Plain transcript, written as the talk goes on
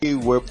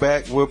We're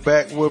back. Doing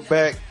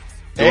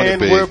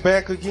We're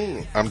back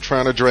again. I'm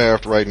trying to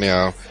draft right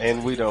now.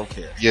 And we don't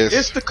care. Yes.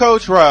 It's the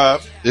Coach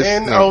Rob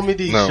and Omie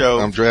D show.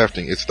 I'm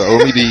drafting. It's the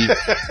Omie D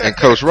and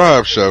Coach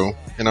Rob show.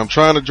 And I'm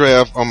trying to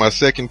draft on my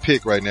second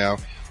pick right now.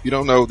 You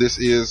don't know, this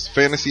is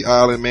Fantasy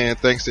Island, man.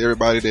 Thanks to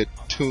everybody that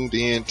tuned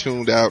in,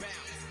 tuned out,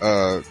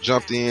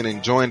 jumped in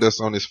and joined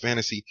us on this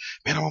fantasy.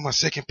 Man, I'm on my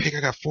second pick.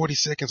 I got 40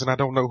 seconds and I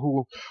don't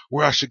know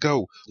where I should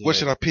go. What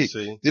should I pick?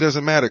 See? It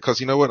doesn't matter,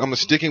 because you know what? I'm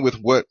sticking with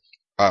what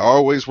I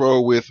always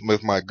roll with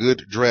my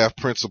good draft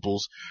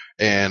principles.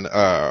 And,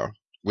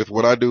 with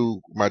what I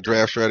do, my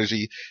draft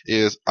strategy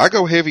is I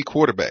go heavy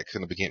quarterbacks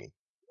in the beginning.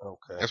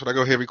 Okay. That's what I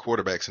go, heavy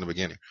quarterbacks in the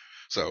beginning.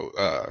 So,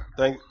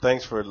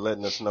 thanks for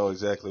letting us know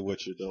exactly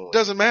what you're doing.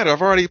 Doesn't matter.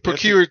 I've already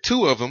procured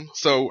two of them,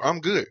 so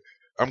I'm good.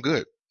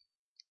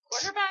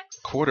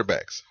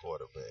 Quarterbacks.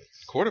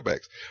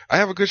 I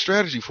have a good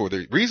strategy for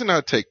the reason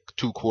I take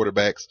two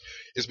quarterbacks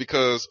is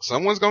because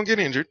someone's going to get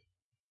injured.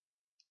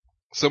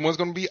 Someone's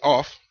going to be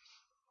off.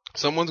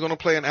 Someone's going to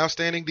play an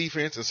outstanding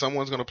defense and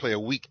someone's going to play a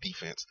weak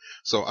defense.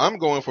 So I'm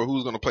going for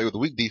who's going to play with the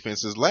weak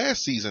defenses.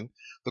 Last season,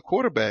 the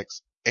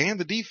quarterbacks and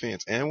the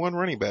defense and one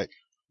running back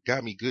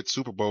got me good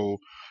Super Bowl,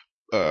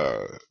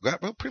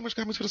 pretty much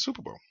got me to the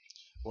Super Bowl.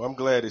 Well, I'm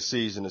glad it's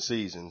season to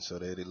season so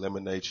that it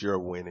eliminates your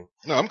winning.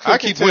 No, I'm going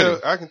to keep winning.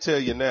 I can tell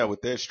you now,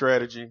 with that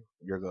strategy,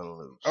 you're going to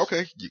lose.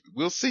 Okay,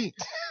 we'll see.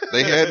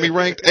 They had me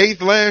ranked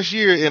 8th last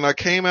year, and I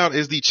came out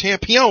as the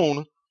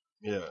champion.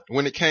 Yeah.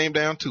 When it came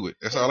down to it.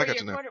 That's all I got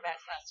to know.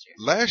 Quarterbacks last year?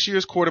 Last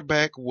year's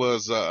quarterback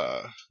was,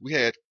 we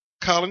had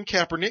Colin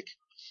Kaepernick,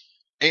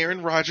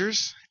 Aaron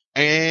Rodgers,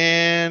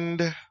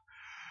 and,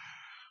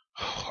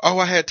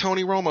 I had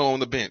Tony Romo on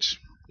the bench,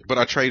 but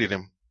I traded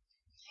him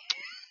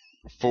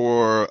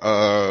for,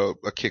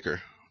 a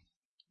kicker.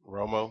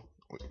 Romo?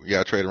 Yeah,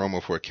 I traded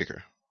Romo for a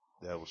kicker.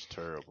 That was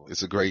terrible.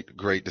 It's a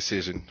great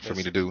decision for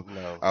me to do.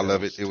 No, I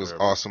love it. It was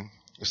terrible. awesome.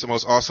 It's the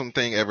most awesome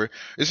thing ever.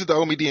 This is the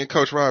Omie D and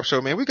Coach Rob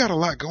show, man. We got a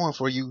lot going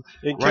for you.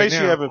 In right case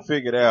now. you haven't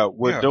figured out,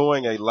 we're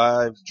doing a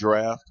live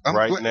draft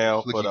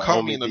now Look, for you the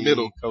caught Omie me in the D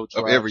middle Coach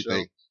of Rob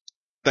everything. show.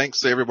 Thanks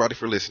to everybody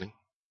for listening.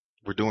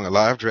 We're doing a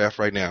live draft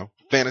right now.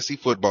 Fantasy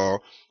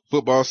football.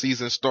 Football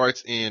season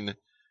starts in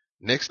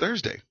next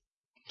Thursday,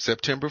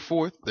 September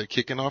 4th. They're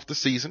kicking off the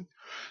season.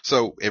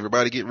 So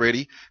everybody get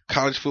ready.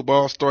 College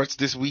football starts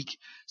this week.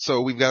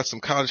 So we've got some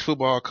college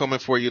football coming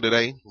for you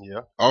today.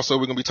 Yeah. Also,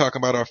 we're going to be talking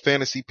about our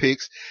fantasy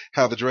picks,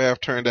 how the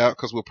draft turned out,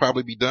 because we'll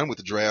probably be done with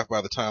the draft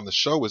by the time the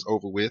show is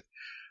over with.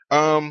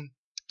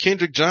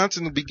 Kendrick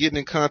Johnson will be getting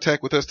in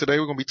contact with us today.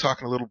 We're going to be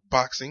talking a little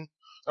boxing,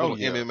 a little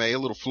MMA, a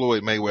little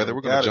Floyd Mayweather.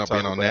 We're going to jump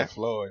in on that.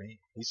 Floyd.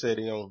 He said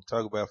he don't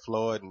talk about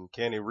Floyd and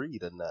can he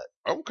read or not.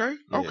 Okay.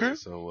 Yeah, Okay.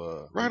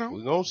 So, right on.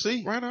 We're going to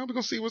see. Right on. We're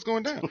going to see what's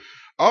going down.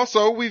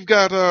 Also, we've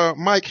got,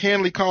 Mike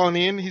Hanley calling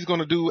in. He's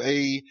going to do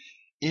a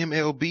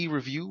MLB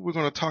review. We're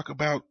going to talk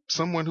about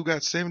someone who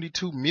got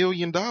 $72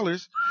 million.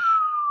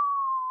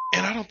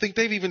 And I don't think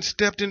they've even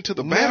stepped into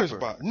the batter's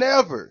box.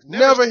 Never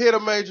hit a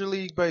Major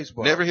League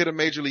Baseball. Never hit a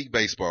Major League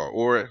Baseball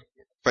or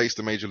faced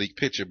a Major League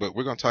pitcher. But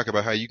we're going to talk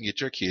about how you can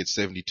get your kids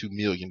 $72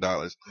 million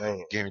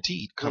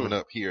guaranteed coming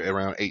up here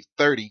around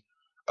 8:30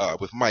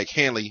 with Mike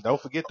Hanley.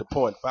 Don't forget the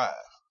 0.5.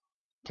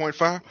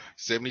 0.5?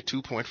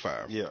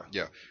 72.5. Yeah.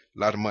 Yeah. A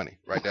lot of money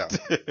right now.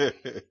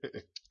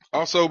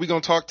 Also, we're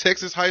going to talk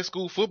Texas high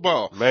school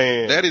football.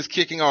 Man. That is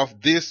kicking off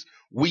this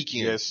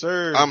weekend. Yes,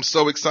 sir. I'm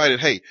so excited.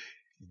 Hey,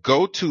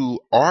 go to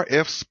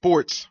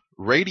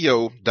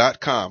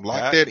rfsportsradio.com.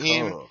 Lock that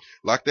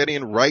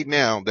in right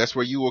now. That's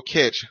where you will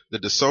catch the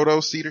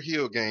DeSoto Cedar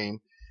Hill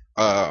game.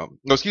 The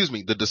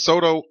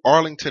DeSoto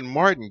Arlington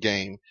Martin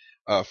game,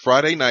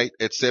 Friday night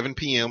at 7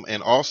 p.m.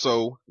 and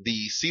also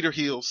the Cedar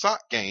Hill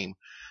Sock game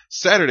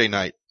Saturday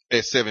night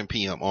at 7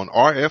 p.m. on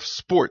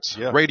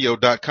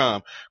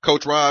rfsportsradio.com.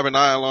 Coach Rob and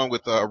I, along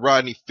with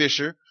Rodney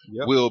Fisher,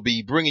 will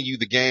be bringing you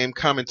the game,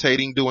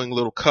 commentating, doing a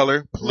little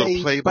color,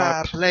 little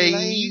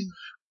play-by-play,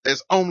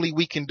 as only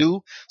we can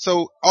do.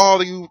 So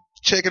all of you,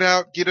 check it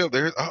out, get up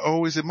there.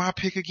 Is it my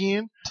pick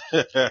again?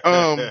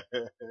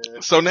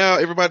 So now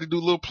everybody do a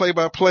little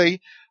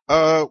play-by-play.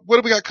 What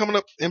do we got coming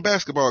up in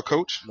basketball,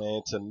 Coach?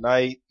 Man,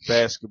 tonight,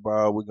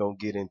 basketball, we're going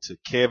to get into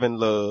Kevin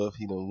Love.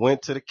 He done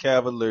went to the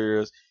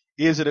Cavaliers.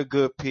 Is it a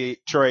good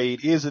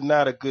trade? Is it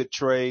not a good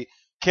trade?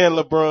 Can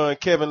LeBron,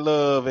 Kevin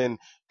Love, and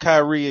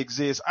Kyrie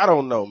exist? I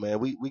don't know, man.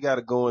 We got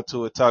to go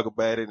into it, talk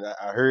about it.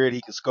 I heard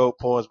he can score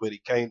points, but he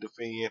can't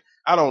defend.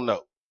 I don't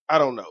know.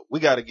 We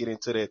got to get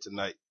into that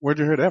tonight. Where'd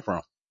you hear that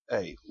from?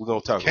 Hey, we're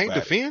going to talk about it.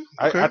 Can't defend?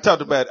 Okay. I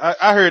talked about it.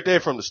 I heard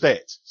that from the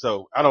stats,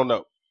 so I don't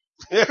know.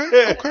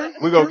 Okay.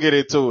 We're going to get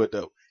into it,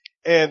 though.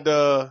 And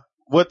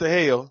what the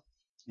hell?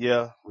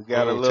 Yeah, we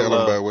got a little. Tell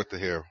them about what the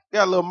hell.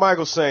 Got a little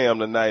Michael Sam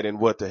tonight in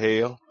What the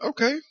Hell.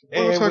 Okay.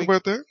 Let's talk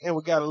about that. And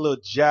we got a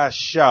little Josh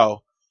Shaw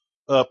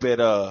up at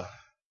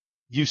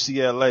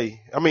USC.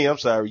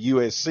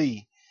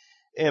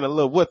 And a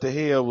little What the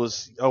Hell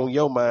was on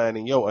your mind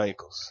and your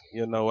ankles.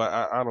 You know,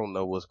 I don't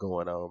know what's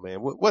going on,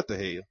 man. What the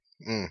hell?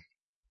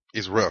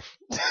 It's rough.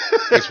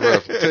 It's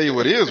rough. I'll tell you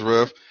what is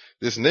rough.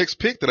 This next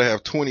pick that I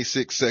have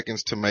 26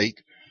 seconds to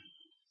make.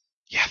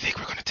 Yeah, I think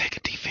we're going to take a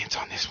defense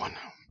on this one.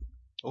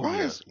 Oh, Why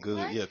yes, good.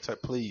 What? Yeah,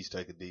 please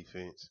take a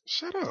defense.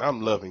 Shut up.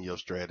 I'm loving your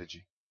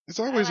strategy. It's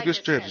always a good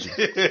strategy.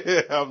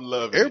 I'm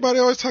loving Everybody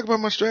always talk about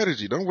my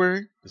strategy. Don't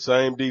worry. The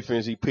same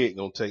defense he picked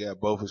gonna take out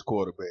both his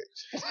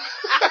quarterbacks.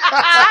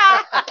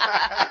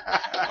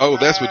 Oh,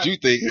 that's what you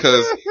think,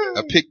 because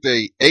I picked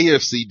a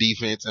AFC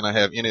defense and I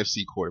have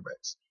NFC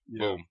quarterbacks. Yeah.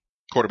 Boom.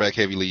 Quarterback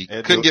heavy league.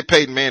 And Couldn't get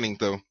Peyton Manning,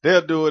 though.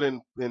 They'll do it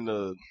in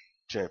the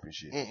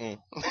championship.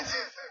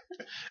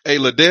 Hey,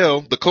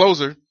 Liddell, the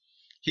closer,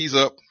 he's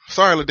up.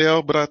 Sorry,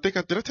 Liddell, but did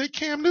I take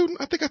Cam Newton?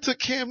 I think I took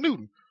Cam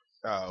Newton.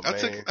 Oh,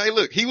 man. Hey,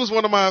 look, he was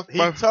one of my.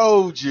 He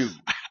told you.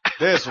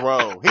 That's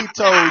wrong. He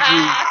told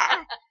you.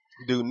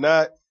 Do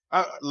not.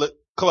 Look,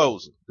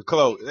 closer. The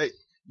closer. Hey,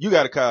 you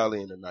got to call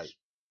in tonight.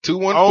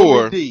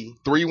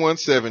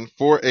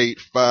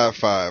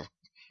 214-317-4855.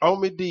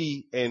 Omie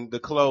D and the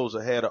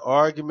closer had an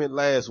argument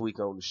last week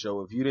on the show.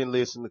 If you didn't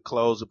listen to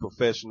Closer,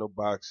 professional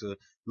boxer,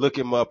 look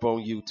him up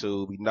on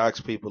YouTube. He knocks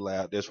people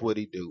out. That's what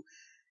he do.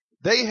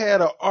 They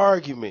had an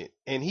argument,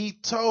 and he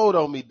told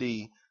Omie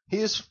D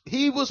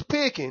he was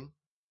picking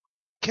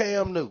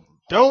Cam Newton.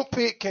 Don't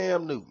pick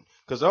Cam Newton.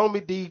 Because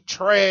Omie D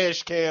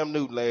trashed Cam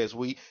Newton last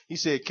week. He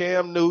said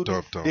Cam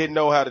Newton didn't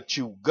know how to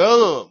chew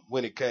gum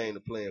when it came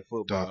to playing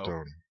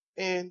football.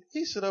 And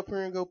he sit up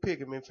here and go pick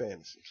him in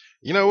fantasy.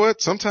 You know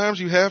what? Sometimes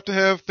you have to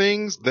have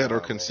things that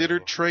are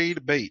considered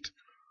trade bait.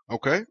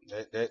 Okay?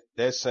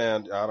 That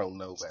sound, I don't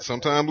know about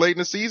Sometime late in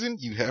the season,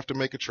 you have to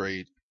make a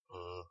trade.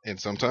 And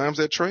sometimes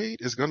that trade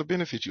is going to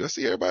benefit you. I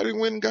see everybody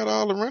went and got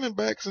all the running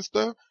backs and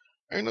stuff.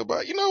 Ain't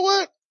nobody, you know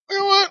what?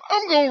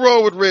 I'm going to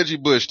roll with Reggie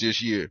Bush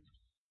this year.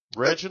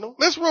 Reginald?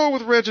 Let's roll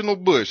with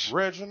Reginald Bush.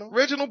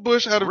 Reginald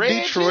Bush out of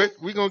Detroit.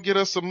 We're going to get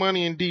us some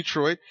money in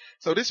Detroit.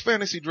 So this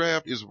fantasy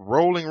draft is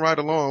rolling right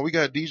along. We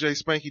got DJ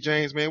Spanky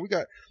James, man. We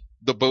got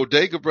the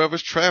Bodega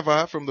Brothers.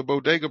 Travi from the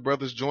Bodega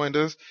Brothers joined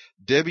us.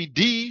 Debbie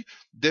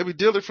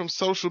Dillard from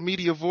Social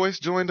Media Voice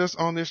joined us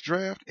on this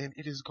draft. And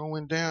it is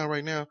going down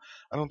right now.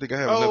 I don't think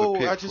I have another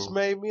pick. I just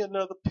made me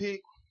another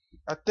pick.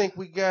 I think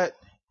we got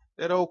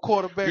that old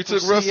quarterback. You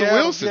took Russell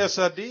Wilson. Yes,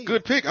 I did.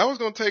 Good pick. I was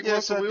going to take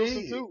Russell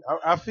Wilson, too.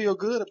 I feel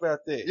good about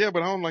that. Yeah,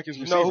 but I don't like his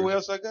receivers. You know who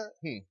else I got?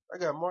 I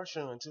got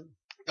Marshawn, too.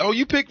 Oh,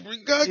 you good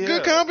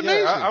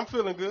combination. Yeah, I'm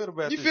feeling good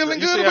about this. You feeling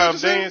good see about how I'm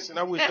yourself? dancing?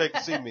 I wish they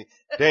could see me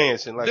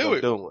dancing like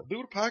I'm doing.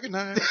 Do the pocket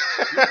knife. Do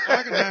the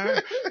pocket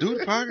knife. Do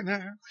the pocket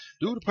knife.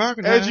 Do the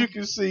pocket knife. As you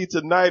can see,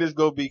 tonight is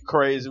going to be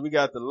crazy. We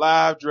got the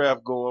live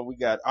draft going. We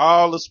got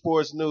all the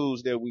sports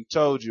news that we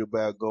told you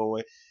about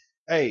going.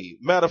 Hey,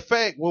 matter of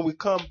fact, when we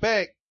come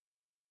back,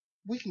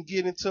 we can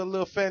get into a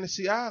little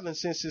fantasy island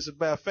since it's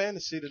about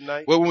fantasy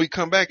tonight. Well, when we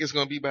come back, it's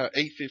going to be about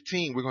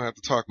 8:15. We're going to have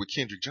to talk with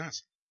Kendrick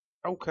Johnson.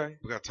 Okay.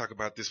 We got to talk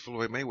about this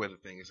Floyd Mayweather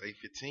thing. It's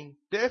 8:15.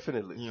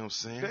 Definitely. You know what I'm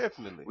saying?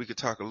 Definitely. We could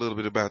talk a little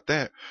bit about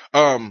that.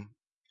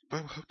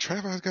 But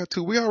Travis got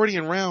two. We already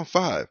in round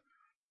 5.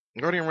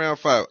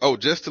 Oh,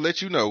 just to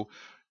let you know,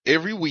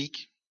 every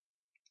week,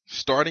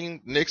 starting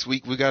next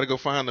week, we got to go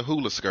find the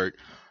hula skirt.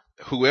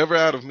 Whoever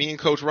out of me and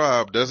Coach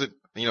Rob doesn't,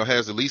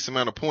 has the least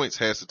amount of points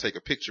has to take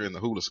a picture in the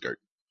hula skirt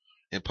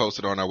and post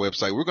it on our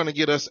website. We're going to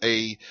get us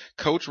a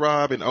Coach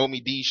Rob and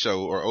Omie D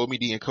show, or Omie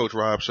D and Coach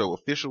Rob show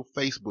official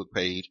Facebook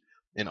page.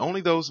 And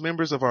only those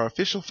members of our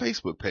official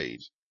Facebook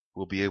page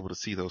will be able to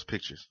see those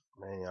pictures.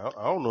 Man, I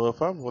don't know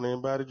if I want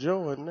anybody to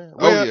join that.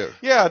 Well, yeah.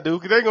 Yeah, I do,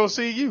 because they're going to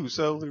see you.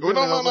 So well,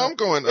 no, I'm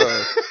going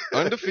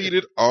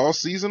undefeated all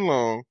season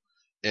long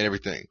and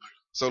everything.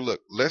 So,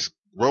 look, let's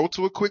roll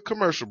to a quick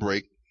commercial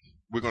break.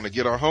 We're going to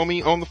get our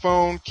homie on the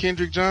phone,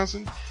 Kendrick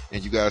Johnson.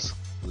 And you guys,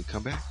 when we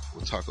come back,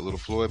 we'll talk a little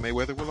Floyd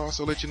Mayweather. We'll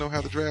also let you know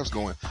how the draft's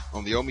going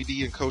on the Omie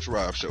D and Coach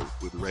Rob show.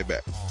 We'll be right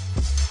back.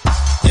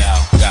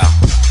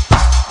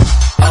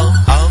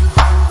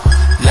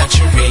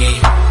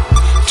 Luxury,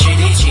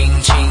 chitty ching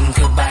ching,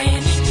 could buy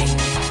anything.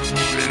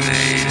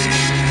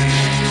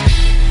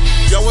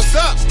 Yo, what's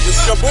up?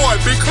 It's your boy,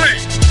 Big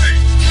Clean.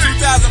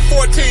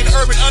 2014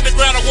 Urban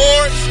Underground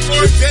Awards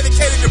is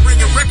dedicated to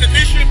bringing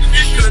recognition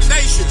to the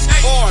nation.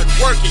 Hard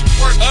working,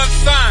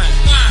 unsigned,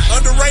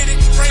 underrated,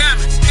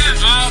 talent,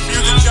 all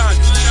music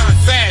genres,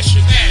 fashion,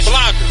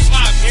 bloggers,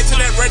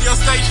 internet radio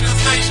stations,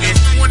 and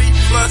 20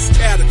 plus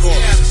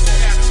categories.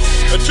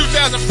 The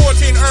 2014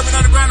 Urban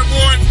Underground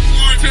Awards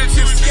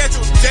tentative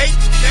scheduled date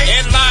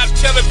and live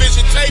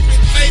television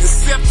taping is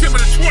September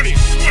the 20th,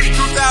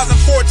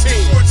 2014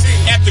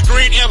 at the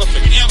Green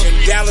Elephant in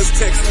Dallas,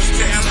 Texas.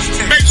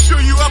 Make sure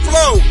you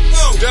upload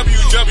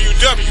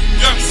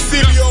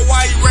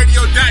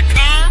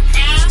www.cboyeradio.com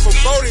for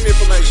voting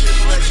information.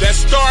 That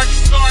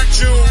starts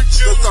June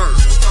the 3rd.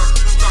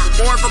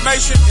 For more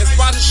information and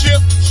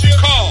sponsorship,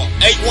 call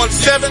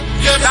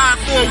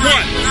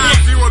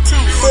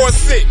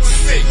 817-941-0246.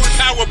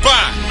 Powered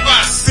by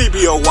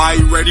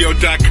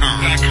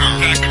CBOYeradio.com.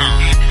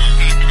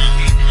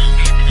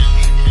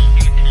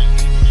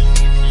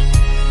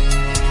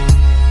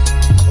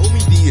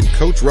 Omie D and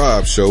Coach Coach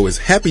Rob Show is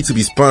happy to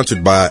be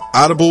sponsored by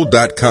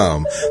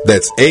Audible.com.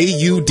 That's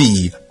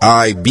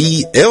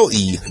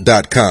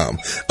AUDIBLE.com,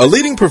 a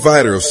leading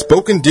provider of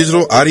spoken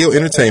digital audio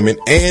entertainment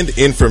and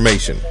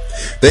information.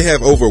 They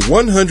have over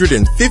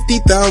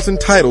 150,000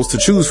 titles to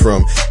choose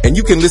from, and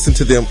you can listen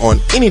to them on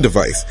any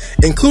device,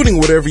 including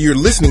whatever you're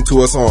listening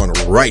to us on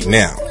right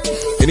now.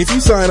 And if you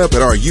sign up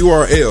at our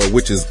URL,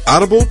 which is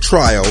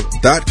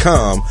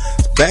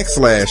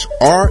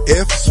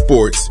audibletrial.com/RF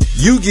Sports,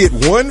 you get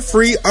 1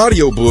 free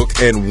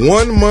audiobook and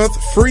 1 month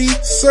free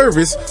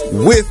service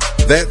with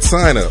that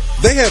sign up.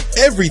 They have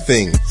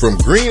everything from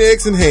Green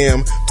Eggs and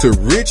Ham to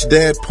Rich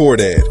Dad Poor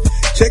Dad.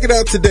 Check it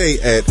out today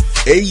at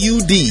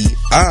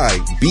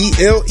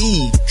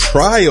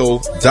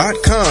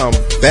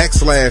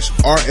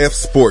audibletrial.com/RF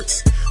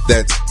Sports.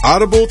 That's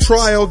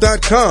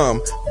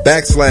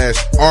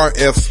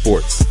audibletrial.com/RF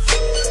Sports.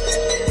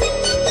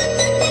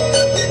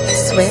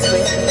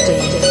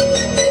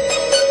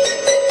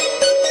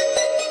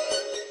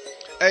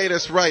 Hey,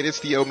 that's right.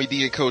 It's the Omie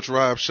D and Coach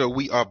Rob Show.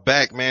 We are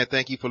back, man.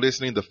 Thank you for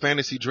listening. The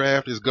fantasy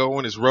draft is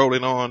going, is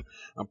rolling on.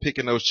 I'm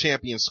picking those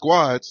champion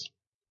squads.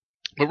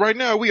 But right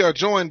now we are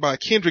joined by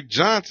Kendrick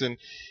Johnson.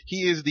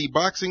 He is the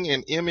boxing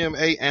and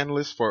MMA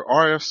analyst for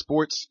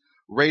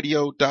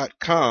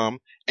RFSportsRadio.com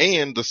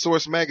and The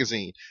Source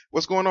Magazine.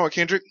 What's going on,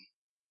 Kendrick?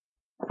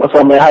 What's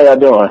up, man? How y'all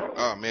doing?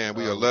 Oh, man,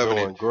 we are loving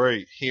it.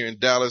 Great. Here in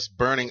Dallas,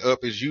 burning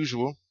up as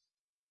usual.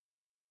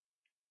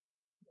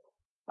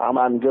 I'm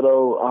out in good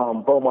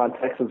old Beaumont,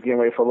 Texas, getting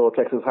ready for a little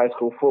Texas high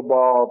school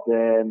football.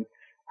 Then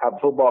have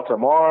football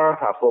tomorrow,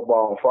 have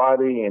football on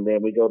Friday, and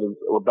then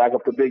we're back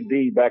up to Big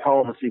D, back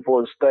home to see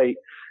Florida State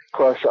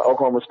crush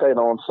Oklahoma State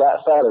on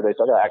Saturday.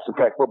 So I got an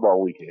action-packed football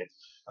weekend.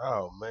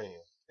 Oh, man.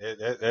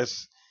 That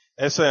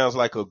sounds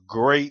like a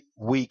great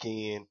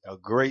weekend, a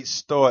great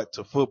start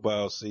to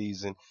football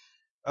season.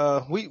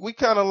 We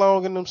kind of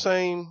along in them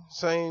same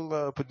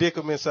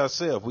predicaments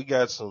ourselves. We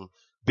got some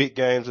big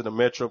games in the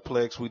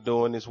Metroplex we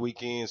doing this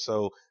weekend,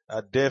 so I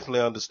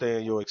definitely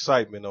understand your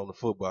excitement on the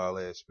football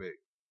aspect.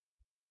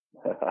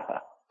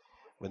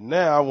 But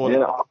now I want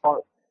to.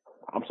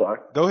 I'm sorry.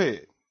 Go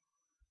ahead.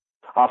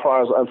 As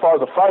far as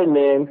the fighting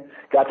end,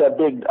 got that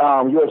big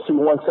UFC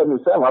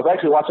 177. I was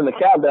actually watching the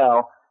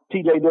countdown.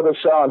 TJ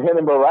Dillashaw and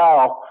Renan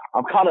Barão.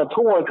 I'm kind of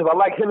torn because I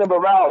like Renan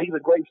Barão. He's a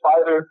great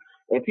fighter.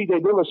 And TJ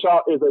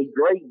Dillashaw is a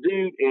great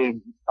dude.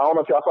 And I don't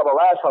know if y'all saw the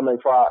last time they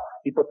fought,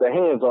 he put their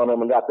hands on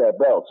him and got that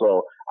belt.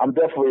 So I'm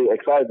definitely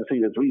excited to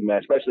see this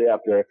rematch, especially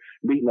after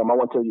beating them. I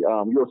went to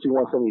UFC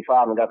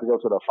 175 and got to go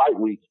to the fight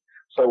week.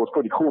 So it was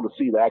pretty cool to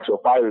see the actual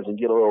fighters and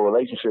get a little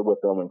relationship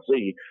with them and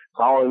see.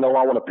 So I don't even know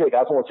what I want to pick.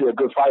 I just want to see a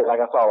good fight like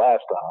I saw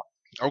last time.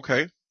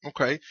 Okay.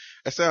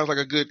 That sounds like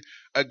a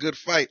good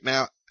fight.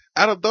 Now,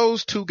 out of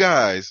those two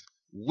guys,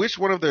 which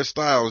one of their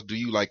styles do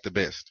you like the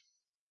best?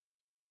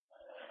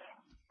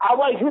 I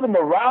like hitting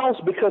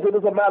Morales because it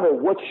doesn't matter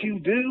what you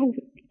do,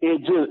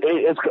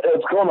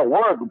 it's going to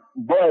work.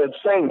 But at the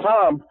same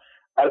time,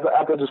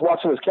 after just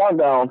watching this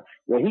countdown,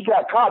 when he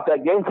got caught,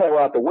 that game came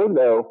out the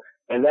window,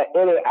 and that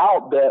in and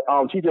out that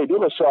TJ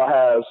Dillashaw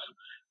has,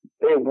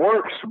 it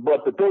works.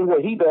 But the thing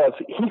what he does,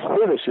 he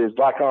finishes.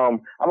 Like I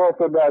don't know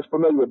if everybody's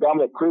familiar with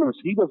Dominic Cruz.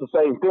 He does the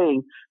same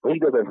thing, but he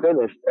doesn't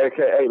finish.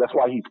 AKA, that's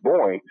why he's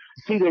boring.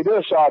 TJ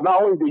Dillashaw,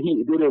 not only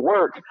did it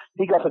work,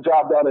 he got the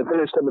job done and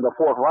finished him in the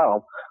 4th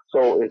round.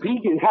 So if he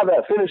can have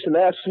that finish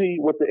tenacity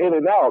with the in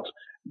and outs,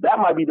 that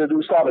might be the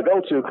new style to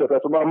go to, because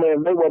that's what my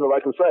man Mayweather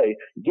like to say.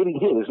 Getting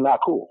hit is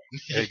not cool.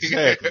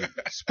 Exactly.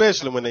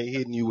 Especially when they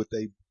hitting you with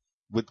them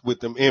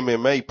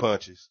MMA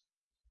punches.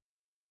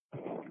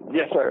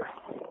 Yes, sir.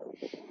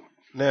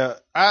 Now,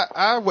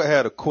 I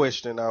had a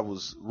question I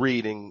was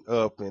reading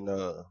up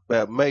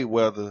about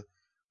Mayweather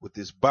with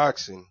this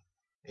boxing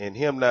and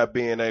him not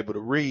being able to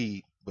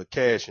read but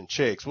cashing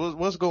checks.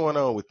 What's going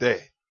on with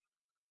that?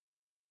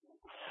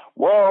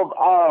 Well,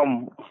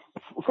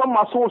 some of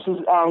my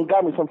sources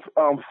got me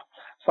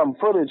some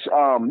footage.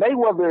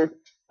 Mayweather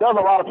does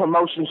a lot of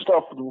promotion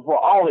stuff for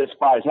all his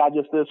fights, not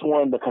just this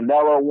one, the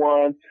Canelo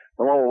one,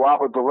 the one with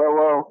Robert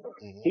Guerrero.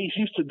 Mm-hmm. He's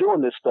used to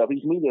doing this stuff.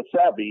 He's media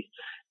savvy.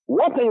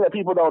 One thing that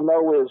people don't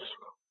know is,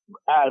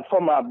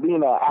 from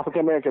being an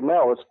African-American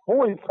male, it's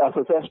always a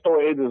success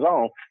story in his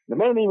own. The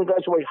man didn't even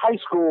graduate high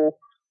school,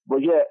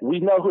 but yet we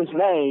know his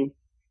name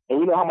and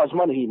we know how much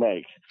money he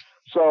makes.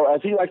 So,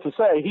 as he likes to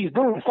say, he's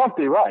doing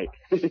something right,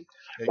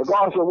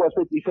 regardless of what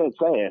 50 Cent's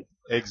saying.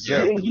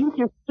 Exactly. And you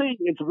can see,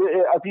 if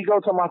you go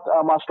to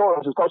my story,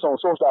 which is posted on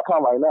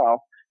source.com right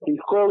now, he's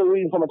clearly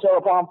reading from a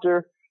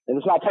teleprompter, and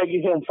it's not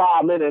taking him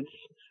 5 minutes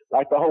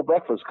like the whole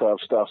Breakfast Club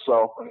stuff.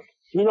 So,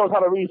 he knows how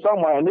to read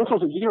somewhere. And this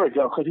was a year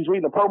ago, because he's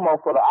reading the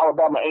promo for the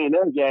Alabama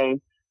A&M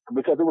game,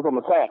 because it was on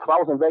the same. Because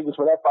I was in Vegas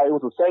for that fight. It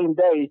was the same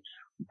day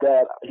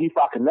that he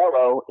fought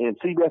Canelo, and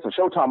CBS and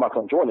Showtime I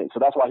couldn't join it. So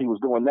that's why he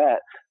was doing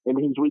that. And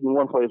he was reading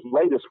one for his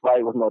latest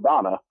fight with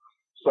Modana.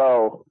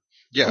 So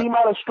he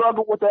might have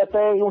struggled with that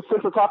thing. It was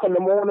 6 o'clock in the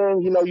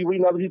morning. You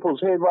reading other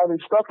people's handwriting.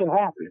 Stuff can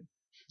happen.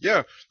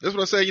 Yeah, that's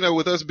what I say.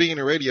 With us being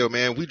in radio,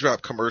 man, we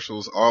drop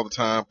commercials all the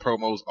time,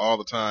 promos all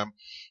the time.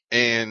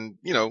 And,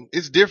 you know,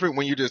 it's different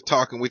when you're just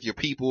talking with your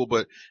people,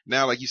 but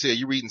now, like you said,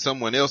 you're reading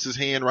someone else's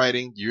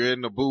handwriting. You're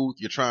in the booth.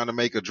 You're trying to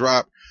make a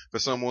drop for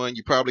someone.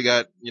 You probably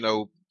got, you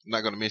know, I'm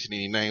not going to mention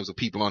any names of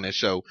people on that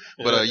show,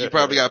 but, you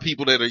probably got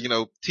people that are, you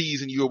know,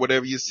 teasing you or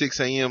whatever. You're 6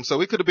 a.m.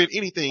 So it could have been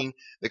anything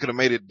that could have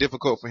made it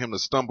difficult for him to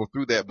stumble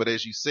through that. But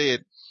as you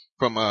said,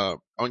 from,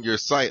 on your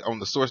site, on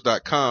the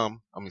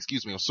source.com, on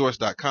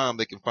source.com,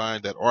 they can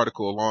find that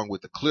article along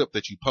with the clip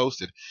that you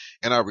posted.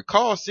 And I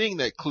recall seeing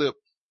that clip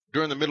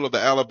during the middle of the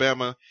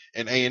Alabama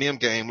and A&M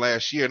game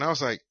last year. And I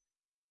was like,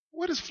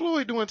 what is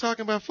Floyd doing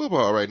talking about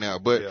football right now?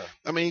 But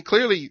I mean,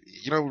 clearly,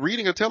 you know,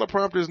 reading a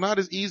teleprompter is not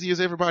as easy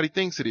as everybody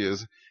thinks it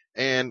is.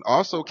 And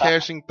also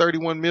cashing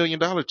 $31 million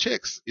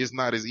checks is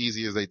not as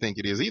easy as they think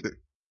it is either.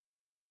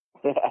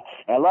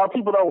 And a lot of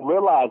people don't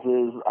realize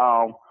is,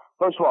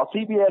 first of all,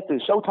 CBS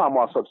and Showtime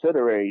are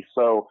subsidiaries,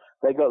 so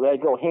they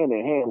go hand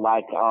in hand.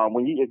 Like,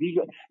 if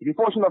you're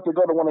fortunate enough to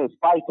go to one of his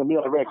fights and be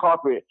on the red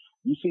carpet,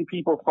 you see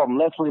people from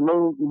Leslie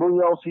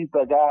Munoz. He's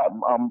the guy,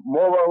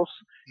 Moros.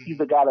 He's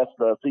the guy that's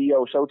the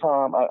CEO of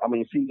Showtime.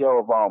 CEO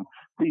of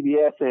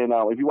CBS. And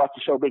if you watch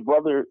the show Big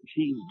Brother,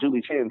 he's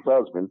Julie Chen's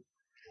husband.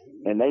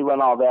 And they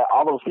run all that.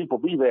 All those people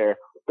be there.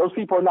 Those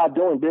people are not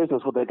doing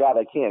business with a guy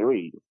that can't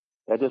read.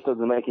 That just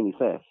doesn't make any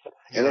sense.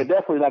 And they're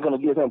definitely not going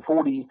to give him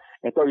 $40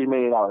 and $30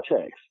 million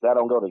checks. That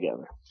don't go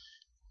together.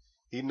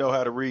 He know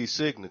how to read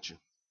signature.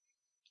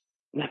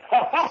 That's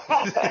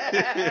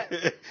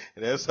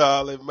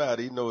all that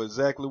matters. He know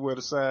exactly where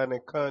to sign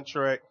that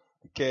contract,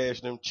 to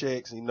cash them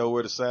checks. He know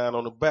where to sign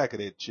on the back of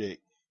that check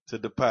to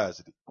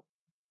deposit it.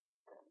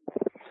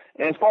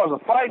 And as far as the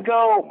fight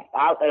go,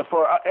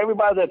 for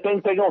everybody that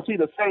thinks they're going to see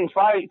the same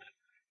fights,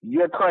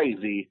 you're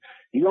crazy.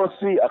 You're going to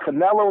see a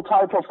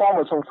Canelo-type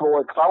performance from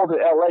Floyd, because I was in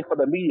L.A. for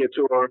the media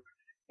tour.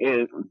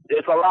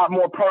 It's a lot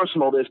more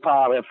personal this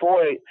time, and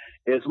Floyd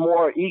is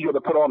more eager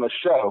to put on a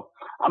show.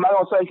 I'm not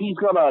going to say he's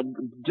going to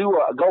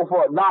go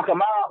for a knock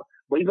him out,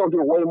 but he's going to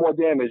do way more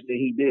damage than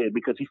he did,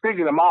 because he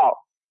figured him out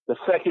the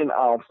second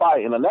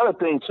fight. And another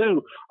thing,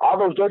 too, all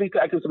those dirty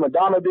tactics that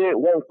Madonna did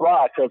won't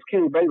fly, because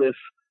Kenny Bayless,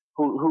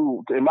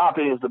 who in my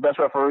opinion is the best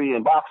referee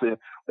in boxing,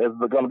 is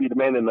going to be the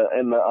man in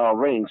the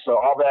ring. So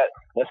all that,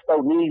 let's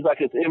throw knees like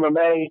it's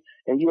MMA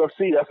and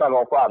UFC, that's not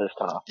going to fly this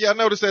time. Yeah, I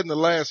noticed that in the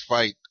last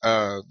fight,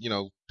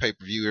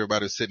 pay-per-view,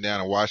 everybody was sitting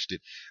down and watched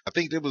it. I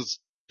think there was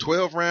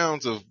 12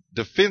 rounds of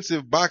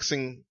defensive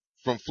boxing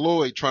from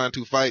Floyd trying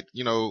to fight,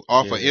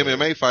 off an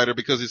MMA fighter,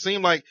 because it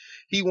seemed like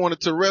he wanted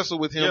to wrestle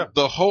with him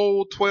the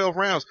whole 12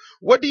 rounds.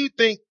 What do you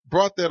think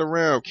brought that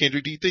around,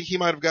 Kendrick? Do you think he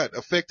might have got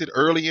affected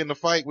early in the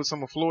fight with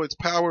some of Floyd's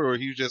power, or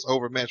he was just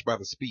overmatched by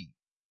the speed?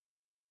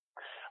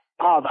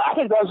 I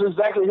think that was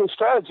exactly his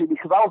strategy,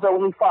 because I was there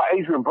when he fought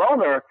Adrian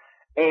Broner,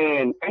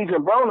 and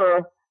Adrian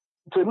Broner,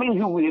 to me,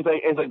 who is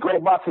a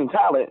great boxing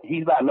talent,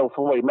 he's not no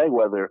Floyd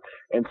Mayweather.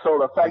 And so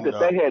the fact that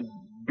they had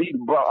beat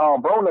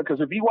Broner, because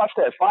if you watch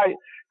that fight,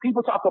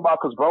 people talk about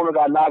because Broner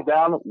got knocked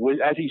down,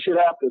 as he should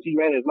have, because he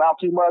ran his mouth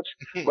too much.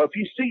 But if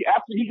you see,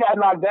 after he got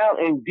knocked down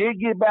and did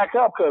get back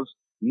up, because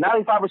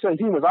 95% of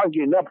humans aren't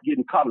getting up,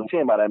 getting caught in the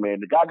chin by that man.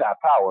 The guy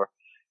got power.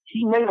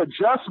 He made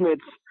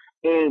adjustments,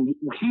 and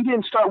he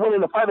didn't start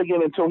winning the fight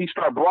again until he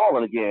started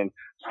brawling again.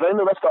 So they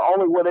know that's the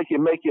only way they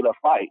can make it a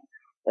fight.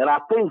 And I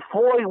think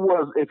Floyd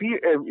was,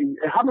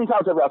 how many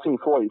times have y'all seen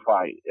Floyd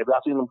fight? Have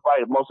y'all seen him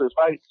fight most of his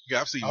fights?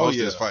 Yeah, I've seen most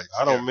of his fights.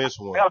 I don't miss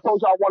one. I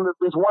told y'all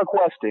this one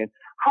question.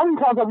 How many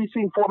times have you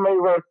seen Floyd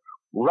Mayweather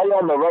lay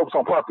on the ropes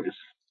on purpose?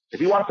 If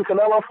you watch the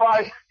Canelo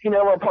fight, he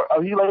laid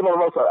on the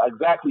ropes for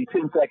exactly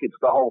 10 seconds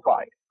the whole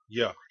fight.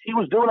 Yeah. He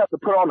was doing that to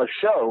put on a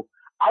show.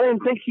 I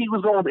didn't think he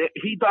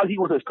thought he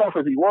was as tough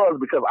as he was,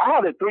 because I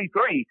had it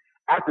 3-3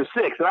 after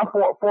 6, and I'm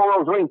four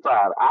rows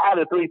ringside. I had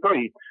it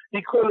 3-3.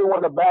 He clearly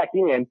wanted to back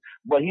in,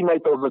 but he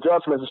made those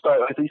adjustments and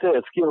started, as he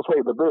said, skills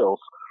pay the bills.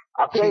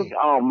 I think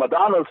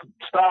Madonna's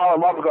style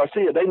and Marvin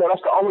Garcia, they know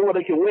that's the only way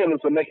they can win is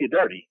to make it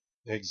dirty.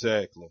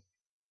 Exactly.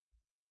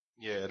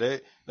 Yeah,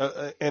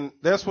 and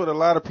that's what a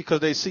lot of, because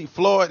they see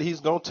Floyd,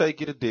 he's gonna take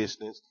you the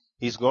distance.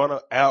 He's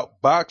gonna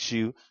outbox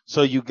you.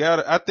 So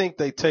I think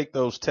they take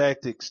those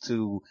tactics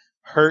to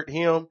hurt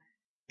him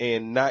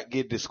and not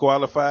get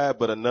disqualified,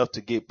 but enough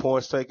to get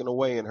points taken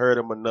away and hurt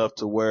him enough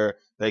to where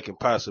they can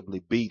possibly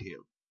beat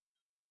him.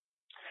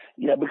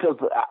 Yeah, because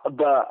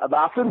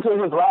I've been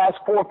to his last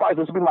 4 fights.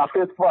 This will be my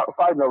 5th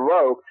fight in a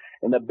row,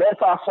 and the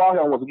best I saw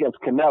him was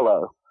against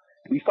Canelo.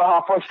 You saw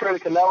how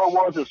frustrated Canelo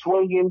was at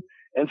swinging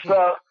and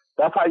stuff.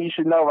 That's how you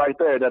should know right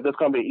there that this is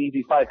going to be an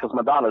easy fight, because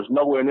Madonna's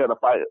nowhere near the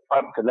fight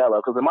with Canelo.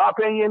 Because in my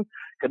opinion,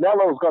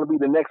 Canelo is going to be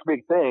the next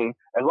big thing,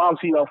 as long as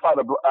he don't fight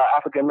an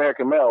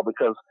African-American male,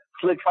 because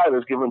slick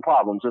fighters give him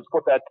problems. Just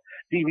put that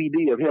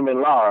DVD of him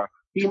and Lara.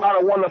 He might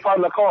have won the fight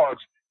in the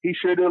cards. He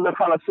sure did look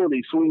kind of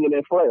silly, swinging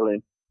and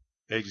flailing.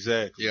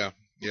 Exactly. Yeah.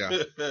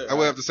 I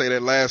would have to say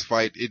that last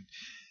fight,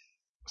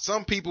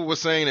 some people were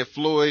saying that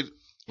Floyd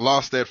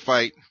lost that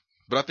fight,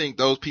 but I think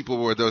those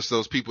people were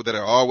those people that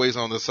are always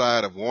on the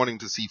side of wanting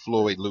to see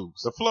Floyd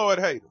lose. The Floyd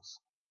haters.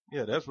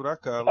 Yeah, that's what I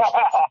call them.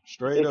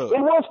 Straight up. It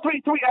was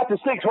 3-3 after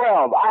 6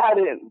 rounds. I had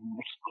it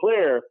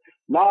clear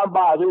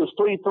Non-buys, it was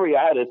 3-3.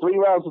 I had it 3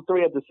 rounds of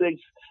 3 at the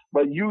 6,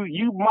 but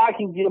you might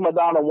can get him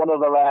down on one of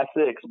the last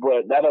 6,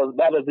 but that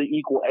is the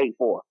equal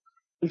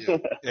 8-4.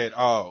 At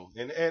all.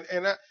 And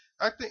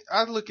I think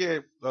I look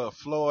at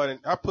Floyd, and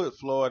I put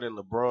Floyd and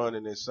LeBron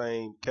in the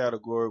same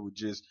category with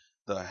just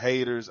the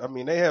haters. I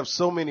mean, they have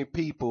so many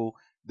people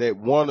that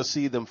want to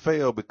see them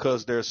fail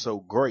because they're so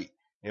great.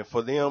 And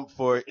for them,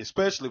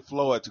 especially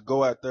Floyd, to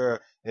go out there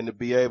and to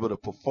be able to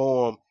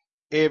perform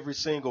every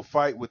single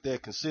fight with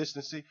that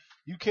consistency,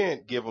 you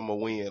can't give him a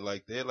win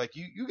like that. Like,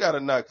 you got to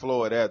knock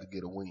Floyd out to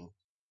get a win.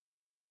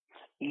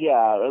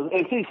 Yeah,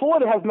 and see,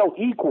 Floyd has no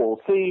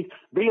equal. See,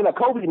 being a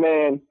Kobe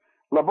man,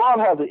 LeBron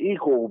has an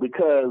equal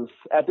because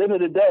at the end of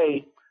the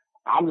day,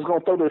 I'm just going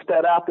to throw this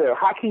stat out there.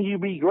 How can you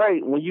be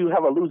great when you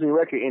have a losing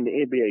record in the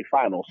NBA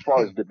Finals as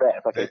far as the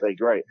best? I can say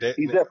great.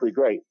 He's definitely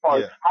great. How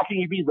can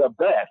you be the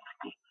best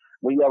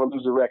when you have a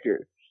losing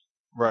record?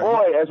 Right.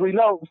 Boy, as we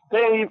know,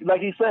 Dave,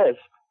 like he says,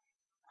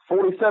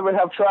 47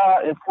 have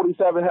tried and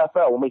 47 have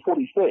failed. I mean,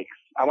 46.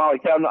 I'm already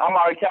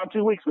counting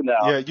 2 weeks from now.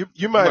 Yeah,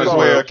 you might as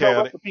well count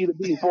it. Recipe to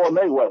be for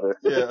Mayweather.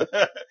 Yeah.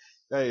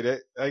 Hey,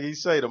 like you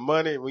say, the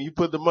money, when you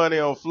put the money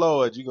on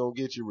Floyd, you're going to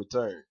get your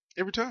return.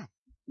 Every time.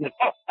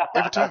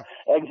 Every time.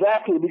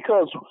 Exactly,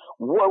 because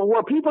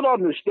what people don't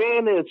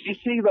understand is you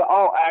see the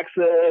all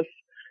access,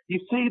 you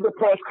see the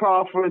press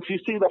conference, you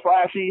see the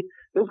flashy.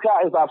 This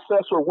guy is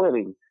obsessed with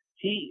winning.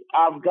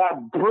 I've got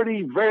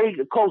very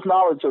close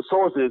knowledge of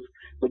sources.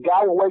 The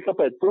guy will wake up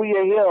at 3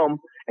 a.m.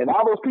 and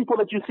all those people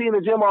that you see in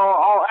the gym on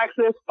all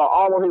access are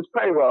all on his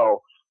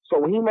payroll. So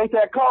when he makes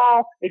that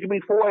call, it could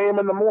be 4 a.m.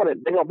 in the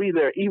morning. They're going to be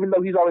there, even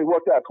though he's already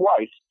worked out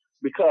twice.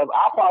 Because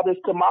I apply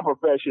this to my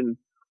profession.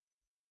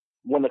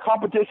 When the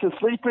competition's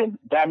sleeping,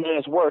 that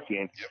man's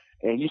working. Yep.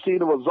 And you see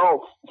the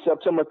results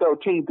September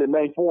 13th and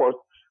May 4th.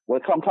 When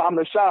it comes time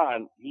to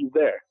shine, he's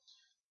there.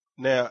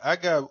 Now, I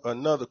got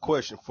another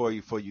question for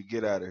you before you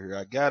get out of here.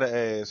 I got to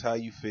ask how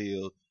you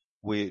feel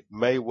with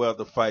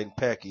Mayweather fighting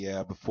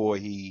Pacquiao before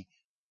he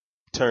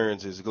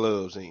turns his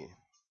gloves in.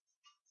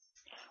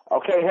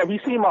 Okay, have you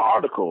seen my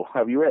article?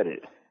 Have you read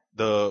it?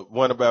 The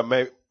one about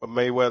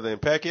Mayweather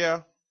and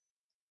Pacquiao?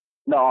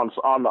 No,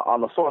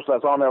 on the source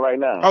that's on there right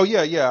now. Oh,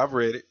 yeah, I've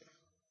read it.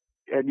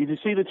 And did you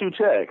see the 2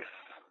 checks?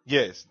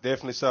 Yes,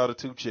 definitely saw the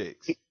 2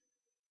 checks.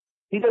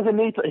 He doesn't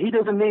need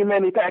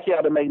Manny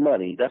Pacquiao to make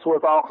money. That's what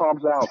it all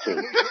comes down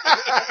to.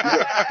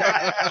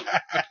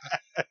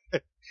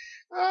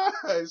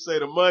 I say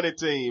the money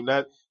team,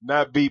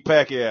 not beat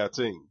Pacquiao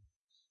team.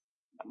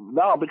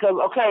 No, because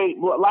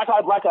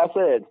like I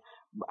said,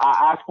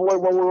 I asked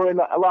Floyd when we were in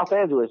Los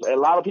Angeles. A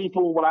lot of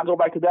people, when I go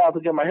back to Dallas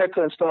to get my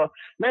haircut and stuff,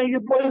 man, your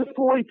boy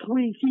Floyd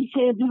tweets, he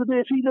can't do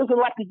this. He doesn't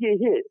like to get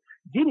hit.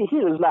 Getting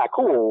hit is not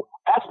cool.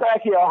 Ask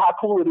Pacquiao how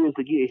cool it is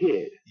to get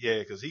hit. Yeah,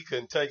 because he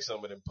couldn't take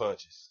some of them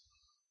punches.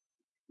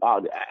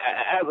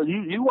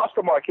 You watched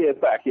the Marquez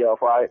Pacquiao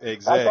fight.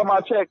 Exactly. Last time I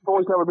checked,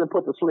 Floyd's never been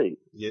put to sleep.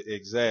 Yeah,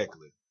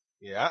 exactly.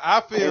 Yeah,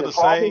 I feel the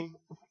same.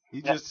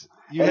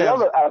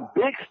 A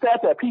big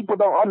stat that people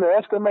don't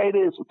underestimate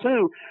is,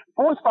 too,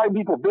 Floyd's fighting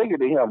people bigger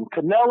than him.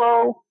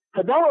 Canelo's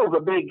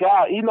a big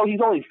guy. Even though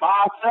he's only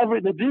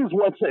 5'7", the dude's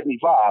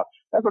 175.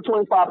 That's a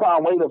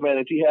 25-pound weight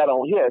advantage he had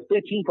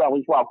 15 pounds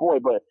when he fought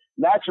Floyd, but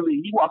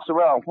naturally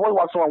Floyd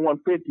walks around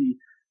 150,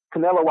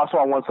 Canelo walks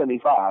around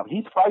 175.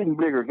 He's fighting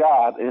bigger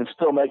guys and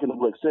still making them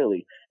look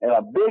silly. And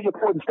a big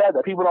important stat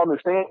that people don't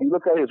understand, you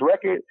look at his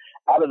record,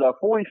 out of the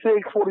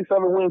 46, 47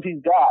 wins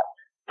he's got,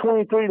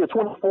 23 to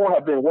 24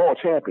 have been world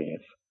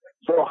champions.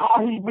 So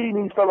how he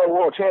beating these fellow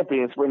world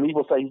champions when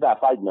people say he's not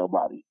fighting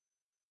nobody?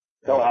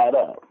 Don't add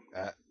up.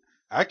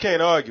 I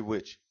can't argue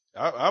with you.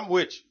 I'm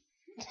with you.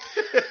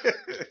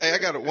 Hey, I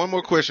got one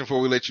more question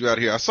before we let you out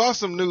here. I saw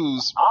some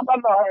news. I'm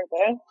not hurt,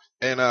 man.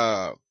 And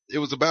it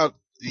was about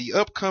the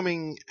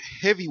upcoming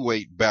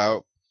heavyweight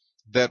bout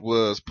that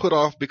was put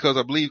off because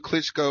I believe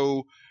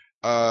Klitschko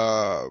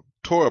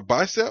tore a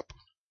bicep.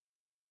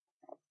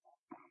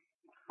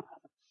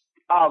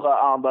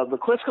 The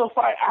Klitschko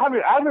fight, I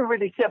haven't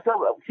really kept up.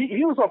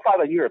 He was going to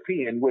fight a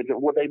European, with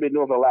what they've been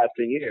doing for the last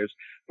 10 years.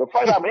 The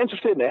fight I'm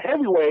interested in, the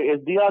heavyweight, is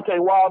Deontay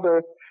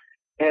Wilder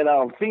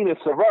and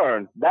Phoenix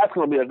Severn. That's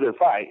going to be a good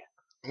fight.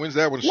 When's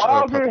that one?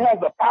 Wilder has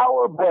the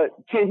power, but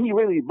can he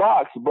really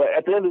box? But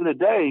at the end of the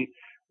day,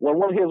 when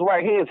one of his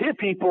right hands hit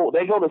people,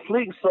 they go to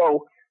sleep.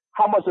 So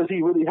how much does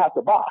he really have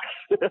to box?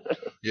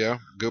 Yeah,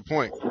 good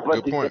point.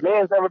 But the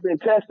man's never been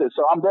tested,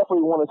 so I'm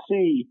definitely want to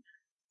see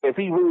if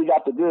he really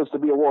got the goods to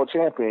be a world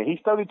champion. He's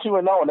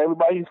 32-0, and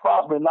everybody he's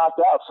fought has been knocked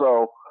out.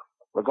 So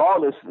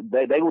regardless,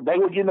 they were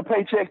getting a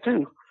paycheck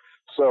too.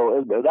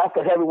 So that's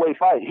a heavyweight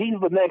fight. He's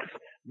the next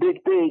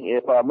big thing.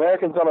 If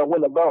Americans gonna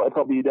win the belt, it's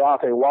gonna be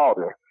Deontay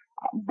Wilder.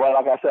 But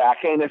like I said, I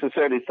can't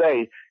necessarily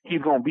say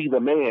he's gonna be the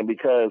man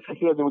because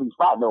he hasn't really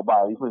fought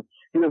nobody.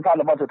 He's been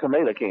fighting a bunch of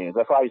tomato cans.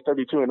 That's why he's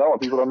 32-0,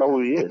 and people don't know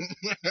who he is.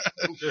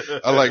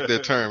 I like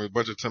that term, a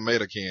bunch of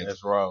tomato cans.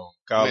 That's wrong.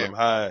 Call him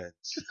Heinz.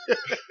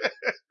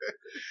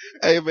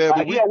 Hey man,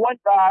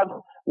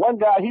 one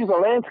guy, he's a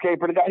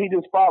landscaper. The guy he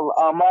just fought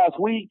last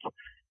week.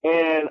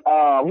 and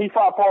he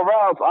fought 4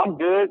 rounds, I'm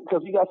good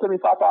because he got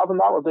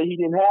 $75,000 that he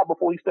didn't have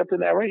before he stepped in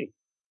that ring.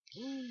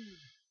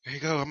 There you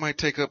go. I might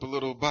take up a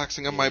little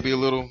boxing. I might be a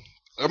little.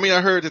 I mean,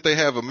 I heard that they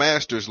have a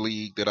masters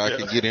league that I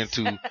could get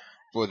into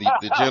for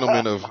the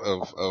gentlemen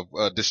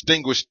of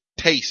distinguished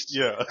taste.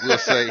 Yeah. We'll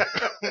say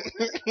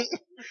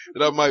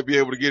that I might be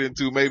able to get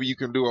into. Maybe you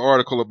can do an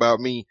article about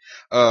me.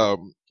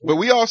 But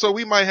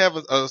we might have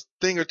a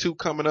thing or two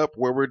coming up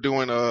where we're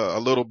doing a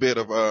little bit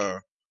of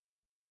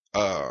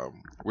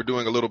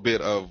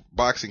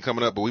boxing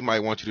coming up, but we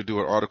might want you to do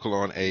an article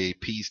on a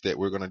piece that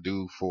we're going to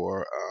do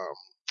for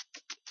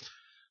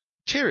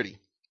charity.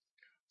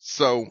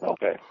 So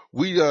Okay.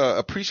 we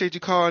appreciate you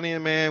calling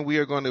in, man. We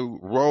are going to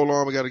roll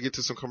on. We got to get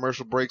to some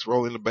commercial breaks,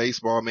 roll into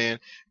baseball,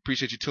 man.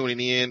 Appreciate you tuning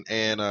in,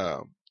 and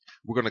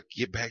we're going to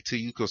get back to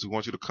you because we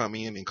want you to come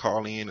in and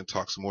call in and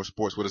talk some more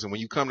sports with us. And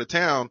when you come to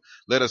town,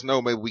 let us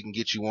know. Maybe we can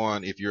get you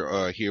on if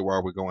you're here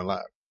while we're going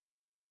live.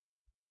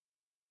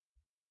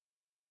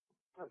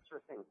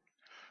 Sure thing.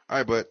 All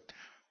right, but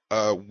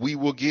we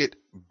will get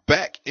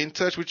back in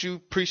touch with you.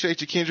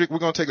 Appreciate you, Kendrick. We're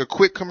going to take a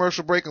quick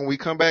commercial break, and when we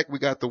come back, we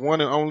got the one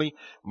and only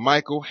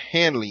Michael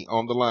Hanley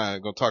on the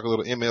line. Going to talk a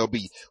little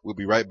MLB. We'll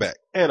be right back.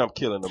 And I'm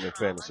killing them in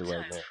fantasy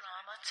right now.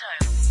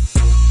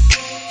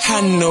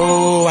 I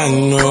know.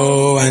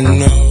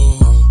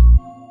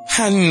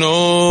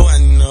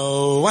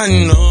 What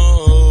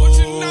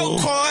you know,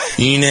 boy?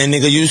 You ain't that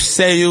nigga you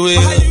say you is.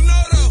 How you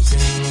know though?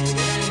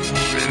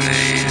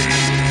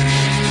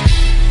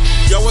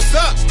 Yo, what's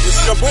up?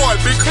 It's your boy,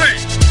 Big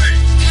Clint.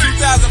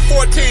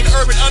 2014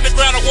 Urban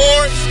Underground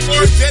Awards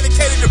is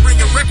dedicated to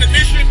bringing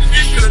recognition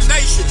to the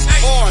nation.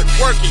 Hard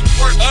working,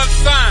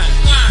 unsigned,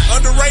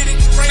 underrated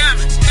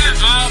talent,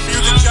 all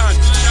music genres,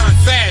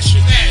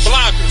 fashion,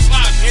 bloggers,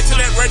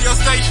 internet radio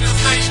stations,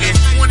 and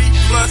 20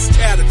 plus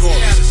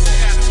categories.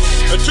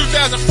 The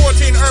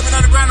 2014 Urban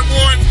Underground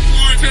Awards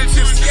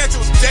tentative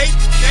scheduled date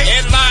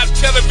and live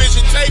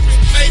television taping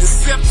is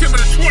September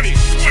the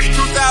 20th,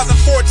 2014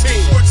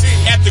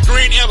 at the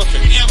Green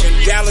Elephant in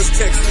Dallas,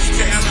 Texas.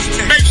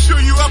 Make sure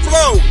you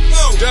upload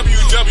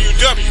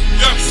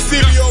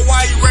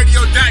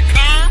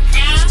www.cboyeradio.com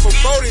for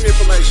voting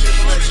information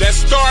that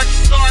starts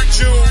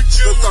June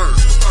the 3rd.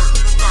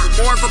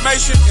 For more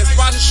information and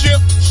sponsorship,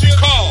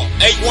 call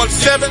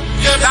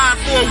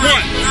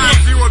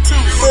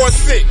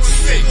 817-941-0246.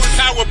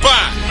 Powered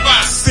by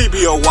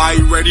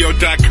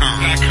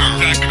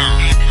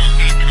cboyeradio.com.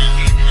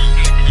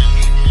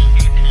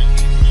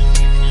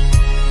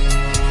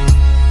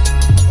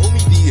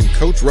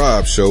 Coach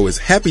Rob Show is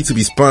happy to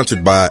be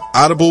sponsored by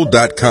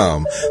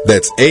Audible.com.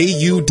 That's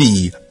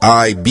AUDIBLE.com,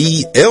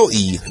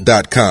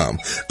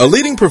 a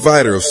leading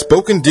provider of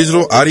spoken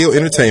digital audio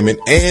entertainment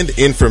and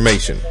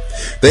information.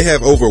 They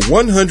have over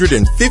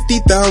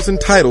 150,000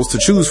 titles to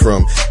choose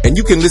from, and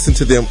you can listen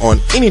to them on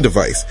any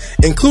device,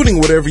 including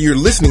whatever you're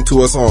listening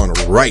to us on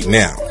right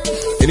now.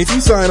 And if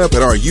you sign up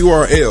at our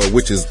URL,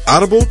 which is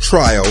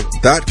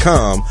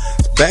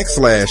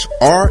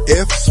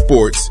audibletrial.com/RF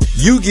Sports,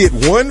 you get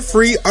 1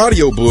 free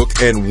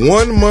audiobook and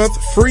 1 month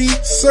free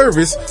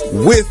service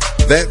with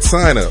that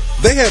sign up.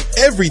 They have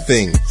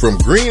everything from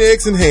Green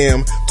Eggs and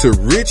Ham to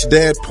Rich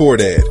Dad Poor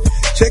Dad.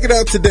 Check it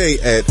out today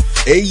at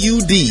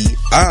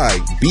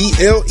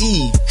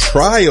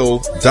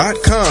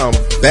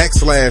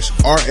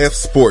audibletrial.com/RF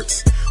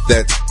Sports.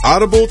 That's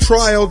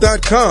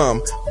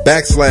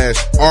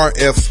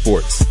audibletrial.com/RF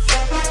Sports.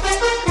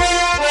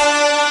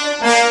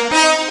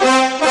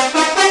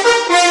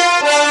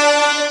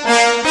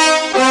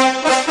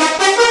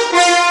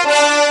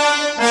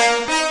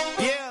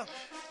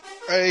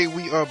 Hey,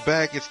 we are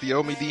back. It's the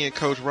Omie D and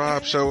Coach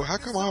Rob Show. How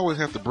come I always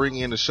have to bring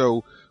in the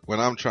show when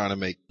I'm trying to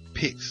make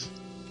picks?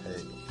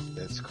 Hey,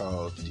 that's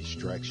called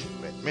distraction,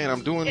 man. Man,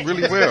 I'm doing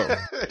really well.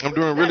 I'm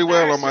doing really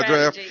well on my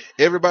draft.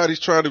 Everybody's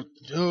trying to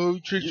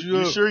trick you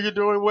up. You sure you're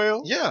doing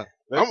well? Yeah.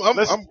 I'm do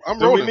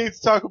rolling. we need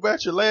to talk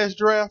about your last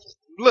draft?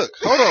 Look,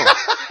 hold on.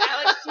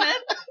 Alex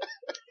Smith?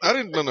 I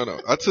didn't. No.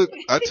 I took.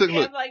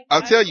 Look, Like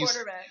I'll tell you.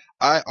 quarterbacks.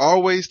 I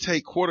always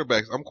take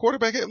quarterbacks. I'm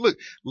quarterback. Look,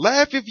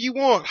 laugh if you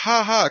want.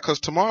 Ha ha. Because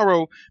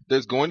tomorrow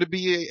there's going to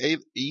be a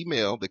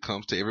email that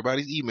comes to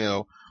everybody's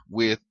email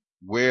with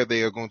where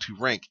they are going to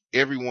rank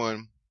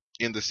everyone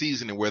in the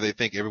season and where they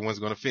think everyone's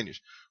going to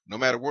finish. No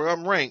matter where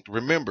I'm ranked,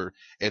 remember,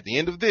 at the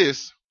end of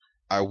this,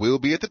 I will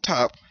be at the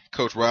top.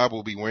 Coach Rob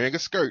will be wearing a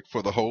skirt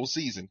for the whole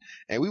season,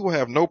 and we will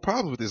have no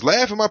problems with this.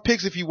 Laugh at my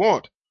picks if you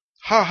want.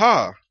 Ha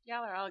ha.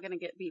 Y'all are all going to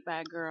get beat by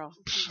a girl.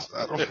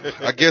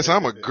 I guess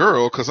I'm a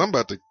girl because I'm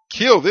about to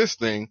kill this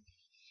thing.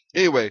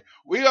 Anyway,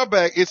 we are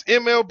back. It's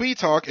MLB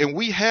Talk, and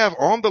we have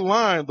on the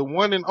line the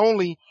one and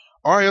only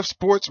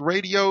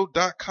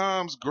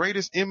RFSportsRadio.com's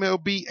greatest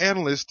MLB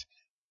analyst,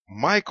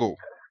 Michael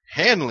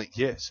Hanley.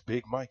 Yes,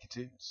 Big Mike it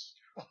is.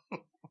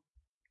 Did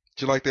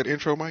you like that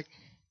intro, Mike?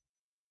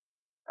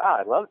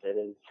 I loved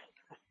it.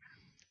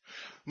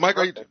 Mike,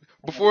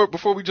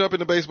 before we jump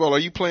into baseball, are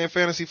you playing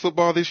fantasy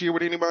football this year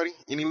with anybody?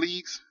 Any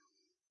leagues?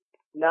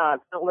 No, I'm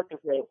still looking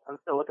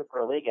for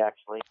a league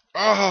actually.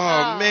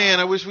 Oh man,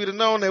 I wish we'd have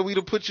known that. We'd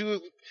have put you.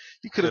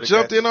 You could have Coulda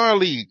jumped got in our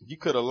league. You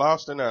could have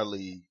lost in our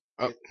league.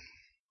 No,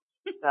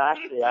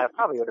 actually, I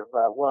probably would have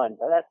won,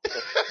 but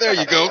that's There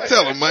you go.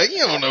 Tell him, Mike. You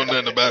don't know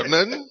nothing about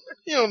nothing.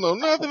 You don't know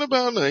nothing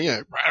about nothing.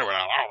 Yeah.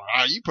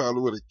 You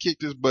probably would have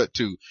kicked his butt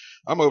too.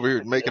 I'm over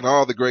here making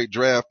all the great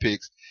draft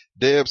picks.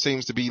 Deb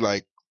seems to be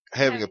like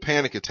having a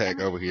panic attack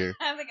over here.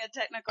 Having a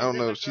technical I don't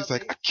know. difficulty. She's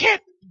like, I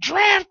can't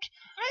draft.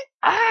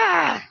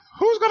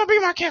 Who's going to be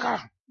my kicker?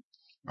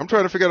 I'm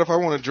trying to figure out if I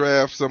want to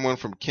draft someone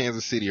from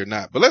Kansas City or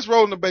not. But let's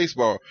roll into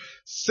baseball.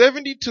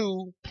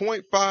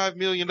 $72.5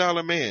 million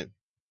man.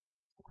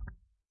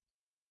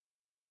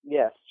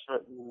 yes,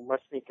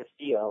 Rusty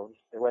Castillo,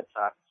 the Red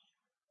Sox.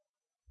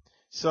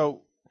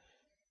 So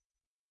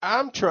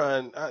I'm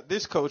trying,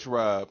 this Coach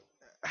Rob,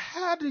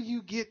 how do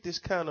you get this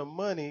kind of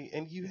money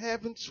and you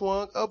haven't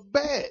swung a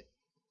bat?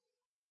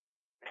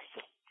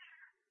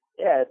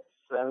 Yeah, it's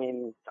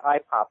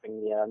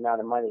eye-popping the amount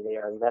of money they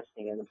are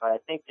investing in, but I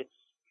think it's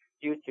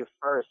due to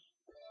first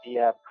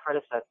the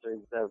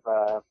predecessors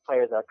of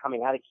players that are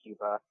coming out of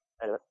Cuba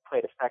that have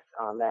played effect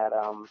on that.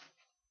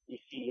 You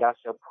see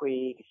Yasiel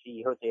Puig, you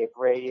see Jose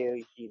Abreu,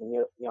 you see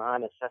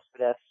Yohannes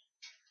Cespedes.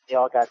 They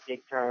all got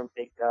big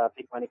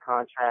money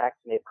contracts,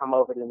 and they've come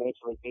over to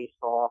Major League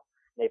Baseball.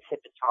 And they've hit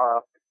the tar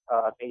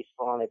off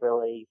baseball, and they've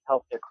really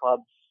helped their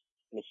clubs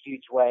in a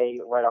huge way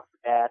right off the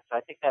bat. So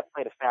I think that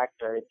played a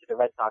factor into the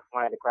Red Sox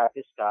wanting to grab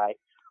this guy,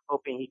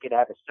 hoping he could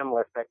have a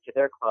similar effect to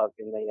their club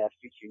in the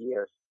future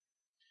years.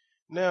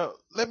 Now,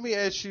 let me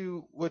ask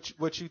you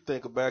what you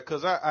think about,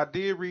 because I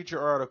did read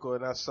your article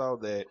and I saw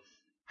that.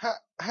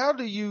 How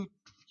do you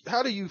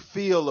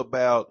feel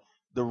about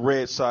the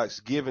Red Sox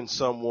giving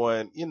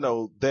someone,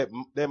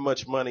 that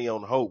much money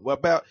on hope?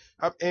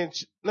 And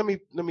let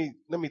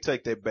me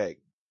take that back.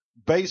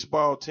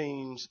 Baseball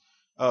teams,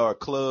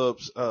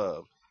 clubs,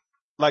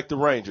 like the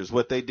Rangers,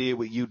 what they did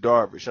with Yu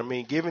Darvish. I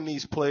mean, giving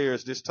these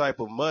players this type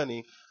of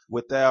money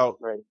without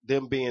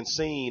them being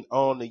seen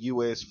on the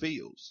U.S.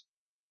 fields.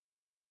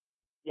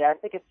 Yeah, I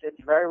think it's a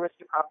very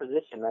risky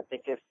proposition. I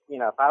think if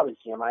I was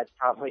Jim, I'd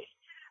probably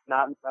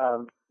not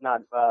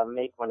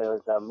make one of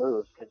those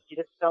moves, because you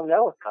just don't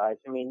know with guys.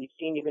 I mean, you've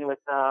seen even with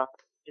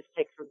just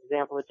take for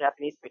example the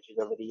Japanese pitchers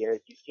over the years.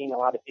 You've seen a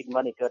lot of big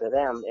money go to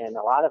them, and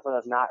a lot of them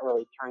have not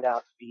really turned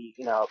out to be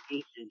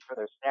aces for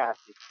their staff.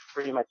 It's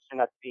pretty much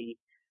turned out to be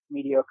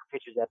mediocre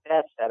pitchers at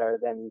best that are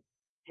then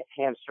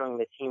hamstringing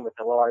the team with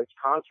the large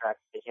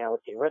contracts they can't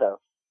get rid of.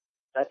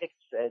 So I think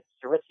it's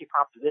a risky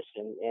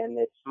proposition, and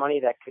it's money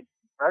that could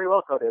very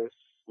well go to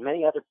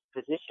many other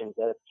positions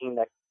that a team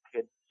that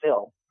could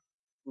fill.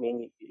 I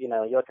mean, you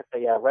look at the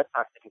Red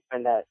Sox that can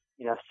spend that,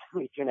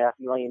 $72.5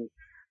 million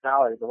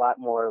a lot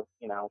more,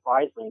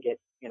 wisely and get,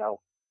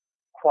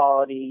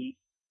 quality,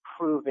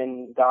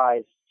 proven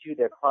guys to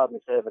their club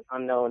instead of an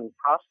unknown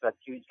prospect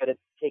who's going to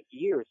take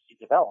years to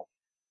develop.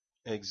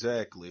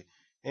 Exactly.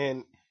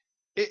 And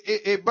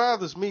it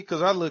bothers me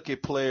because I look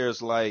at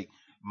players like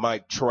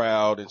Mike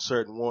Trout and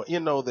certain ones,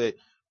 that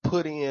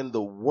put in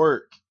the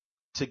work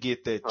to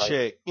get that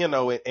check,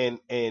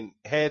 and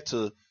had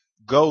to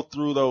go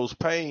through those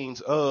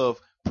pains of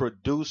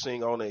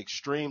producing on an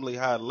extremely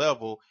high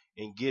level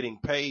and getting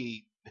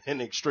paid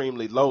an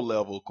extremely low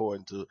level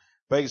according to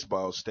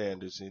baseball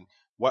standards. And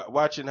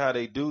watching how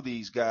they do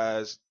these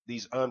guys,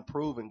 these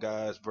unproven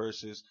guys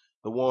versus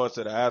the ones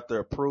that are out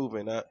there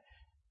proven,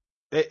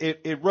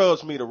 it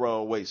rubs me the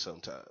wrong way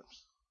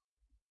sometimes.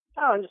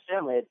 Oh,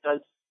 understandably, it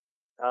does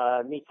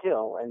me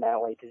too in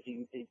that way, because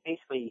you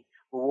basically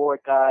reward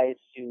guys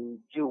who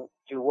do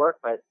work,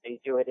 but they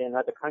do it in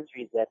other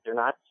countries that they're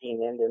not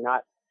seen in. They're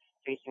not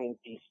facing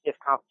the stiff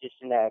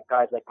competition that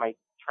guys like Mike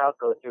Trout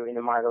go through in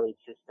the minor league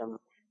system,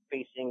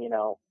 facing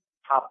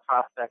top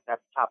prospect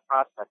after top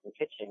prospect in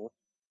pitching,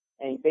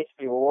 and you're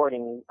basically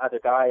rewarding other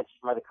guys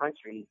from other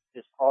countries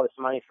just all this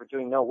money for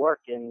doing no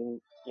work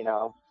in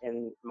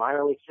in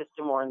minor league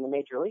system or in the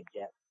major league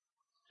yet.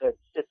 So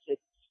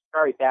it's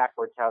very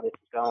backwards how this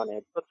is going.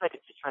 It looks like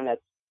it's a trend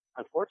that's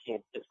unfortunate,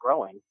 it's just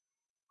growing.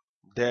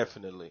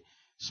 Definitely.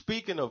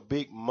 Speaking of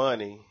big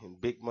money and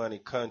big money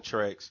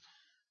contracts,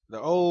 the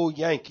old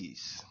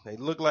Yankees, they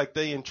look like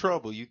they in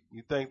trouble. You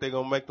think they're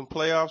going to make them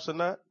playoffs or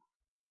not?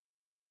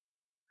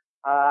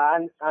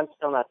 I'm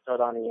still not sold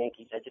on the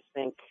Yankees. I just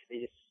think they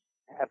just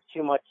have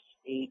too much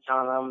age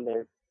on them.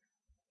 Their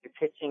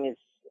pitching is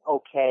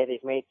okay.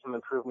 They've made some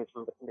improvements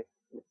from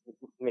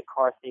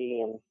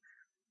McCarthy and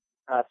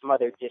some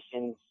other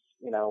additions,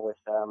 with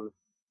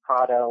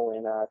Prado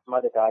and some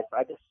other guys. But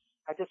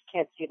I just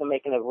can't see them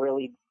getting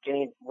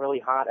really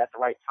hot at the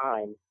right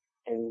time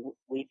and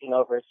leaping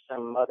over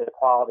some other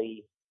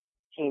quality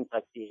teams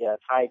like the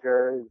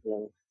Tigers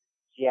and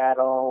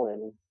Seattle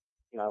and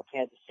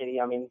Kansas City.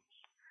 I mean,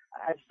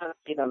 I just don't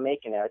see them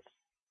making it. I just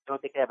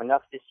don't think they have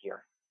enough this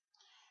year.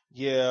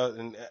 Yeah,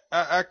 and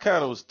I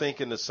kind of was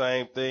thinking the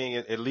same thing.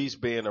 At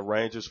least being a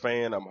Rangers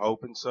fan, I'm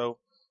hoping so.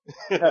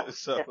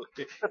 So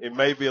it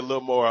may be a little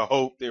more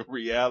hope than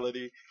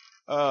reality.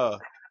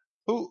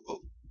 Who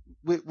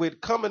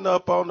with coming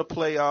up on the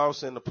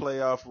playoffs and the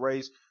playoff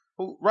race,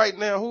 who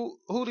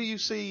do you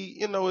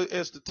see,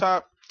 as the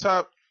top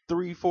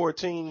 3-4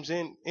 teams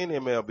in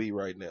MLB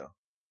right now?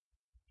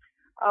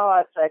 Oh,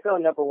 I'd say go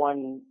number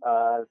one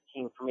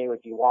team for me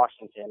would be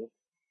Washington.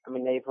 I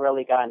mean, they've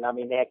really gotten. I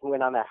mean, they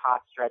went on that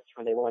hot stretch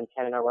when they won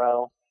 10 in a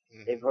row.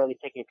 Mm-hmm. They've really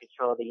taken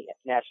control of the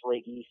National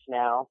League East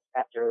now.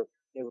 After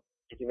the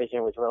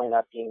division was really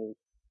not being,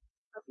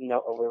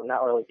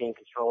 not really being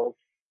controlled.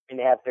 And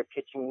they have their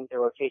pitching, their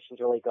rotations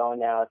really going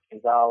now. It's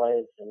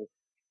Gonzalez and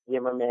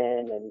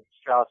Zimmerman and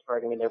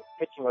Strasburg. I mean, their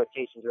pitching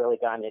rotations really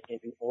gotten it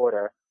in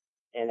order,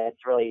 and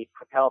it's really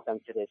propelled them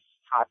to this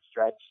hot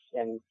stretch.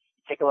 And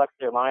take a look at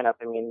their lineup.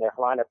 I mean, their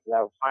lineup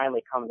now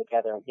finally come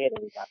together and hit.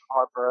 And you got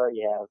Harper,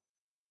 you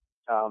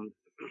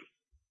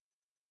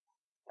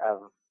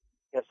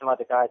have some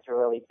other guys who have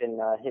really been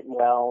hitting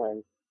well,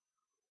 and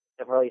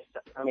they've really.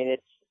 I mean,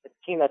 it's a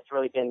team that's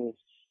really been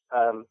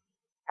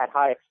had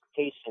high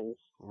expectations,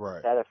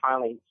 right, that are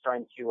finally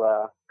starting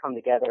to come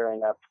together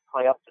and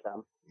play up to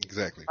them.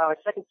 Exactly. My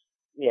second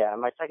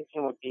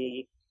team would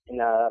be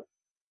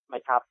my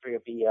top three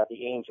would be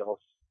the Angels.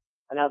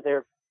 I know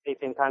they've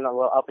been kind of a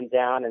little up and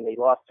down, and they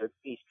lost their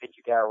ace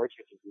pitcher Garrett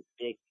Richards, which is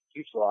a big,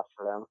 huge loss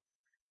for them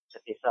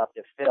that they still have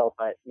to fill.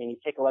 But I mean, you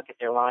take a look at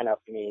their lineup.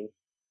 I mean,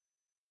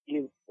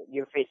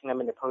 you're facing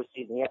them in the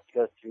postseason. You have to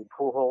go through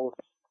Pujols,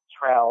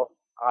 Trout,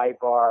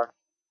 Ibar,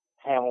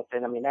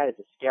 Hamilton. I mean, that is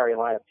a scary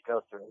lineup to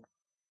go through.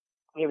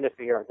 Even if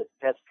you're the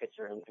best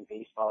pitcher in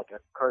baseball, like a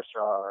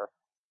Kershaw or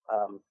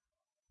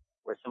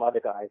some other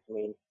guys. I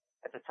mean,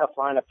 it's a tough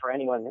lineup for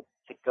anyone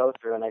to go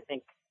through. And I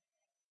think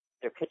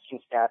their pitching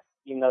staff,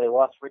 even though they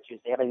lost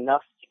Richards, they have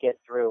enough to get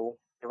through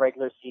the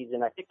regular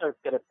season. I think they're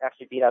going to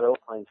actually beat out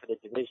Oakland for the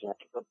division. I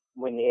think they'll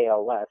win the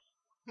AL West.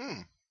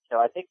 So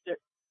I think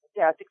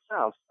I think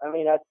so. I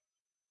mean,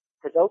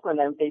 because Oakland,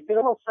 they've been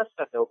a little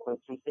suspect, Oakland,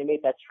 since they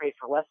made that trade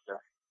for Lester.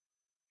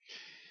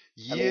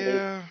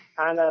 Yeah.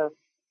 I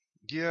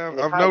mean,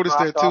 I've noticed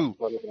that too.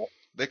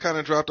 They kind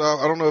of dropped off.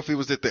 I don't know if it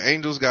was that the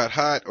Angels got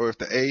hot or if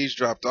the A's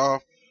dropped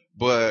off,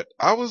 but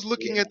I was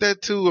looking at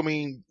that too. I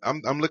mean,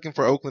 I'm looking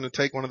for Oakland to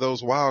take one of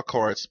those wild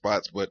card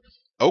spots, but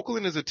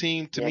Oakland is a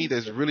team to me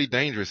that's really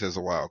dangerous as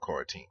a wild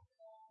card team.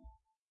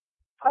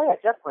 Oh yeah,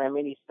 definitely.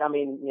 I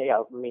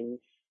mean,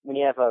 when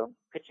you have a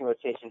pitching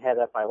rotation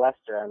headed up by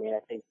Lester, I mean, I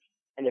think,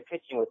 and they're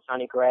pitching with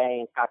Sonny Gray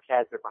and Scott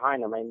Kazmir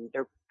behind them. I mean,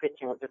 they're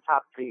pitching with their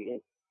top three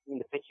in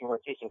the pitching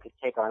rotation could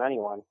take on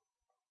anyone.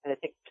 And I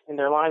think in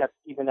their lineup,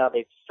 even though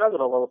they've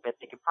struggled a little bit,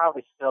 they could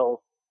probably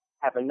still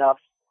have enough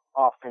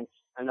offense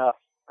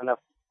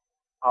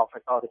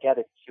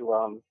altogether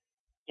to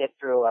get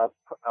through a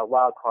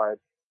wild card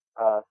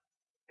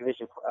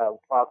division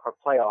wild card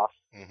playoffs,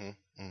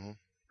 and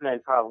then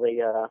probably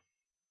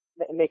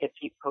make a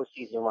deep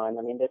postseason run.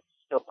 I mean, that's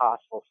still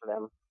possible for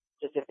them.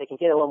 Just if they can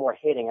get a little more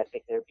hitting, I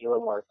think they'd be a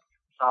little more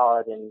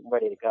solid and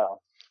ready to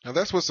go. Now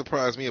that's what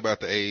surprised me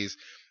about the A's.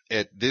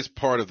 At this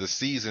part of the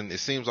season, it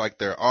seems like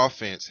their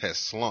offense has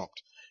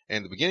slumped. And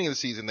at the beginning of the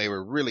season, they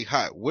were really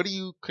hot. What do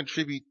you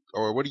contribute,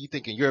 or what do you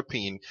think, in your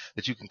opinion,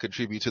 that you can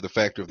contribute to the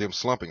factor of them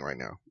slumping right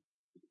now?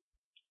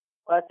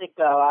 Well, I think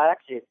I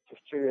actually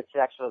attribute it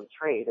to actually the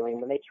trade. I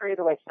mean, when they traded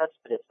away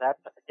Cespedes, I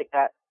think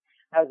that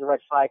was a red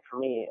flag for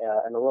me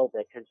in a little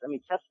bit, because I mean,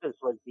 Cespedes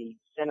was the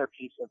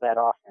centerpiece of that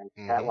offense,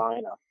 that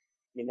lineup.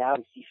 I mean, now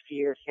you see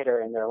fierce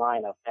hitter in their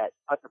lineup that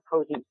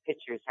opposing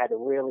pitchers had to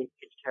really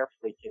pitch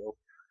carefully to.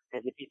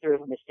 Because if you threw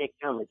a mistake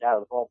to him, it's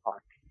out of the ballpark.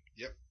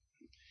 Yep,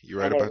 you're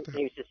right about that.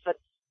 He was just such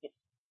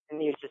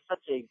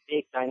a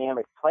big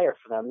dynamic player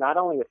for them, not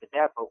only with the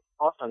bat, but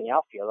also in the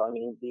outfield. I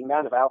mean, the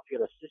amount of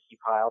outfield assists he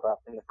piled up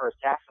in the first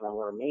half of them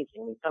were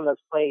amazing. I mean, some of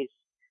those plays,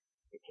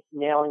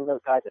 nailing those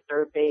guys at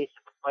third base,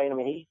 I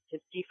mean, his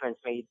defense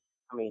made,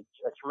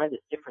 a tremendous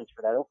difference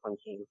for that Oakland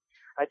team.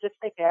 I just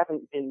think they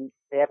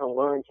haven't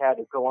learned how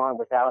to go on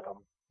without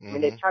him. I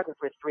mean, they've tried to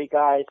put three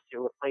guys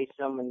to replace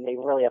him, and they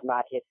really have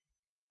not hit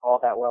all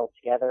that well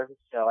together.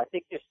 So I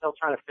think they're still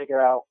trying to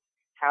figure out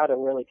how to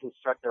really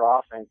construct their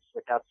offense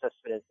without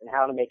Cespedes and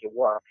how to make it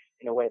work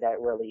in a way that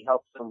really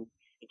helps them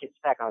and gets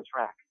back on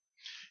track.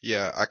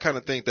 Yeah, I kind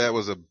of think that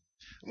was I'm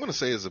going to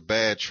say is a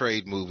bad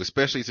trade move,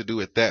 especially to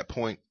do at that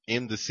point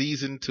in the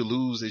season, to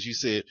lose, as you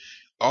said,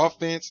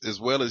 offense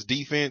as well as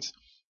defense.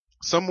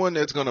 Someone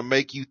that's going to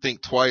make you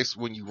think twice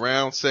when you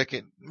round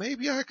second.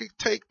 Maybe I could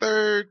take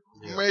third.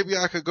 Yeah. Maybe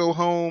I could go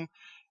home.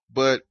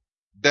 But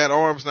that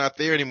arm's not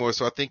there anymore.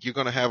 So I think you're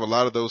going to have a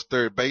lot of those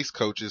third base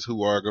coaches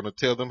who are going to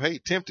tell them, hey,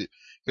 tempt it,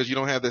 because you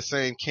don't have the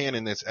same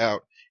cannon that's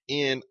out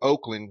in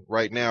Oakland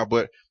right now.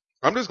 But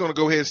I'm just going to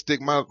go ahead and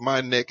stick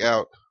my neck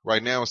out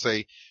right now and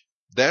say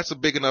that's a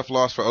big enough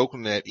loss for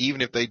Oakland that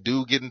even if they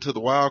do get into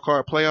the wild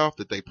card playoff,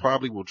 that they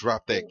probably will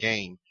drop that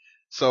game.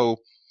 So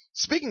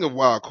speaking of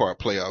wild card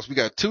playoffs, we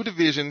got two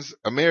divisions,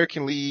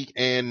 American League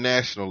and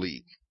National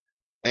League.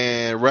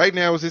 And right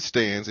now as it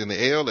stands in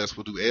the ALS,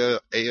 we'll do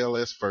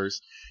ALS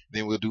first,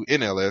 then we'll do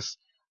NLS.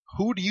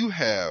 Who do you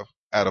have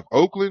out of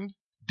Oakland,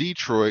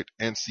 Detroit,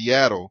 and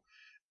Seattle?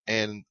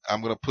 And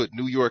I'm going to put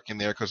New York in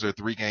there because they're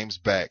 3 games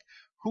back.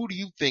 Who do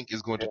you think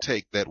is going to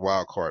take that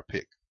wild card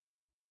pick?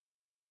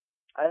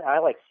 I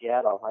like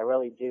Seattle. I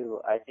really do.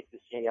 I think the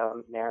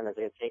Seattle Mariners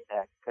are going to take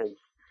that because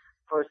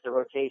first the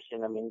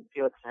rotation. I mean,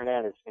 Felix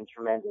Hernandez has been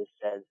tremendous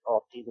as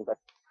all season, but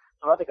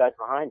some other guys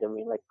behind him. I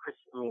mean, like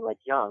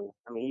Young.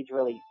 I mean, he's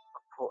really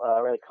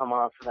come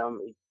on for them.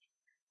 He's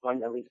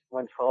won at least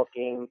 12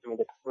 games. I mean,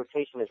 the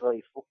rotation has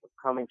really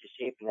come into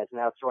shape and has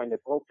now joined the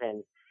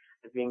bullpen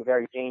as being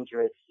very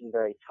dangerous and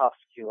very tough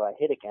to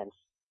hit against.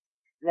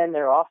 And then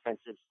their offense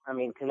is, I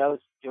mean,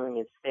 Cano's doing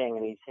his thing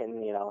and he's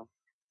hitting,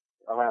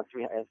 around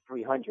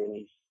 300 and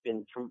he's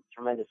been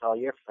tremendous all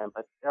year for them.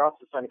 But they're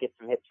also starting to get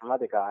some hits from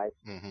other guys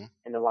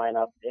in the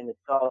lineup. And it's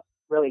all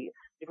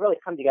they've really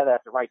come together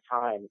at the right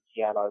time in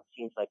Seattle. It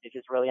seems like they're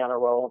just really on a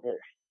roll. They're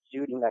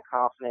exuding that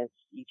confidence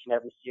each and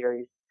every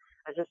series.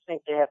 I just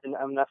think they have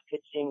enough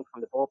pitching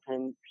from the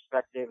bullpen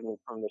perspective and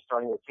from their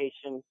starting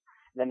rotation.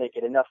 And then they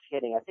get enough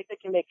hitting. I think they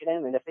can make it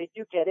in. And if they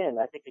do get in,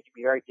 I think they could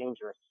be very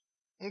dangerous.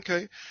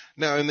 Okay.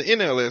 Now, in the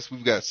NLS,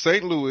 we've got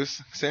St.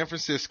 Louis, San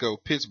Francisco,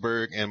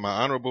 Pittsburgh, and my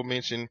honorable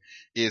mention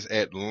is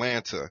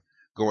Atlanta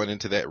going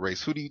into that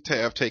race. Who do you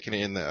have taken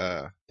in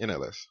the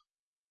NLS?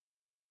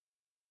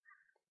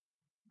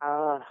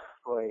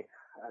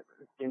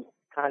 It's been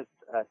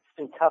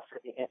tough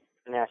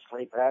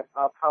nationally, but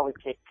I'll probably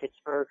take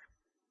Pittsburgh.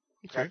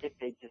 Okay. I think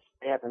they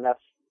have enough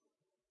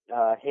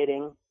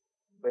hitting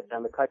with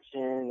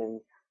McCutchen and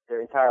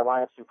their entire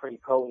lineup's been pretty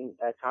potent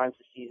at times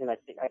this season. I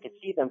think I could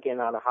see them getting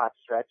on a hot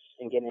stretch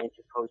and getting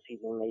into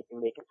postseason,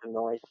 making some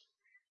noise.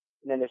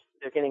 And then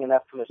they're getting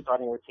enough from their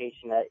starting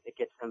rotation that it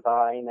gets them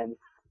by. And then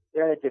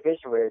they're in a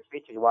division where it's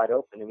basically wide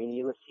open. I mean,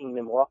 you were seeing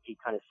Milwaukee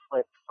kind of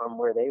slip from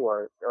where they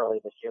were early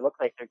this year. It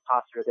looked like they're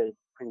possibly going to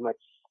pretty much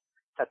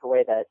tuck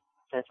away that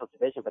Central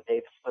Division, but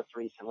they've slipped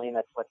recently, and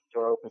that's left the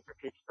door open for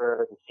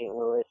Pittsburgh and St.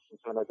 Louis and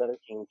some of those other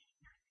teams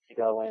to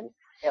go in.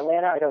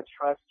 Atlanta, I don't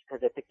trust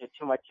because I think they're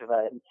too much of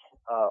a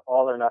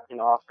all or nothing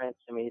offense.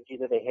 I mean, it's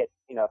either they hit,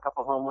 a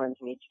couple home runs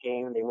in each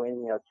game, they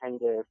win, 10-3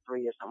 or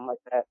something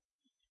like that.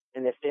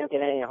 And if they don't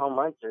get any home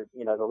runs, they're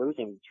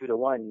losing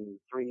 2-1,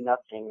 3-0. I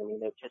mean,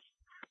 they're just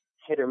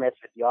hit or miss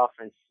with the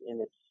offense,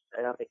 and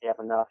I don't think they have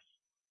enough.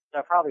 So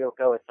I probably will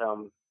go with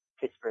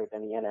Pittsburgh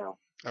in the NL.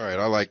 All right,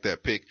 I like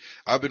that pick.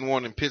 I've been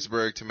wanting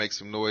Pittsburgh to make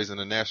some noise in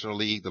the National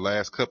League the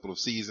last couple of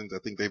seasons. I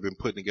think they've been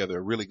putting together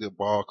a really good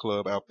ball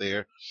club out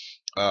there.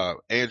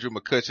 Andrew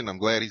McCutchen, I'm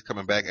glad he's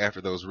coming back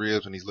after those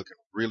ribs, and he's looking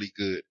really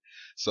good.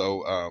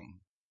 So I'm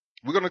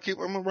going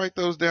to write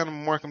those down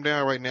and mark them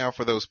down right now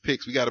for those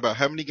picks. We got about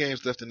how many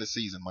games left in the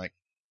season, Mike?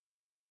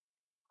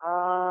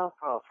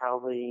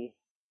 Probably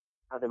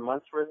another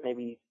month's worth,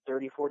 maybe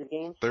 30, 40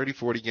 games. 30,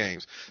 40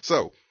 games.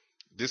 So,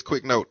 this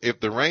quick note, if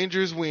the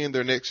Rangers win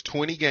their next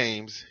 20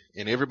 games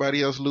and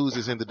everybody else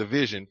loses in the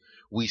division,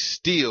 we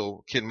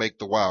still can make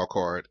the wild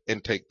card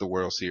and take the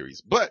World Series.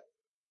 But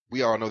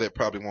we all know that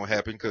probably won't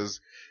happen because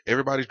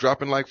everybody's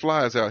dropping like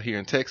flies out here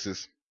in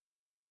Texas.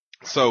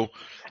 So,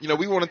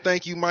 we want to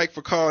thank you, Mike,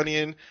 for calling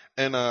in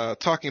and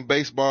talking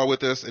baseball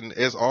with us. And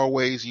as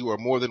always, you are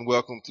more than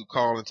welcome to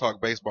call and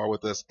talk baseball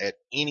with us at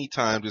any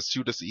time. Just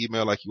shoot us an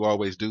email like you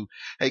always do.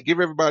 Hey, give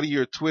everybody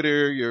your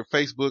Twitter, your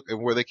Facebook,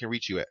 and where they can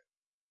reach you at.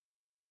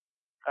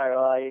 All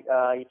right,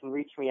 well, you can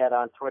reach me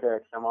on Twitter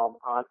because I'm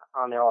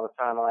on there all the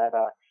time. I'll have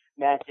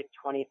Magic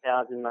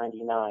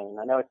 20,099.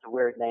 I know it's a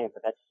weird name,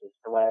 but that's just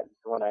the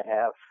one I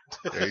have.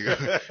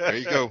 There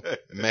you go.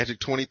 Magic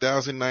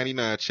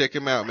 20,099. Check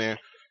him out, man.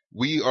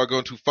 We are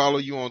going to follow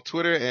you on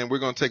Twitter, and we're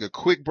going to take a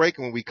quick break.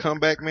 And when we come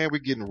back, man, we're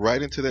getting right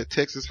into that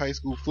Texas high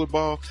school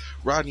football.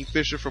 Rodney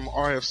Fisher from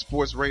RF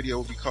Sports Radio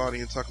will be calling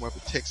in and talking about the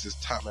Texas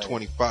Top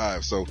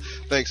 25. So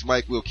thanks,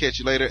 Mike. We'll catch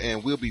you later,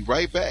 and we'll be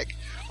right back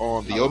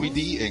on the Omie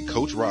D and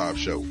Coach Rob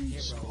Show.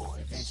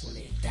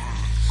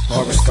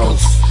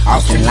 Horoscopes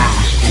often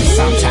lie, and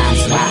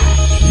sometimes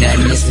lie.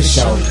 Nothing is for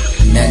show,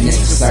 nothing is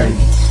for certain.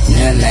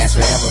 None lasts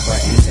forever,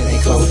 but until they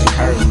close the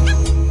curtain.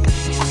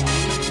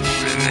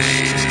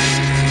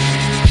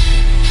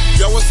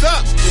 Yo, what's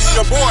up? It's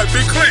your boy,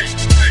 Big Clint.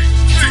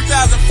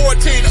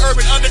 2014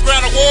 Urban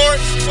Underground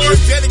Awards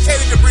is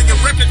dedicated to bringing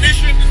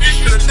recognition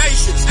to the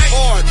nation's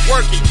hard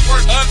working,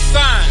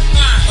 unsigned,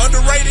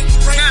 underrated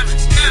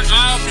talent,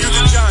 all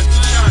music genres,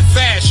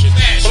 fashion,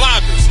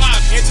 bloggers,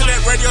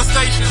 internet radio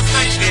stations,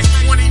 and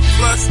 20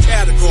 plus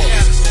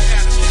categories.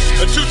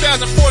 The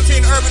 2014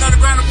 Urban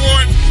Underground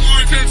Award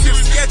tentative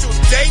scheduled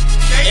date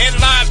and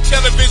live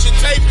television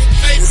taping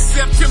is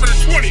September the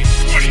 20th,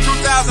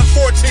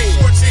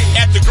 2014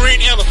 at the Green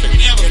Elephant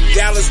in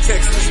Dallas,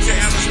 Texas.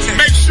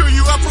 Make sure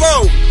you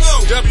upload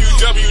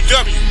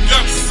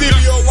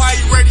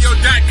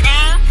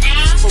www.cboyradio.com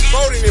for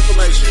voting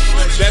information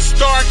that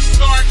starts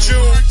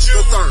June the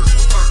 3rd.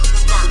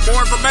 For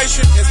more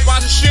information and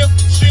sponsorship,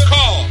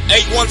 call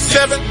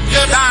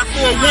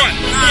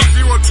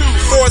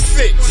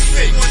 817-941-0246.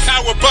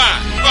 Powered by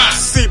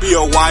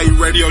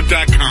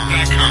cboyradio.com.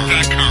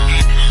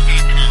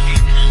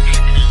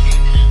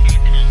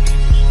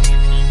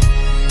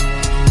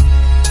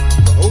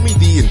 The Omie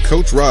D D and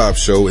Coach Rob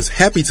show is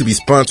happy to be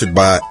sponsored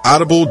by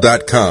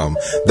Audible.com.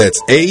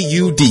 That's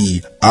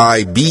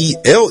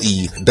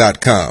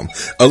AUDIBLE.com,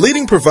 a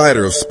leading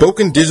provider of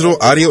spoken digital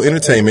audio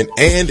entertainment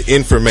and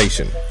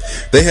information.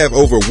 They have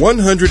over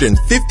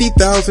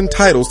 150,000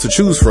 titles to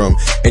choose from,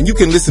 and you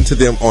can listen to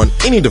them on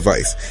any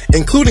device,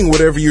 including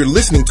whatever you're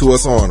listening to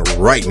us on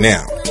right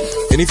now.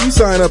 And if you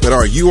sign up at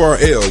our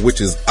URL,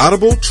 which is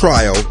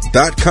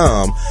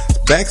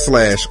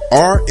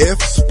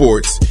audibletrial.com/RF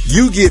Sports,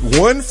 you get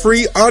 1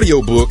 free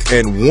audiobook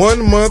and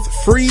 1 month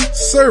free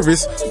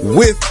service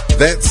with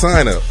that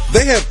sign up.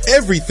 They have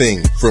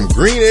everything from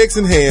green eggs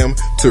and ham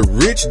to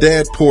rich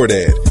dad poor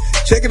dad.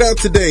 Check it out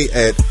today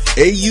at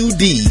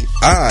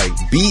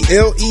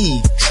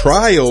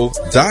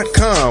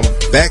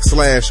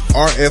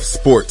audibletrial.com/RF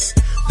Sports.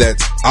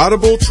 That's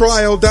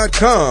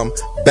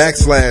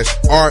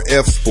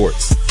audibletrial.com/RF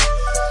Sports.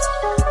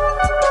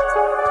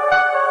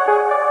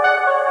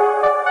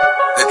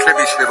 That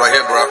trippy shit right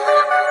here, bro.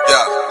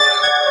 Yeah.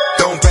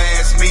 Don't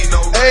pass me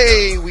no.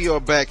 Hey, we are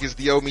back. It's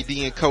the Omie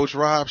D and Coach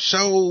Rob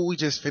show. We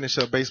just finished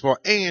up baseball,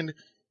 and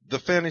the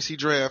fantasy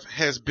draft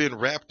has been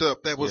wrapped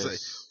up. That was a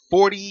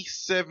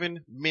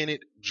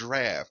 47-minute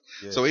draft.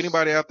 Yes. So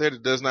anybody out there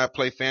that does not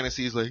play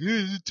fantasy is like, hey,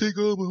 it take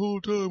all my whole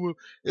time. Well,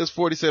 it was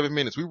 47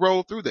 minutes. We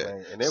rolled through that.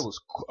 Man, and it was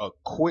a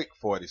quick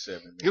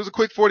 47 minutes. It was a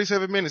quick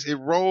 47 minutes. It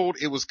rolled.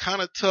 It was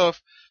kind of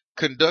tough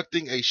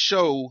conducting a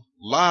show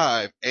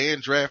live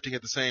and drafting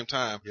at the same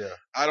time. Yeah.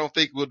 I don't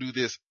think we'll do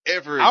this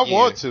ever again. I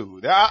want to.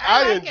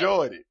 I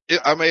enjoyed it.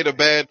 I made a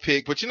bad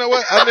pick, but you know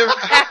what? I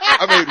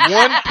made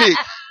one pick.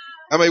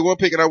 I made one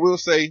pick, and I will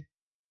say,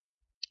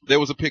 there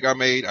was a pick I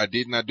made. I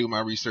did not do my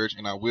research,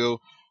 and I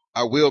will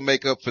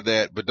make up for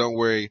that, but don't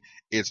worry,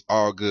 it's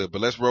all good.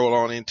 But let's roll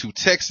on into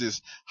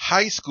Texas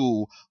high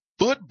school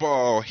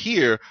football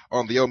here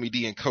on the Omie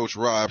D and Coach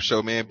Rob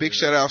show, man. Big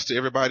shout outs to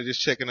everybody that's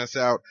checking us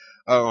out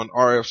on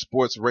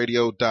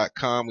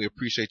rfsportsradio.com. We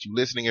appreciate you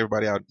listening,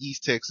 everybody out in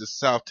East Texas,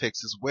 South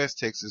Texas, West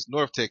Texas,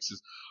 North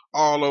Texas,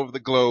 all over the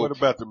globe. What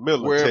about the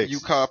middle wherever of Texas? You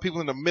call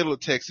people in the middle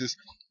of Texas,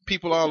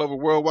 people all over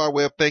World Wide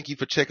Web, thank you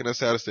for checking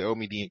us out. It's the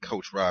Omie D and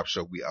Coach Rob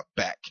show. We are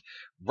back.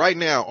 Right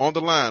now, on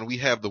the line, we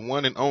have the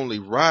one and only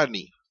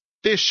Rodney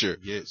Fisher.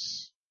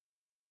 Yes.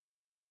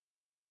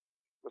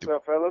 What's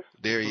up, fellas?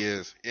 There he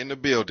is, in the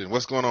building.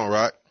 What's going on,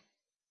 Rod?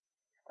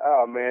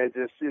 Oh, man,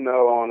 just,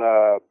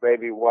 on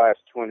Baby Watch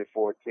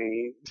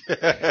 2014. just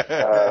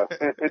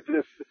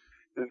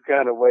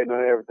kind of waiting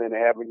on everything to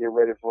happen, getting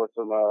ready for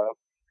some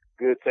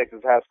good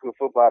Texas high school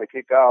football to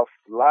kick off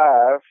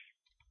live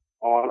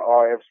on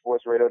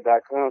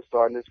rfsportsradio.com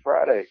starting this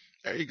Friday.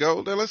 There you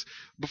go. Now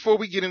before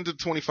we get into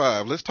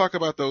 25, let's talk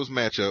about those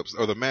matchups,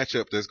 or the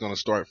matchup that's going to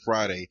start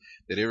Friday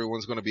that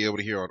everyone's going to be able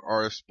to hear on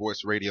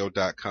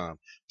rfsportsradio.com.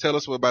 Tell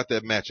us about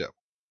that matchup.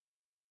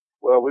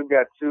 Well, we've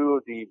got 2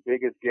 of the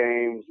biggest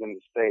games in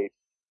the state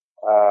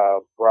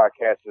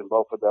broadcasting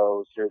both of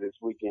those here this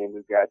weekend.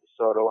 We've got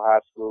DeSoto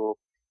High School,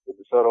 the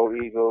DeSoto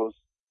Eagles,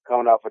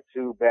 coming off of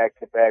 2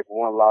 back-to-back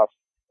one-loss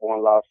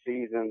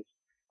seasons.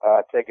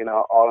 Taking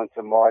on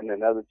Arlington Martin,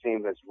 another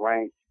team that's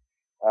ranked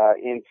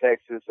in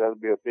Texas. That'll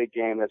be a big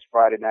game. That's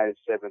Friday night at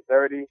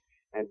 7:30.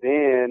 And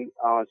then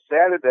on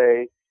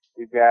Saturday,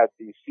 we've got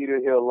the Cedar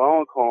Hill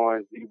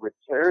Longhorns, the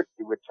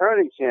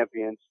returning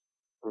champions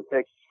from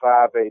Texas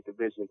 5A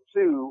Division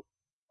II.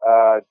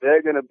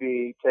 They're going to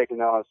be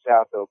taking on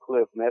South Oak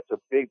Cliff, and that's a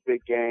big,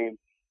 big game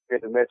here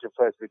at the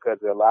Metroplex because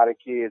there are a lot of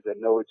kids that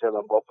know each other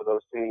on both of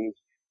those teams,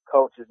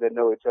 coaches that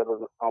know each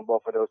other on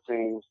both of those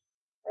teams.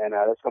 And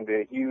that's going to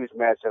be a huge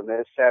matchup.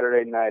 That's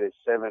Saturday night at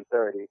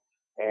 7:30.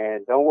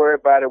 And don't worry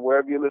about it.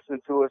 Wherever you're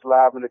listening to us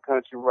live in the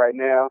country right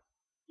now,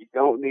 you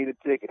don't need a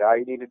ticket. All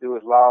you need to do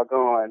is log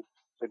on.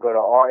 So go to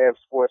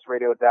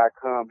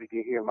rfsportsradio.com. You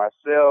can hear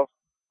myself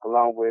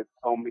along with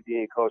Omie D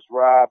and Coach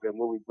Rob, and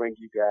when we bring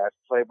you guys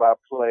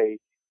play-by-play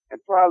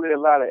and probably a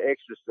lot of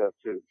extra stuff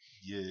too.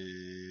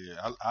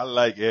 Yeah, I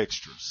like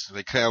extras.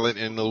 They call it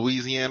in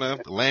Louisiana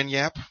the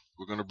lanyap.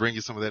 We're going to bring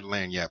you some of that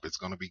lanyap. It's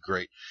going to be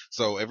great.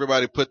 So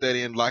everybody put that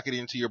in, lock it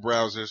into your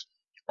browsers,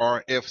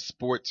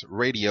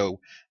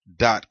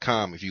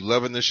 rfsportsradio.com. If you're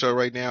loving this show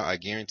right now, I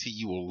guarantee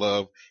you will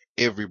love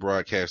every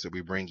broadcast that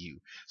we bring you.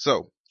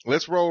 So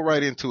let's roll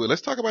right into it.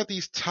 Let's talk about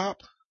these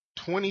top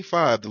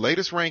 25, the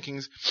latest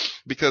rankings,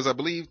 because I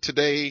believe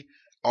today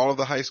all of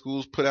the high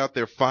schools put out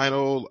their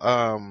final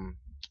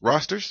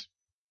rosters.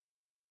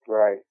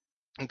 Right.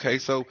 Okay,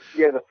 so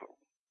yeah,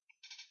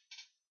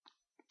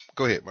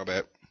 go ahead, my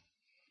bad.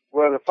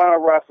 Well, the final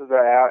rosters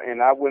are out,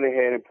 and I went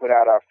ahead and put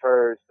out our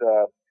first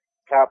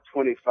top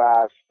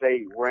 25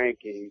 state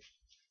rankings.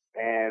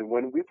 And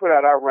when we put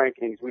out our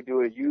rankings, we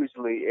do it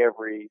usually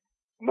every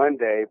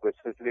Monday, but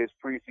since it is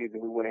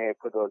preseason, we went ahead and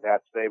put those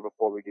out today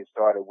before we get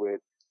started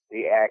with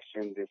the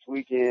action this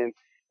weekend.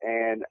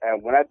 And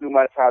when I do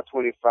my top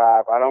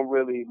 25, I don't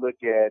really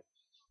look at,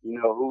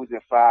 who's in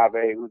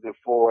 5A, who's in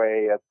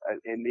 4A,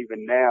 and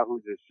even now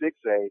who's in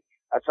 6A.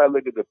 I try to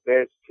look at the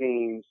best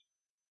teams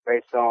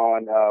based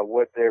on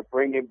what they're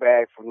bringing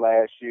back from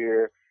last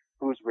year,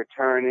 who's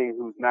returning,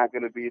 who's not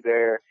going to be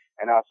there,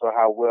 and also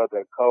how well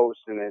they're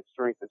coached and their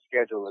strength of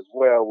schedule as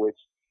well, which,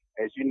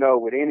 as you know,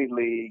 with any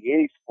league,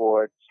 any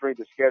sport, strength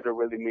of schedule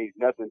really means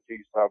nothing until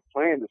you start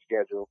playing the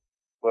schedule.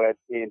 But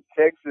in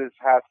Texas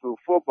high school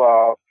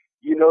football,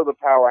 you know the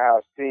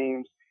powerhouse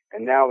teams,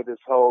 and now with this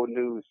whole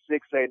new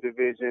 6A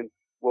division,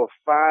 we'll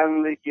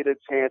finally get a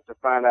chance to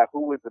find out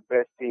who is the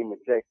best team in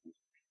Texas.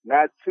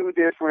 Not two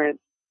different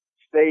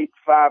state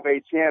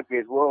 5A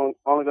champions. We're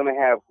only going to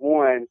have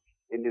one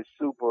in this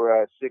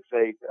super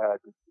 6A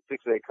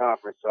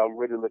conference. So I'm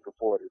really looking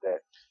forward to that.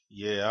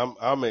 Yeah,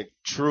 I'm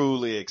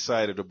truly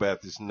excited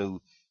about this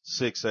new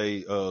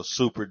 6A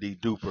Super D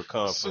Duper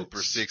conference. Super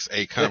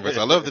 6A conference.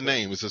 I love the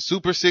name. It's a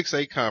Super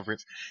 6A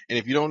conference. And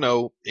if you don't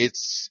know,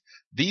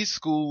 these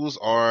schools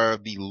are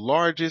the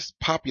largest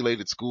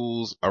populated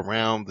schools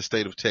around the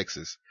state of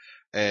Texas.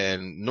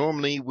 And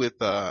normally with,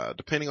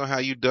 depending on how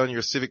you've done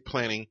your civic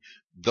planning,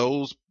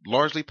 those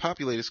largely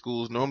populated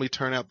schools normally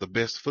turn out the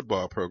best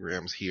football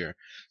programs here.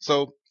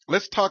 So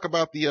let's talk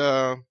about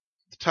the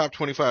top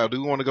 25.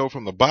 Do we want to go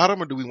from the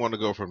bottom or do we want to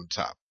go from the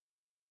top?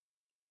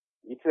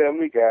 You tell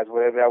me, guys,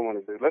 whatever I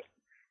want to do.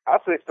 I'll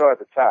say start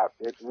at the top.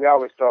 We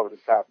always start with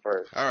the top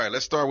first. All right,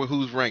 let's start with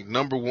who's ranked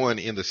number 1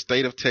 in the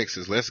state of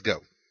Texas. Let's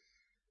go.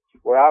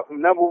 Well,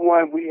 number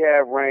 1 we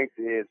have ranked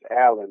is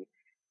Allen,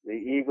 the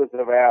Eagles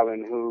of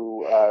Allen,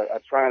 who are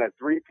trying to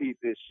three-peat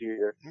this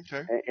year.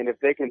 Okay. And if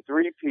they can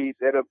three-peat,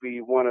 that'll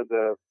be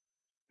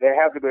they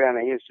have to go down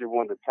in history,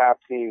 one of the top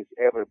teams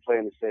ever to play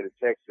in the state of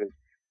Texas,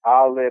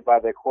 all led by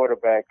their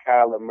quarterback,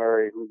 Kyler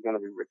Murray, who's going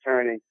to be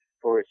returning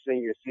for his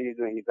senior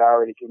season. He's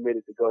already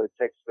committed to go to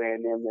Texas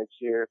A&M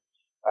next year.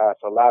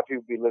 So a lot of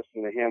people be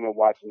listening to him and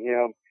watching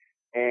him.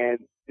 And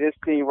this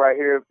team right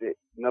here,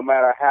 no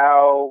matter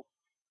how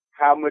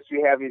much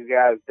you have these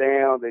guys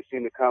down, they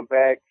seem to come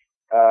back.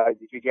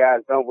 If you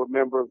guys don't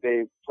remember,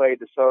 they played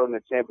DeSoto in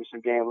the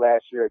championship game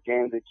last year, a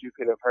game that you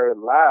could have heard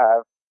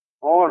live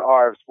on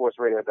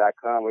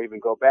rfsportsradio.com or even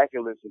go back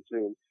and listen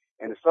to.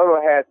 And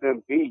DeSoto had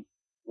them beat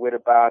with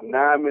about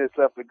 9 minutes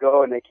left to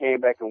go, and they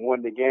came back and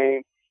won the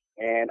game.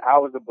 And I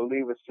was a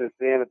believer since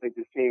then. I think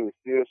this team is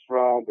still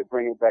strong. They're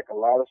bringing back a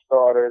lot of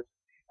starters.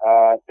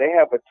 They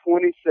have a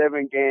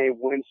 27-game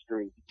win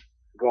streak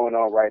going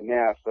on right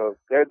now. So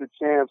they're the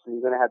champs, and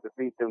you're going to have to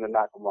beat them to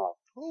knock them off.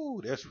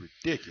 Oh, that's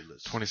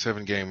ridiculous.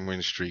 27-game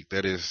win streak.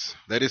 That is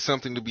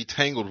something to be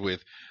tangled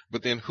with.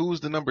 But then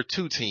who's the number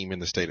 2 team in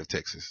the state of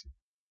Texas?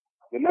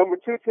 The number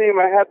 2 team,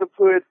 I have to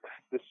put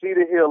the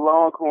Cedar Hill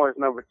Longhorns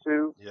number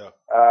 2. Yeah.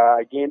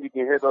 Again, you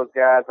can hear those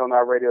guys on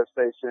our radio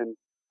station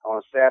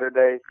on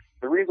Saturday.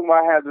 The reason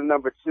why I have the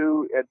number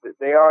 2,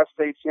 they are a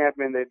state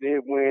champion. They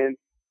did win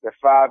the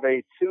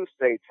 5A 2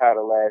 state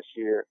title last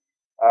year.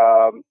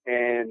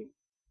 And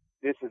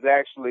this is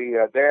actually,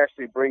 they're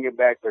actually bringing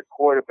back their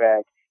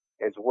quarterback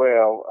as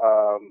well.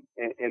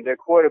 And their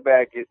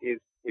quarterback is,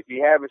 if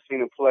you haven't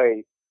seen him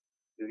play,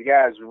 this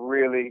guy is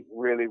really,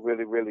 really,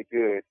 really, really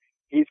good.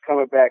 He's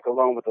coming back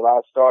along with a lot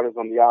of starters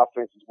on the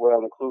offense as well,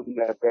 including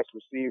their best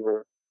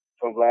receiver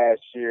from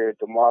last year,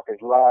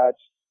 DeMarcus Lodge.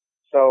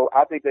 So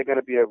I think they're going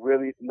to be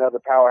another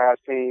powerhouse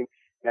team.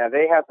 Now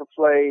they have to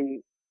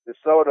play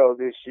DeSoto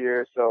this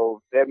year,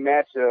 so that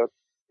matchup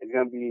is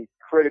going to be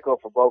critical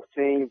for both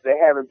teams. They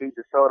haven't beat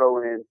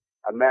DeSoto in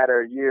a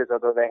matter of years,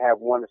 although they have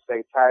won the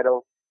state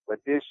title. But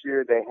this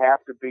year they have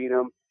to beat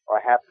them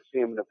or have to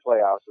see them in the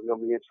playoffs. It's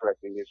going to be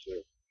interesting this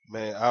year.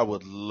 Man, I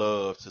would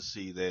love to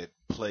see that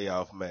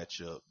playoff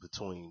matchup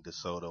between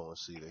DeSoto and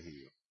Cedar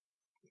Hill.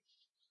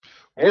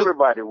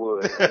 Everybody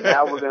would. And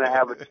now we're going to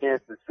have a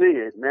chance to see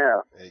it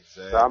now.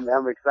 Exactly. So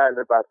I'm excited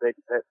about that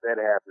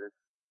happening.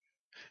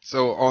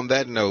 So on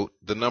that note,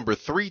 the number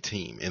 3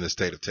 team in the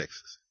state of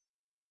Texas.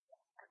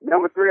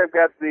 Number 3, I've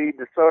got the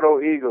DeSoto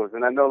Eagles.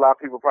 And I know a lot of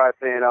people probably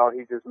saying, oh,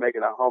 he's just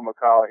making a homer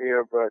call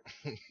here. But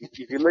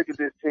if you look at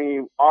this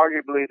team,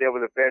 arguably they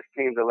were the best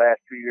team the last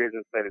 2 years in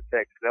the state of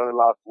Texas. They only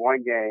lost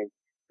one game,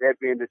 that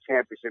being the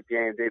championship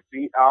game. They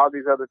beat all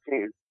these other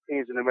teams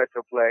in the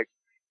Metroplex.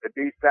 They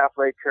beat South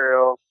Lake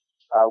Carroll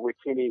with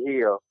Kenny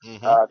Hill.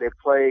 They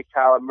played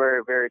Kyler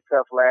Murray very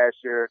tough last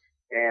year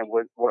and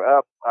were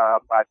up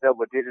by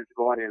double digits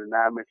going into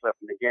 9 minutes left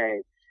in the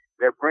game.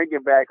 They're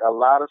bringing back a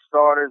lot of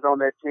starters on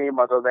that team,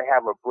 although they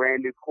have a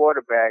brand new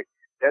quarterback.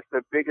 That's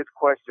the biggest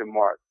question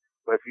mark.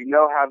 But if you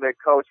know how they're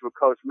coached with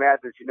Coach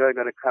Mathis, you know they're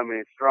going to come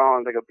in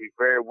strong. They're going to be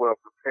very well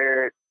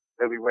prepared.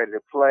 They'll be ready to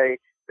play.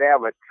 They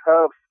have a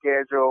tough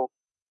schedule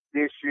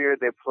this year.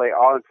 They play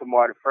Arlington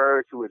Martin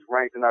First, who is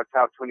ranked in our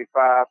top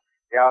 25.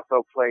 They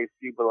also play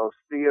Cibolo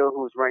Steel,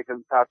 who's ranked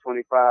in the top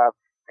 25.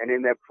 And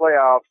in their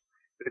playoffs,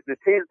 the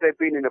teams they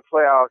beat in the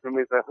playoffs, I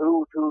mean, it's a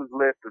who's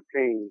list of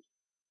teams.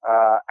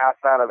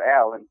 Outside of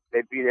Allen,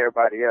 they beat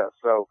everybody else.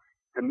 So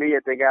to me,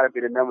 they got to be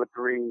the number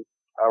 3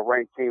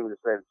 ranked team in the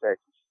state of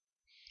Texas.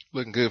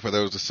 Looking good for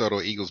those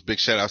DeSoto Eagles. Big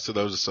shout outs to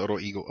those DeSoto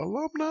Eagle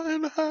alumni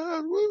in the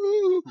house.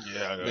 Woo!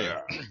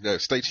 Yeah. The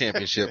state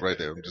championship right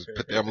there.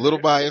 I'm a little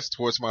biased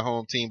towards my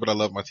home team, but I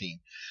love my team.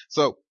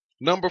 So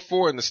number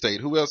 4 in the state.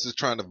 Who else is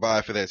trying to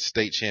vie for that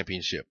state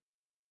championship?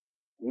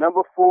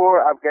 Number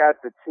 4, I've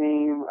got the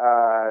team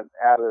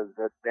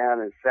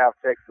down in South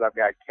Texas. I've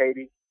got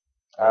Katy.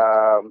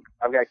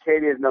 I've got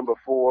Katy as number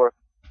 4.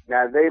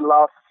 Now, they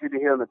lost to Cedar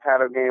Hill in the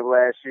title game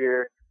last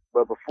year,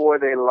 but before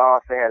they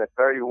lost, they had a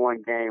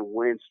 31-game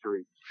win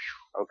streak.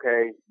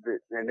 Okay,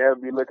 and they'll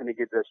be looking to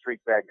get their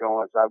streak back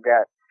going. So I've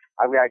got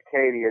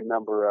Katy at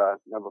number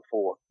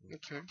 4.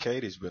 Okay.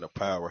 Katie's been a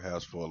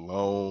powerhouse for a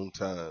long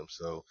time.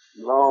 So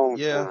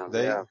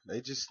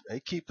they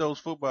keep those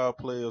football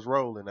players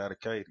rolling out of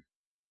Katy.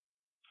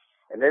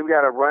 And they've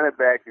got a running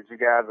back that you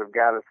guys have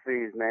got to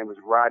see. His name is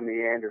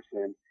Rodney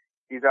Anderson.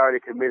 He's already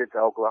committed to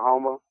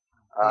Oklahoma.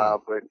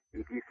 But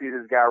if you see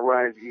this guy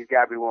run, he's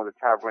got to be one of the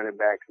top running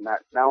backs, not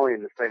only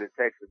in the state of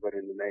Texas, but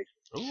in the nation.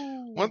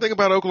 Ooh. One thing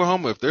about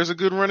Oklahoma, if there's a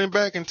good running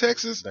back in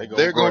Texas,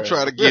 they're going to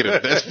try to get him.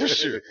 That's for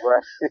sure.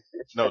 Right.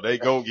 No, they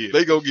going to get him.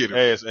 They going to get him.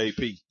 Ask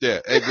AP. Yeah.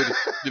 Hey,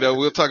 but,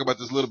 we'll talk about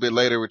this a little bit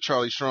later with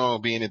Charlie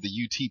Strong being in the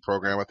UT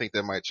program. I think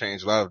that might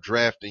change a lot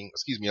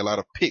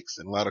of picks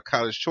and a lot of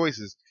college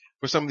choices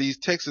for some of these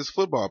Texas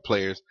football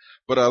players.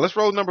 But let's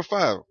roll number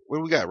 5. What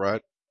do we got,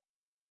 Rod?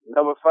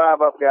 Number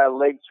 5, I've got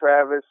Lake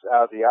Travis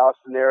out of the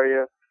Austin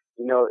area.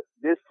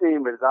 This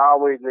team is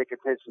always in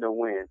contention to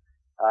win.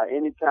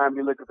 Anytime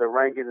you look at the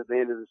rankings at the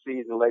end of the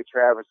season, Lake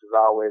Travis is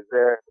always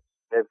there.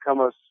 They've come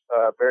up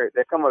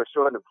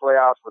short in the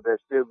playoffs, but they'll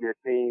still be a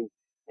team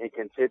in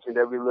contention.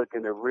 They'll be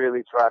looking to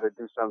really try to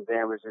do some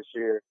damage this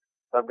year.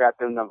 So I've got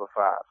them number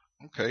 5.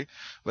 Okay.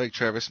 Lake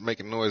Travis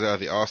making noise out of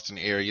the Austin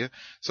area.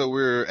 So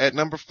we're at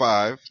number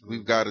 5.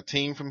 We've got a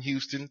team from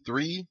Houston,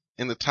 3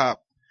 in the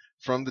top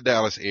from the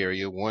Dallas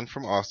area, 1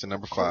 from Austin,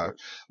 number 5.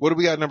 What do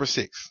we got number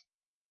 6?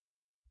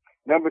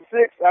 Number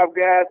 6, I've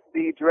got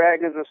the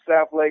Dragons of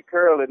South Lake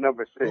Curl at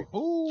number 6.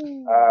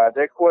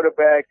 Their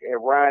quarterback,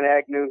 Ryan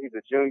Agnew, he's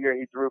a junior.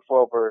 He threw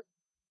for over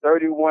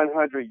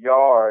 3,100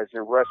 yards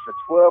and rushed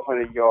for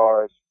 1,200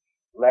 yards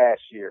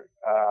last year.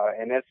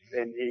 And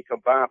he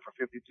combined for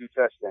 52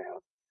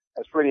 touchdowns.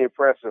 That's pretty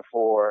impressive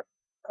for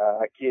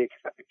a kid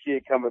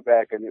coming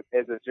back and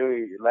as a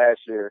junior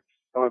last year,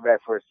 coming back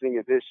for a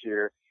senior this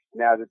year.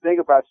 Now, the thing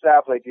about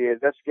South Lake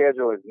is their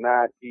schedule is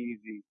not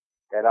easy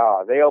at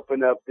all. They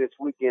open up this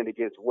weekend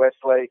against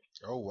Westlake,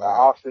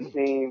 Austin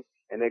team,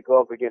 and they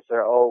go up against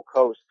their old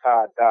coach,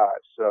 Todd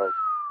Dodge. So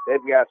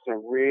they've got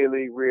some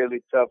really,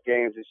 really tough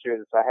games this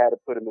year, so I had to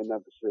put them in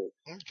number 6.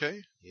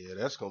 Okay. Yeah,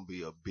 that's going to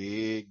be a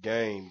big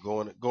game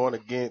going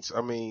against,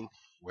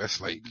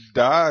 Westlake.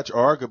 Dodge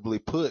arguably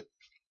put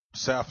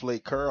South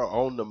Lake Curl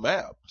on the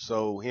map.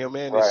 So him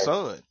and his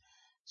son.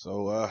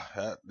 So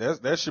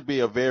that should be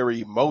a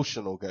very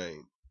emotional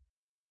game.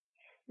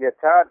 Yeah,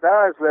 Todd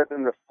Dodge led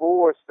them to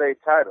 4 state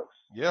titles.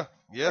 Yeah.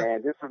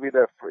 And this would be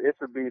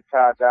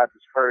Todd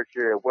Dodge's first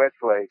year at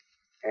Westlake,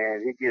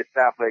 and he gets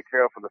South Lake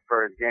Curl for the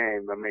first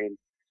game.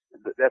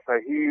 That's a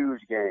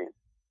huge game.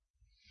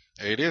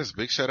 It is.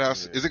 Big shout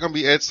out. Yeah. Is it going to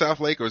be at South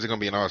Lake or is it going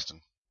to be in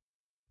Austin?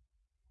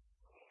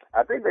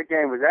 I think that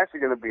game is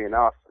actually going to be in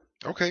Austin.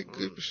 Okay,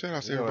 good. Shout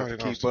out to everybody.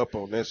 Keep up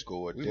on that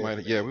score. We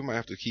might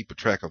have to keep a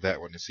track of that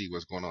one and see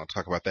what's going on.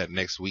 Talk about that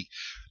next week.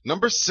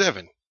 Number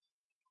 7,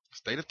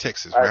 State of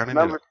Texas. Rounding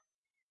it up.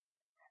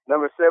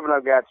 Number 7,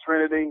 I've got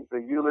Trinity, the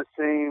Euless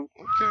team.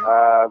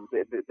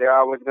 Okay. They're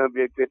always going to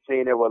be a good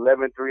team. They were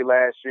 11-3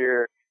 last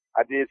year.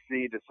 I did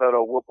see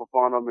DeSoto whoop up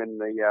on them in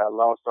the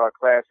Lone Star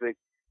Classic.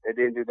 They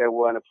didn't do that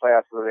well in the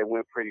playoffs, so they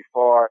went pretty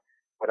far.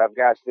 But I've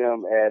got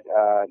them at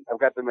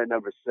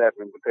number 7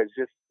 because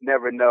you just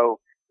never know.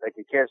 They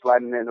can catch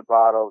lightning in the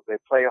bottle. They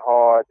play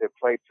hard. They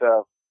play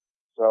tough.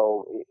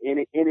 So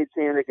any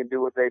team that can do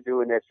what they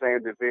do in that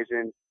same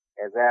division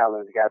as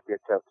Allen's got to be a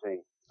tough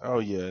team. Oh,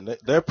 yeah. And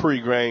their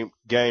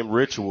game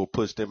ritual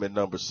puts them at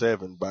number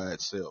 7 by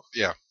itself.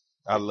 Yeah.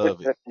 I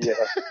love it. Yeah.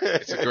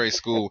 It's a great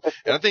school.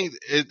 And I think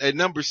at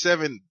number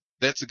 7,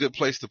 that's a good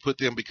place to put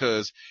them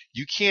because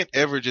you can't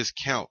ever just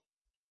count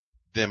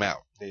them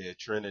out. Yeah,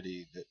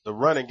 Trinity. The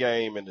running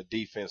game and the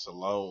defense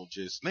alone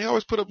just. They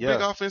always put up big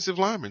offensive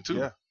linemen, too.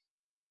 Yeah.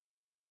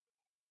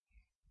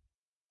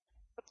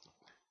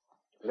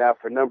 Now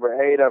for number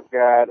 8, I've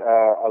got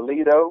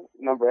Aledo,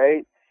 number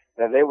 8.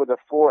 Now they were the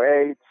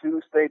 4A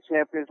 2 state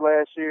champions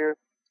last year.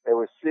 They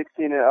were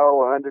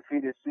 16-0,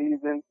 undefeated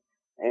season,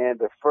 and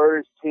the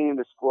first team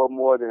to score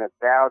more than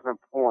 1,000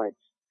 points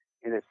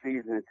in a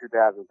season in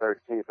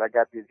 2013. So I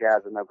got these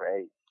guys at number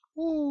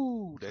 8.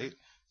 Ooh,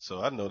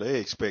 so I know they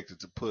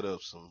expected to put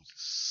up some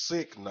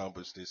sick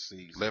numbers this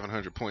season.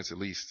 1,100 points at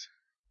least.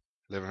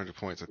 1,100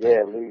 points, I think. Yeah,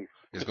 at least.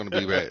 It's going to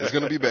be bad. It's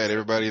going to be bad.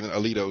 Everybody in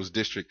Aleto's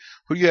district.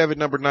 Who do you have at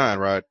number 9,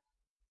 Rod?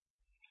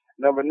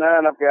 Number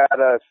 9, I've got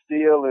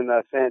Steele and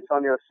San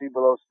Antonio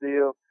Cibolo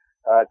Steele,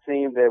 a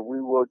team that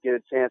we will get a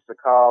chance to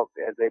call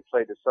as they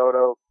play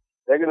DeSoto.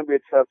 They're going to be a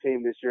tough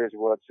team this year as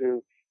well,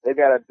 too. They've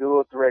got a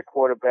dual threat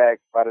quarterback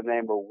by the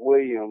name of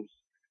Williams,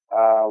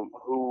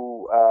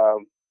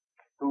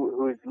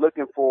 who's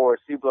looking for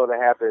Cibolo to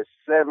have their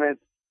 7th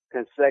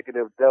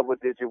consecutive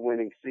double-digit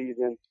winning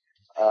season.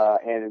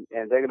 And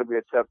they're going to be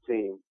a tough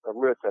team, a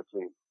real tough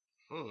team.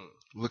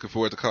 We'll looking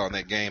forward to calling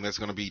that game. That's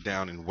going to be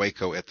down in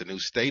Waco at the new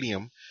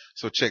stadium.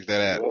 So check that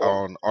out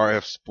on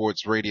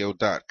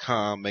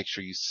rfsportsradio.com. Make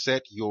sure you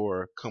set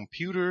your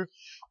computer,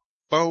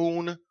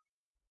 phone,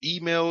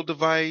 email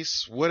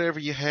device, whatever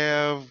you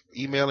have,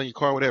 email in your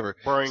car, whatever.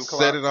 Brain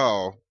Set it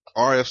all.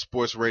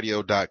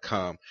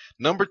 rfsportsradio.com.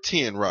 Number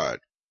 10, Rod.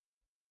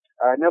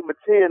 Number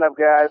 10, I've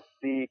got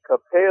the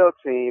Capel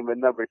team at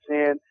number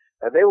 10.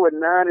 Now, they were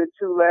 9-2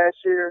 last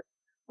year,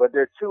 but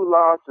their 2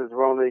 losses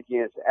were only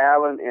against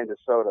Allen and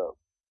DeSoto.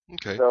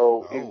 Okay.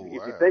 So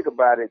if you think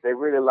about it, they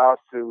really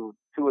lost to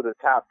 2 of the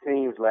top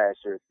teams last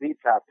year, the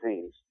top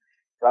teams.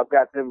 So I've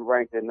got them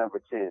ranked at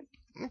number 10.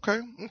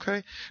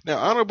 Okay. Now,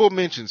 honorable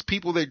mentions,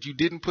 people that you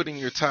didn't put in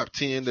your top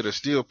 10 that are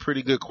still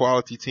pretty good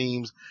quality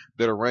teams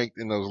that are ranked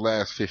in those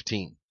last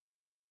 15.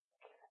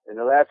 In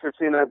the last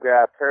 15, I've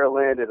got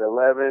Pearland at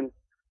 11.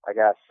 I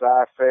got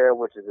Cy-Fair,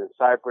 which is in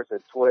Cyprus,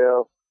 at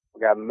 12. I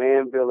got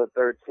Manville at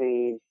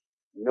 13.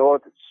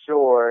 North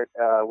Shore,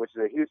 which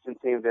is a Houston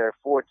team, there at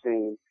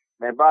 14.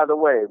 And by the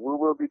way, we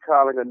will be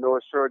calling a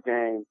North Shore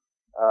game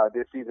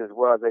this season as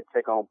well as they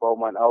take on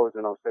Beaumont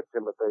Ozen on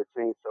September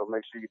 13th. So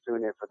make sure you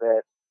tune in for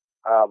that.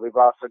 We've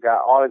also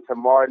got Arlington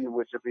Martin,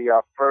 which will be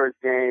our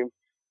first game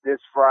this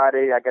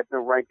Friday. I got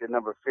them ranked at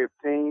number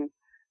 15.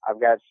 I've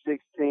got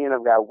 16.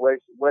 I've got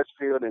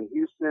Westfield and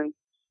Houston.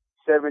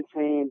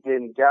 17,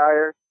 Denton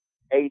Geyer.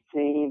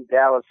 18,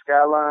 Dallas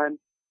Skyline.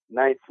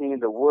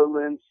 19, the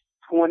Woodlands.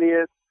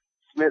 20th,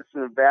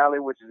 Smithson Valley,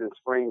 which is in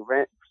Spring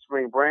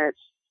Branch.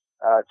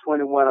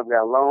 21, I've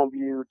got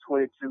Longview.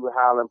 22,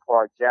 Highland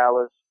Park,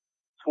 Dallas.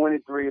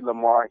 23,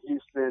 Lamar,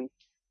 Houston.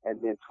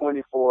 And then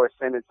 24,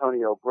 San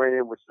Antonio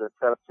Brennan, which is a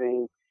tough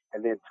team.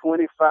 And then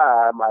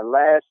 25, my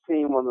last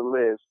team on the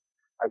list,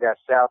 I got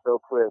South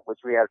Oak Cliff, which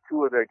we have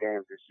 2 of their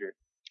games this year.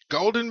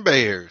 Golden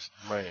Bears.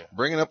 Man.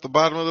 Bringing up the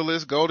bottom of the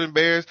list, Golden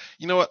Bears.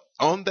 You know what?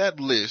 On that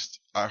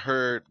list, I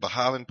heard the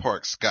Highland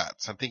Park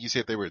Scots. I think you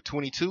said they were at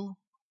 22?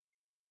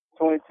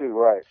 22,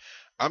 right.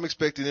 I'm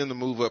expecting them to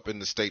move up in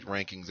the state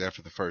rankings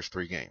after the first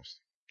 3 games.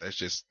 That's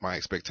just my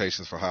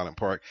expectations for Highland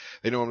Park.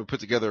 They normally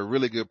put together a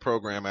really good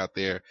program out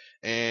there.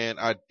 And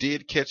I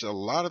did catch a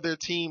lot of their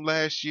team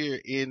last year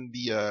in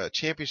the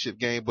championship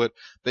game, but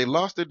they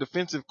lost their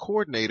defensive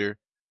coordinator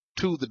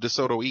to the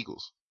DeSoto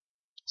Eagles.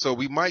 So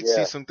we might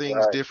see some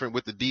things different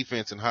with the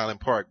defense in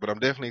Highland Park, but I'm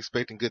definitely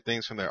expecting good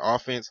things from their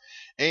offense,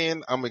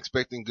 and I'm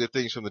expecting good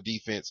things from the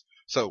defense.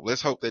 So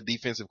let's hope that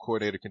defensive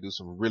coordinator can do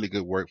some really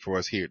good work for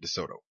us here at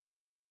DeSoto.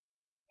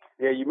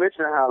 Yeah, you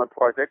mentioned Highland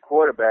Park. That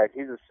quarterback,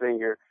 he's a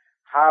senior,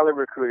 highly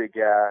recruited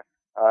guy.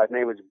 His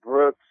name is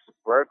Brooks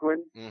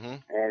Berglund,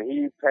 and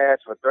he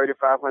passed for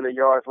 3,500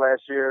 yards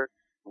last year,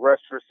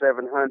 rushed for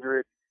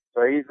 700.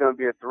 So he's going to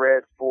be a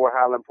threat for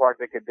Highland Park.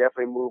 They could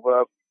definitely move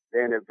up.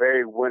 They're in a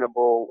very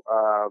winnable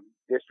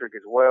district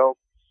as well.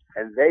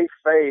 And they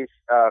face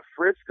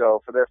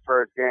Frisco for their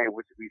first game,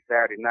 which will be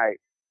Saturday night.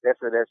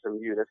 That's at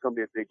SMU. That's going to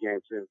be a big game,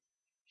 too.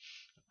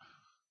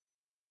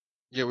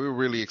 Yeah, we were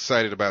really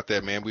excited about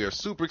that, man. We are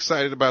super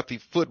excited about the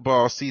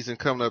football season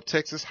coming up.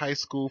 Texas high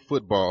school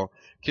football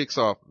kicks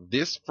off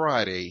this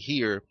Friday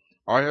here,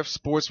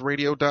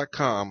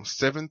 rfsportsradio.com,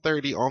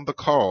 7:30 on the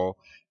call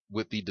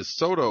with the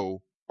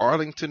DeSoto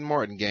Arlington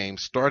Martin game,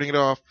 starting it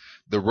off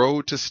the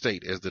road to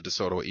state, as the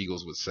DeSoto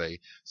Eagles would say.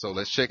 So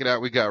let's check it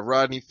out. We got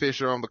Rodney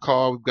Fisher on the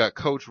call. We've got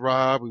Coach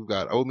Rob. We've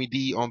got Omie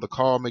D on the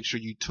call. Make sure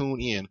you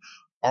tune in.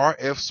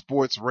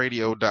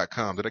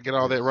 rfsportsradio.com. Did I get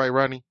all that right,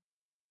 Rodney?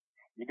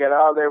 You got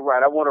all that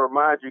right. I want to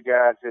remind you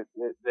guys that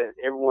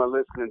everyone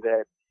listening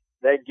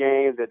that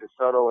game, the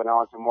DeSoto and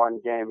Arlington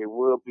Martin game, it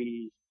will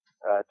be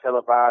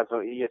televised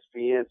on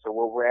ESPN. So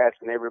what we're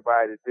asking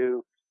everybody to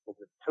do is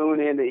to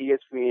tune in to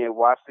ESPN,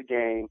 watch the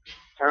game,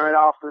 turn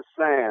off the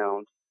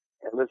sound,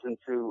 and listen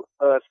to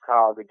us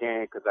call the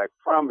game, because I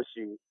promise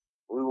you,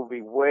 we will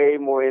be way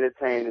more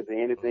entertaining than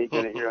anything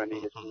you're going to hear on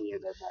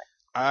ESPN that night.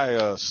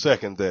 I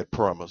second that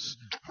promise.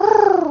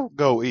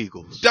 Go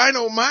Eagles.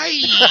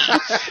 Dynamite!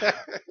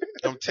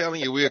 I'm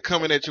telling you, we are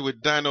coming at you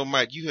with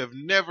dynamite. You have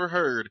never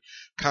heard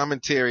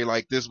commentary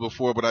like this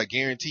before, but I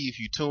guarantee if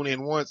you tune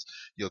in once,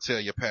 you'll tell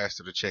your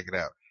pastor to check it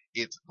out.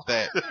 It's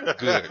that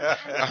good.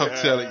 I'm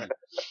telling you.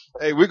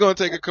 Hey, we're going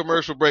to take a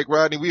commercial break,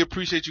 Rodney. We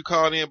appreciate you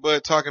calling in,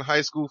 bud, talking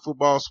high school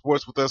football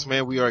sports with us,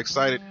 man. We are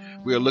excited.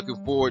 We are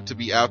looking forward to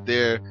be out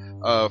there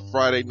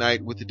Friday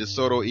night with the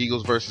DeSoto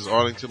Eagles versus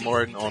Arlington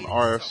Martin on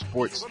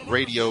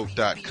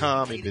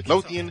rfsportsradio.com in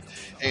Midlothian.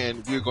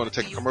 And we're going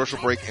to take a commercial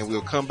break, and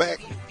we'll come back.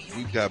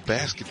 We've got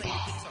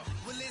basketball.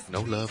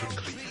 No love in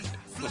Cleveland.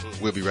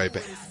 We'll be right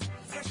back.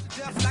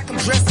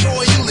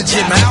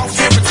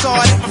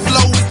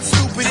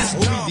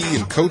 Omie D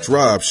and Coach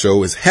Rob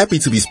Show is happy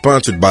to be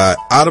sponsored by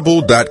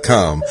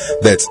Audible.com.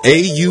 That's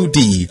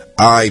AUDIBLE.com,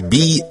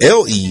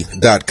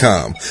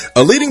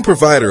 a leading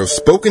provider of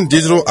spoken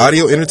digital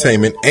audio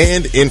entertainment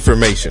and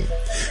information.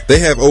 They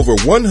have over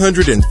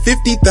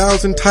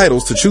 150,000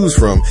 titles to choose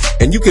from,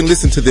 and you can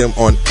listen to them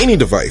on any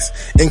device,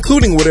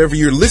 including whatever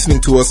you're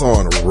listening to us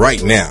on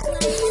right now.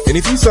 And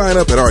if you sign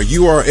up at our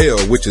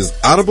URL, which is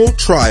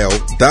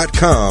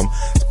audibletrial.com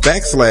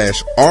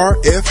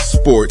RF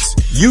Sports,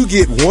 you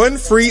get 1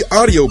 free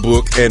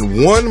audiobook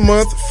and 1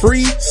 month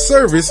free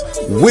service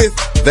with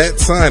that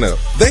sign up.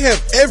 They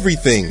have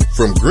everything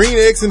from green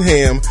eggs and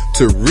ham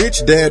to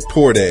rich dad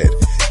poor dad.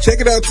 Check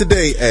it out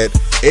today at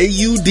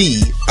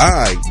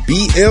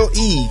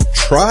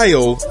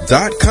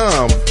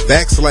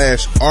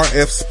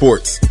audibletrial.com/RF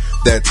Sports.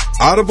 That's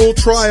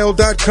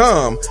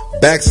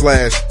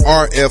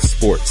audibletrial.com/RF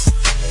Sports.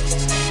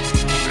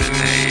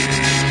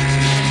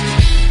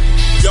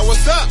 Yo,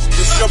 what's up?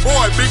 It's your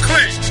boy, Big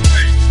Clint.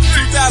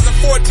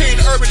 2014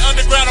 Urban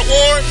Underground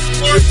Award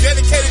is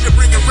dedicated to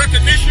bringing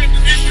recognition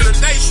to the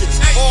nation's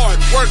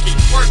hard-working,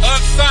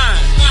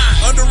 unsigned,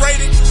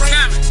 underrated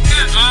talent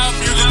in all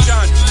music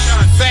genres,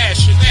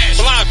 fashion,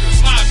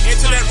 bloggers,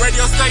 internet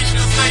radio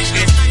stations,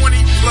 and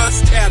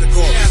 20-plus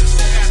categories.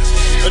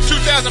 The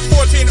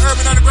 2014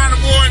 Urban Underground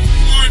Award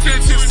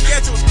tentative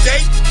scheduled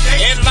date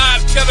and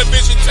live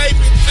television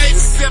taping is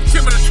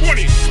September the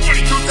 20th,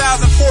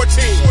 2014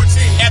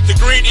 at the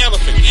Green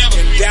Elephant in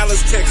Dallas,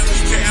 Texas.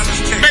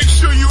 Make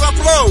sure you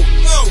upload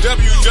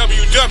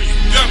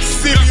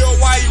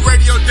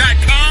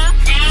www.cboyeradio.com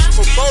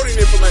for voting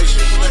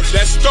information.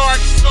 That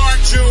starts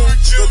June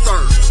the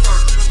 3rd.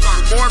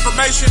 For more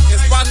information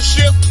and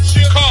sponsorship,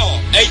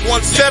 call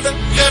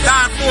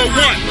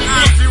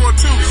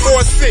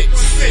 817-941-0246.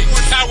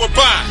 Powered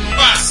by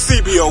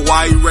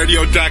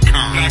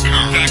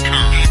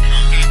cboyeradio.com.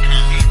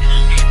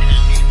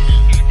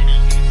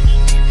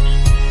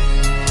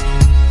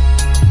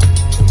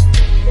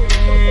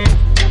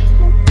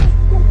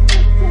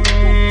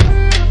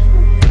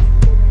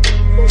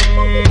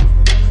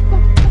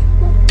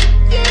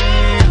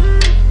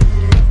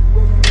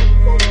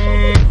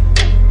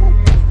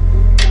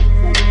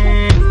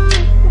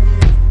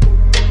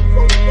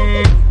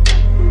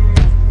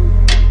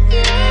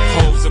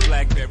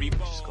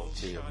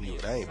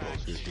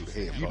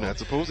 You're not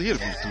supposed to hear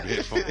the music through the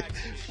headphones.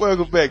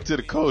 Welcome back to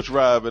the Coach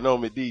Rob and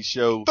Omie D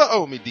show. The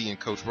Omie D and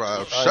Coach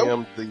Rob show. I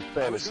am the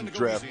fantasy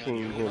draft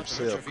king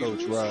himself,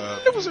 Coach Rob.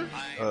 As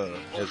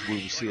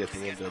we will see at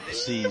the end of the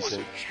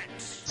season.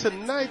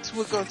 Tonight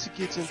we're going to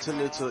get into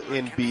little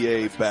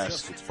NBA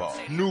basketball.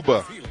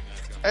 Nuba.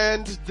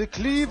 And the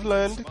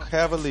Cleveland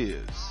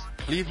Cavaliers.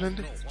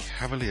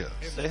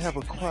 They have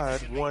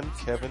acquired one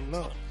Kevin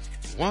Love.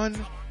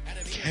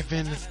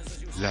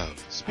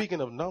 Speaking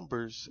of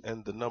numbers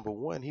and the number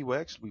 1, he will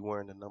actually be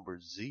wearing the number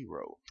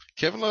 0.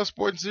 Kevin Love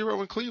sporting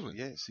 0 in Cleveland.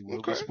 Yes, he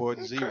will be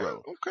sporting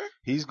 0. Okay.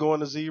 He's going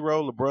to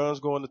 0.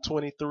 LeBron's going to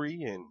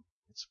 23, and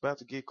it's about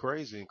to get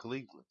crazy in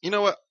Cleveland. You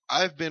know what?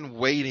 I've been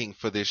waiting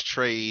for this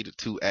trade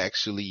to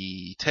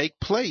actually take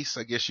place,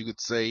 I guess you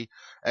could say,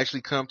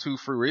 actually come to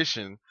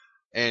fruition.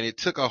 And it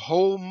took a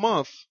whole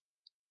month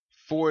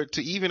for it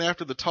to, even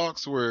after the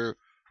talks were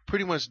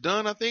pretty much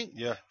done, I think,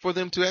 for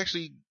them to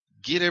actually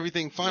get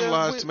everything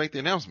finalized to make the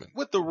announcement.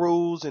 With the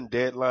rules and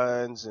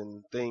deadlines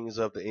and things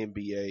of the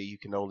NBA, you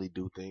can only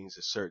do things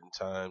at certain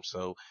times.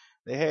 So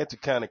they had to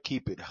kind of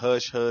keep it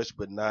hush-hush,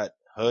 but not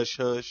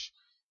hush-hush.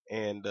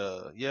 And,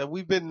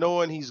 we've been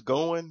knowing he's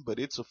going, but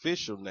it's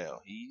official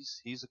now.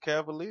 He's a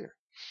Cavalier.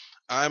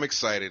 I'm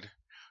excited.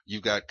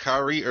 You've got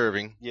Kyrie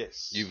Irving.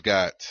 Yes. You've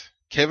got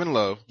Kevin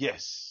Love.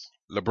 Yes.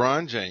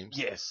 LeBron James.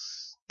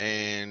 Yes.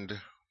 And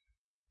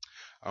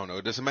I don't know.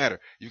 It doesn't matter.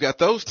 You've got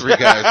those 3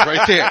 guys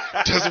right there.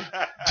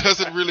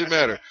 Doesn't really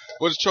matter.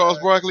 What does Charles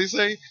Barkley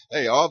say?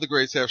 Hey, all the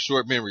greats have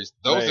short memories.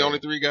 Those are the only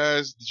 3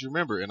 guys that you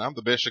remember, and I'm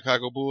the best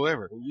Chicago Bull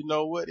ever. You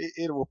know what?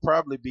 It will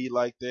probably be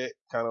like that,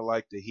 kind of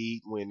like the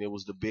Heat when it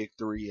was the big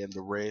 3 and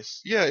the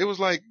rest. Yeah, it was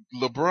like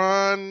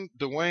LeBron,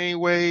 Dwayne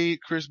Wade,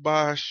 Chris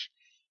Bosh,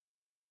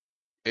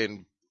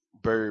 and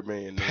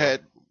Birdman.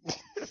 Pat.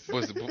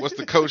 What's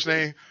the coach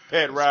name?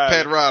 Pat Riley.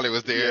 Pat Riley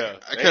was there. Yeah.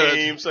 I can't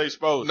even say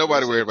Spoelstra.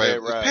 Nobody worried about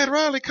it. Riley. Pat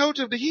Riley, coach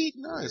of the Heat?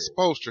 No, it's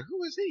Spoelstra.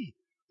 Who is he?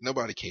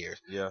 Nobody cares.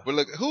 Yeah. But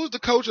look, who's the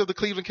coach of the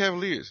Cleveland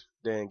Cavaliers?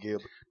 Dan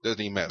Gilbert.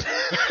 Doesn't even matter.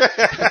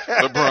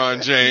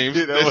 LeBron James.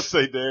 I would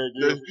say Dan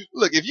Gilbert.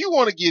 Look, if you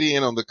want to get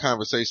in on the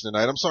conversation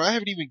tonight, I'm sorry, I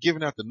haven't even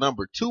given out the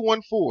number.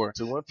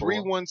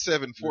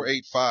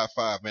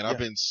 214-317-4855. Man, I've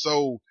been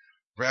so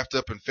wrapped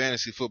up in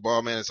fantasy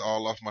football, man. It's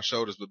all off my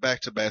shoulders. But back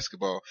to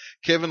basketball.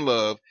 Kevin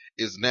Love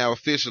is now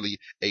officially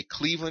a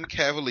Cleveland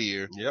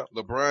Cavalier. Yep.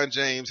 LeBron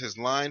James has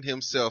lined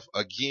himself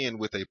again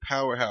with a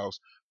powerhouse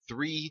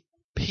 3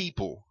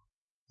 people.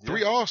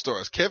 3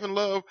 All-Stars. Kevin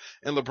Love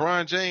and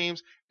LeBron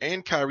James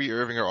and Kyrie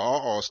Irving are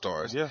all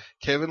All-Stars. Yeah.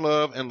 Kevin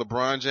Love and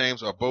LeBron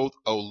James are both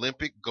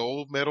Olympic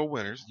gold medal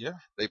winners. Yeah.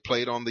 They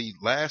played on the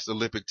last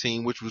Olympic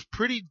team, which was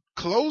pretty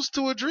close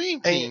to a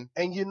dream team.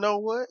 And you know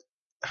what?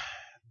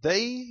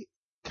 They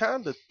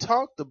kind of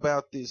talked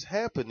about this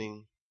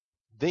happening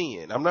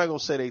then. I'm not going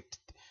to say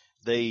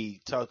they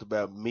talked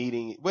about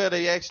meeting. Well,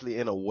 they actually,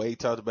 in a way,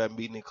 talked about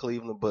meeting in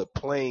Cleveland, but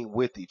playing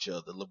with each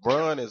other.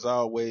 LeBron has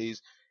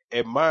always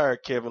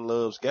admired Kevin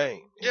Love's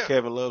game. Yeah.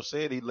 Kevin Love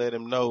said he let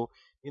him know,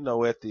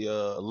 at the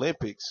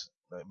Olympics,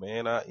 like,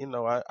 man, I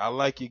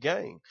like your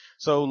game.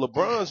 So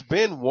LeBron's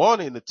been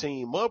wanting to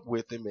team up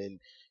with him, and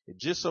it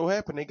just so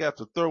happened they got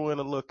to throw in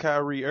a little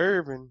Kyrie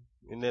Irving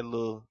in that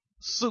little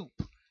soup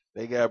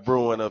they got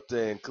brewing up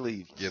there in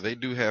Cleveland. Yeah, they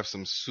do have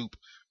some soup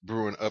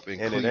brewing up in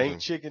And Cleveland. it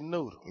ain't chicken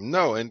noodle.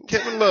 No, and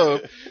Kevin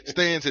Love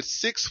stands at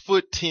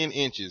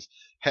 6'10",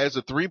 has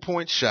a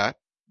 3-point shot.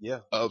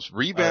 Yeah. Of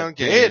rebound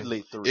game.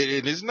 Deadly three.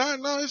 It's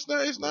not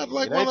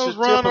like It one of ain't those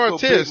your Ron typical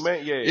big Artest.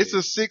 man. Yeah. It's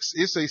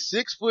a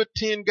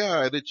 6'10"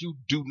 guy that you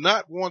do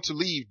not want to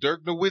leave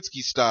Dirk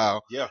Nowitzki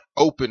style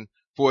open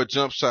for a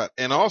jump shot.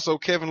 And also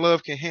Kevin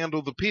Love can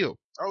handle the peel.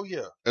 Oh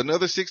yeah.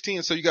 Another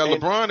 6'10". So you got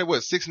LeBron at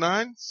what,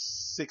 6'9"?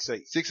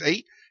 6'8".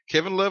 6'8".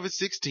 Kevin Love at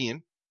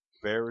 6'10".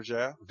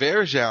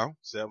 Varejao.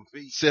 7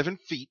 feet. 7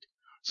 feet.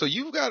 So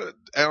you've got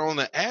on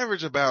the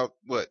average about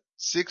what,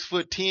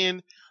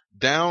 6'10",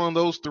 down on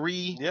those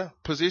three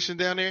positions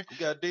down there. You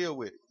got to deal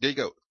with it. There you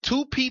go.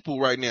 Two people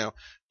right now.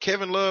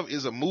 Kevin Love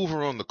is a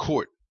mover on the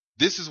court.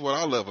 This is what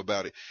I love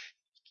about it.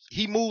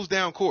 He moves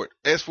down court.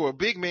 As for a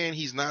big man,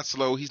 he's not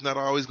slow. He's not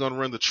always going to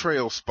run the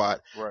trail spot,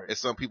 right, as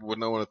some people would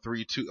know in a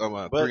 3-2,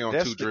 3-on-2 drill. But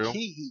that's the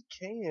key. He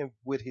can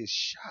with his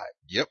shot.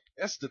 Yep.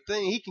 That's the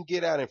thing. He can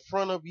get out in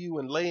front of you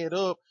and lay it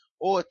up,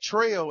 or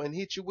trail and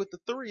hit you with the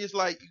three. It's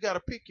like you got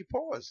to pick your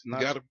poison.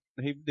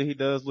 He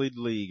does lead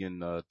the league in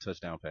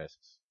touchdown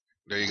passes.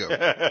 There you go.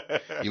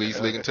 He leads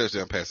the league in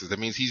touchdown passes. That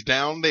means he's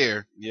down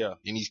there. Yeah.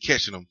 And he's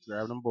catching them.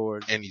 Grabbing them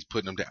boards. And he's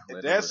putting them down.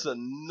 And that's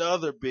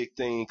another big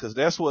thing, because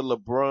that's what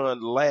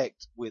LeBron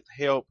lacked with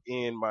help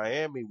in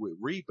Miami with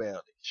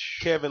rebounding.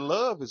 Kevin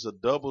Love is a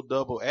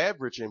double-double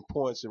average in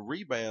points and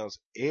rebounds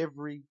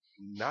every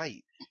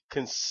night.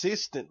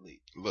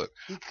 Consistently. Look.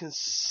 He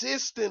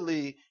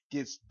consistently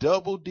gets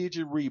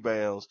double-digit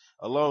rebounds,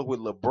 along with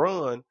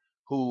LeBron,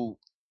 who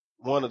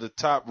one of the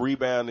top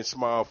rebounding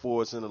small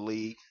forwards in the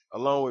league,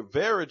 along with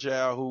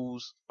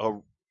Varejao,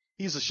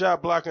 he's a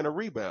shot blocker and a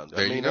rebounder.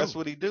 I mean, that's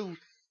what he do.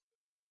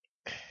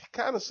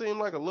 Kind of seemed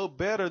like a little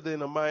better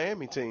than a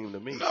Miami team to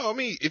me. No, I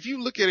mean, if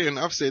you look at it, and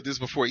I've said this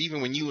before,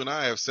 even when you and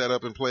I have sat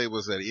up and played,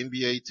 was that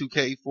NBA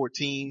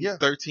 2K14,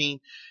 13,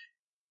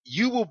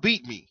 you will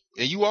beat me.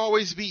 And you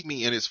always beat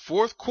me. And it's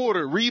fourth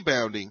quarter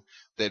rebounding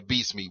that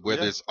beats me.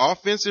 Whether it's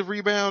offensive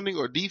rebounding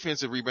or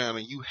defensive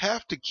rebounding, you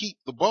have to keep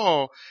the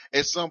ball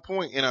at some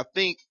point. And I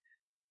think,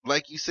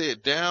 like you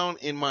said, down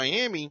in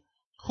Miami,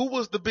 who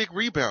was the big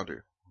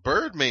rebounder?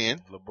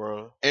 Birdman.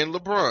 And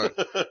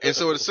LeBron. And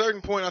so at a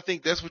certain point, I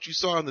think that's what you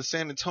saw in the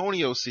San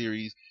Antonio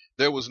series.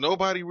 There was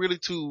nobody really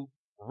to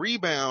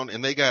rebound,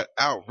 and they got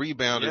out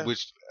rebounded,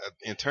 which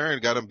in turn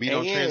got them beat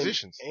on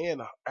transitions.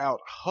 And out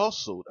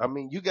hustled. I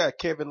mean, you got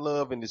Kevin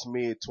Love in his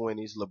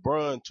mid-20s,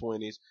 LeBron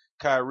 20s,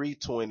 Kyrie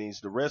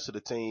 20s, the rest of the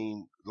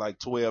team like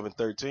 12 and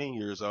 13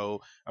 years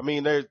old. I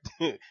mean,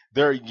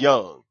 they're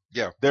young.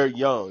 Yeah. They're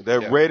young.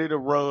 They're ready to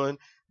run.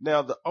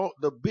 Now,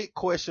 the big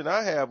question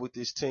I have with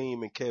this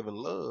team and Kevin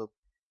Love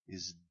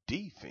is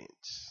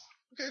defense.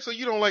 Okay, so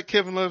you don't like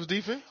Kevin Love's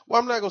defense?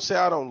 Well, I'm not going to say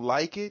I don't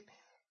like it.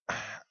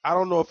 I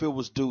don't know if it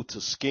was due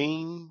to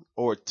scheme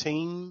or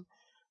team,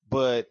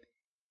 but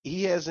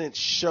he hasn't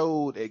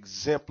showed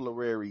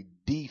exemplary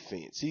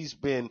defense. He's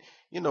been,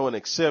 an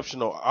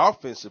exceptional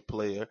offensive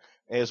player,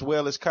 as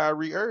well as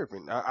Kyrie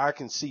Irving. I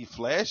can see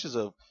flashes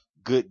of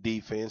good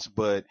defense,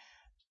 but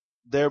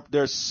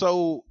they're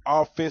so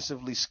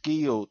offensively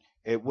skilled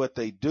at what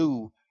they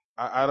do.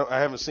 I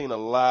haven't seen a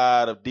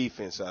lot of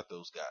defense out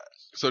those guys.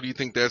 So do you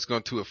think that's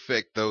going to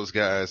affect those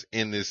guys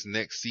in this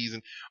next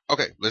season?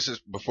 Okay, let's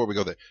just, before we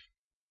go there,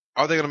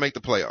 are they going to make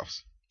the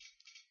playoffs?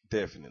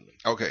 Definitely.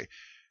 Okay.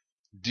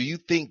 Do you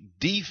think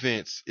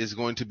defense is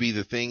going to be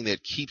the thing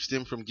that keeps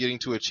them from getting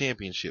to a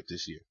championship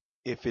this year?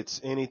 If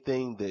it's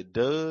anything that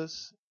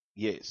does,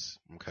 yes.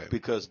 Okay.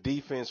 Because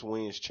defense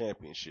wins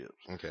championships.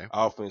 Okay.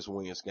 Offense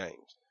wins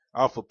games.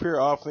 Off of pure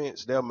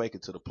offense, they'll make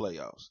it to the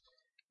playoffs.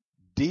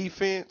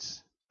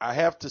 Defense, I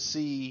have to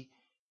see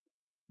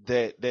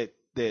that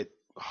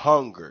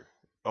hunger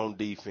on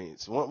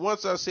defense.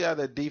 Once I see how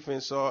that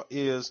defense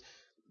is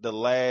the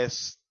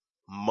last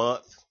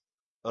month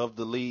of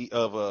the league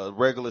of a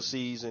regular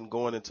season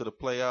going into the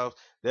playoffs,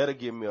 that'll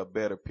give me a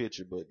better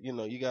picture. But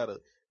you gotta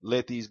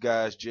let these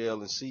guys gel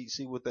and see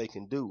what they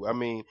can do. I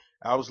mean,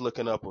 I was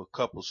looking up a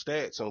couple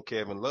stats on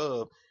Kevin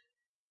Love.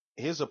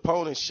 His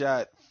opponent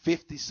shot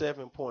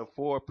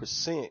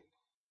 57.4%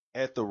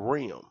 at the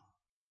rim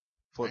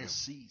for the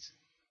season.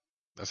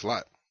 That's a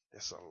lot.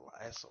 That's a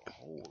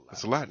whole lot.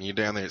 That's a lot, and you're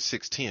down there at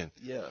 6'10".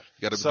 Yeah. You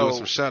got to be doing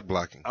some shot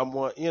blocking.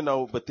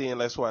 But then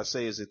that's why I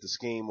say, is it the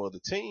scheme or the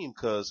team?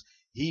 Because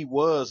he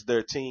was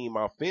their team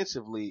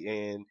offensively,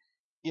 and,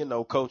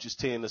 coaches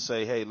tend to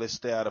say, hey, let's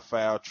stay out of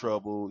foul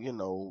trouble,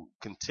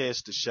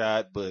 contest the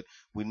shot, but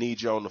we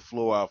need you on the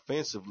floor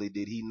offensively.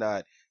 Did he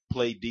not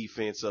play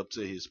defense up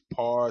to his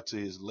par, to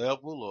his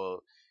level?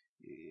 Or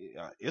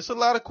it's a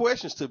lot of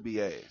questions to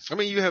be asked. I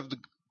mean, you have to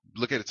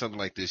look at it something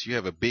like this. You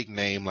have a big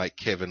name like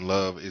Kevin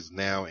Love is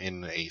now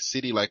in a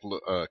city like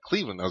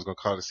Cleveland. I was going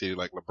to call it a city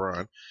like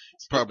LeBron. It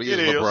probably is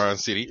LeBron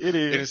city. It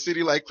is. In a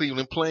city like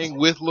Cleveland, playing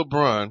with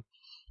LeBron,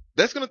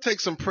 that's going to take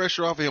some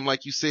pressure off of him.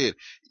 Like you said,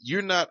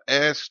 you're not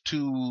asked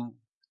to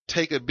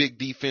take a big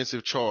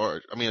defensive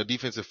a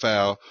defensive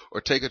foul,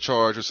 or take a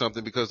charge or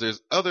something, because there's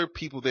other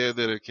people there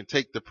that can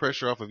take the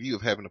pressure off of you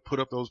of having to put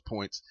up those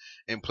points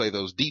and play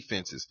those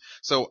defenses.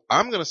 So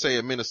I'm going to say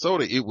in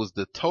Minnesota, it was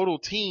the total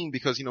team,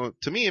 because,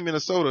 to me in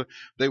Minnesota,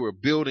 they were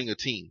building a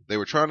team. They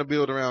were trying to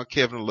build around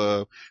Kevin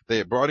Love. They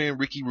had brought in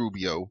Ricky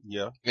Rubio.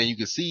 Yeah. And you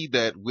can see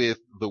that with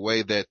the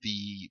way that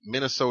the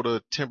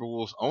Minnesota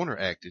Timberwolves owner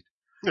acted.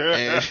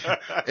 and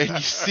you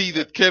see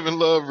that Kevin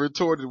Love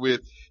retorted with,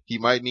 he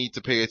might need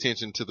to pay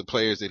attention to the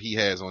players that he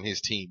has on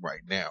his team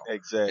right now.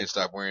 Exactly. And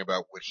stop worrying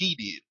about what he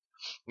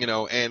did.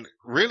 And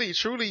really,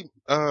 truly,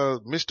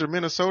 Mr.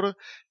 Minnesota,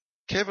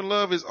 Kevin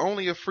Love is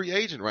only a free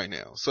agent right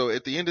now. So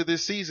at the end of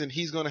this season,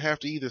 he's going to have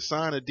to either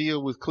sign a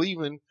deal with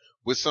Cleveland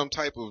with some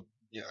type of,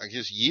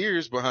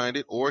 years behind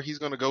it, or he's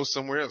going to go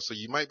somewhere else. So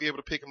you might be able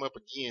to pick him up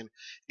again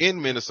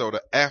in Minnesota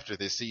after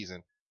this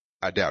season.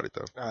 I doubt it,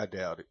 though. I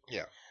doubt it.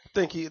 Yeah. I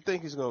think he's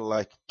going to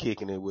like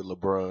kicking it with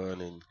LeBron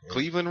and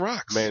Cleveland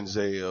rocks.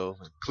 Manziel.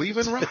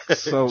 Cleveland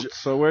rocks.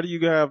 So where do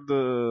you have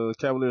the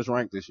Cavaliers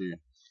ranked this year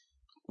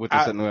with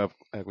this new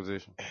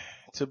acquisition?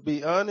 To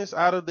be honest,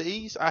 out of the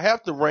East, I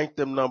have to rank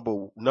them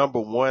number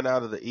one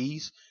out of the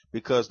East,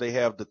 because they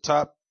have the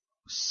top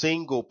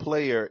single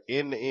player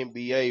in the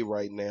NBA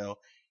right now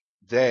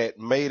that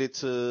made it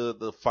to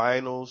the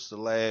finals the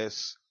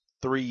last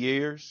 3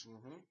 years.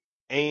 Mm-hmm.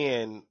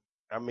 And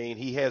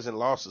he hasn't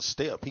lost a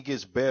step. He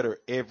gets better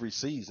every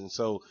season.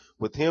 So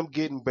with him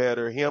getting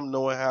better, him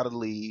knowing how to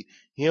lead,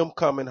 him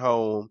coming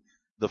home,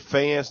 the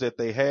fans that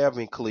they have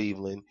in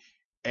Cleveland,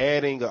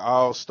 adding an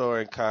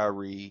all-star in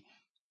Kyrie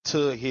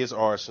to his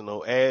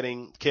arsenal,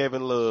 adding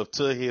Kevin Love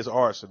to his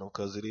arsenal,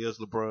 because it is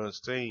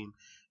LeBron's team.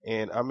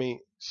 And,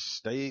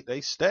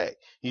 they stack.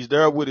 He's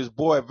there with his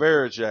boy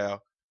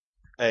Virgil.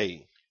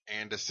 Hey.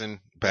 Anderson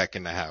back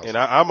in the house. And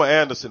I'm an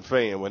Anderson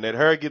fan. When that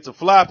hair gets a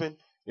flopping,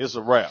 it's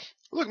a wrap.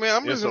 Look, man,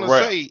 I'm just going to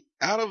say,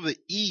 out of the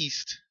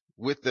East,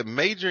 with the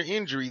major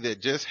injury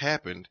that just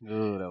happened,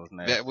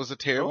 that was a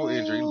terrible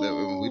injury.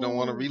 We don't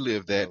want to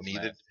relive that.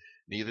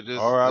 Neither does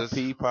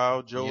R.I.P.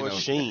 Paul George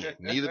Shin.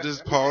 Neither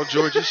does Paul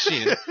George's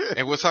Shin.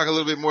 And we'll talk a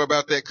little bit more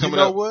about that coming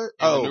up in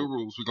the new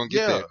rules. We're going to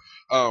get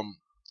there.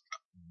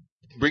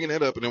 Bringing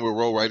that up, and then we'll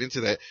roll right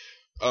into that.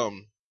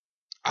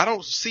 I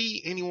don't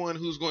see anyone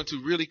who's going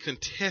to really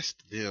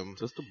contest them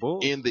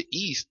in the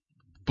East.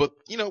 But,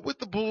 with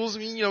the Bulls,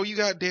 you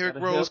got Derrick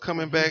Rose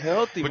coming back.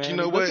 Healthy, but man. you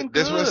know what?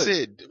 That's what I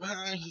said.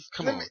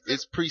 Come on.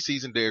 It's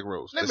preseason Derrick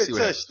Rose. Let me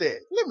touch that.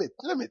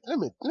 Let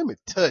me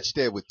touch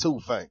that with 2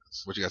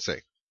 fingers. What you got to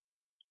say?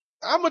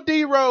 I'm a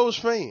D Rose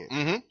fan.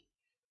 Mm-hmm.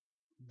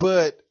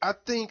 But I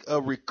think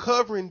a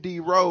recovering D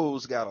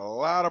Rose got a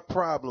lot of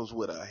problems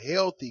with a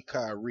healthy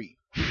Kyrie.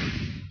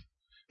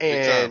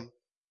 And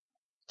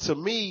to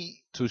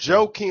me,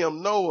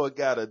 Joakim Noah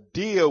got a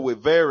deal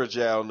with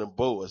Virgil and them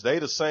boys. They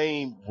the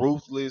same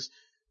ruthless,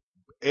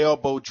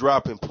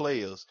 elbow-dropping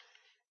players.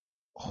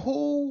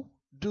 Who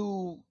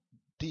do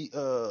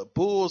the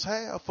Bulls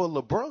have for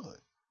LeBron?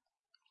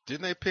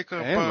 Didn't they pick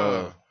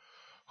up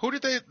who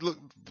did they look?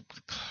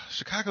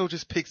 Chicago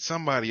just picked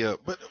somebody up.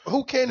 But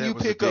who can you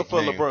pick up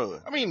for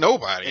LeBron?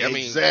 Nobody.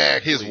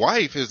 Exactly. His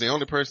wife is the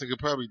only person who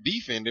could probably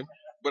defend him.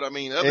 But other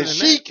than that,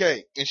 she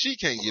can't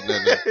get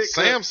nothing.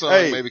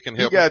 Samsung maybe can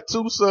help. You got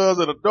 2 sons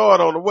and a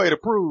daughter on the way to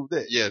prove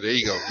that. Yeah, there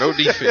you go. No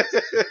defense.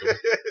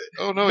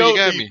 Oh no, you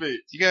got defense. Me.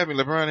 You got me.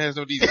 LeBron has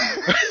no defense.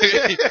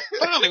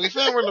 Finally, we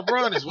found where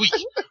LeBron is weak.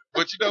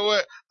 But you know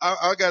what?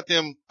 I got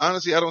them.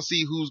 Honestly, I don't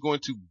see who's going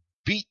to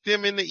beat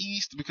them in the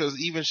East, because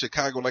even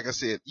Chicago, like I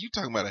said, you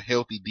talking about a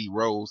healthy D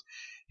Rose.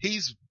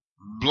 He's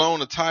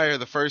blown a tire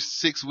the first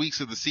 6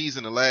 weeks of the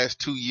season the last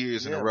 2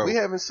 years in a row. We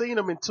haven't seen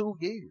him in 2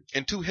 years.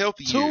 In 2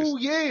 healthy years. 2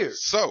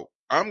 years. So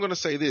I'm going to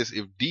say this.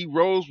 If D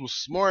Rose was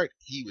smart,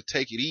 he would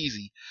take it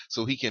easy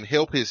so he can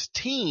help his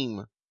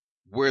team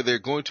where they're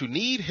going to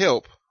need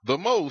help the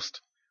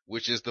most,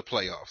 which is the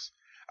playoffs.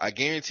 I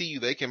guarantee you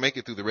they can make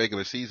it through the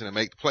regular season and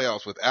make the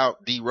playoffs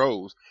without D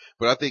Rose.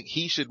 But I think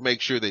he should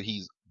make sure that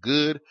he's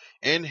good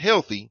and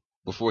healthy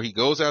before he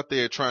goes out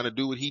there trying to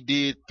do what he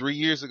did 3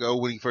 years ago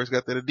when he first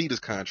got that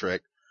Adidas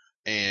contract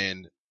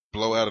and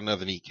blow out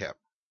another kneecap.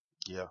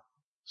 Yeah.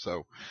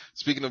 So,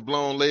 speaking of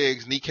blown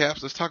legs,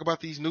 kneecaps, let's talk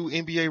about these new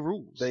NBA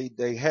rules.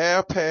 They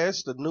have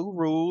passed a new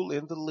rule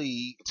in the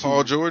league.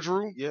 Paul George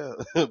rule? Yeah,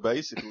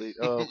 basically.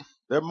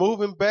 They're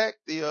moving back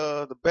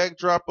the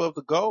backdrop of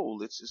the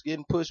goal. It's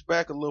getting pushed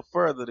back a little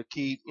further to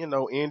keep,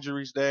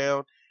 injuries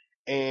down.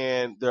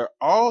 And they're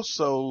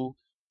also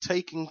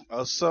taking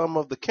some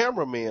of the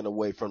cameramen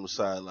away from the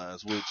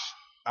sidelines, which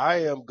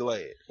I am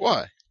glad.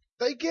 Why?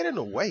 They get in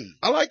the way.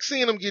 I like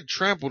seeing them get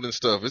trampled and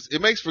stuff.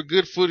 It makes for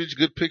good footage,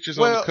 good pictures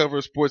on the cover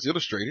of Sports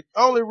Illustrated.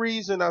 Only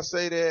reason I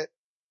say that,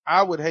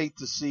 I would hate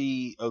to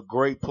see a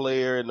great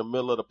player in the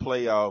middle of the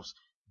playoffs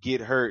get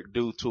hurt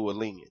due to a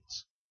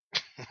lenience.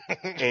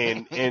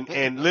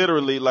 and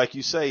literally, like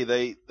you say,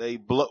 they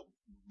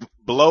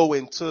blow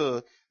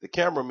into the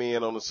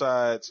cameraman on the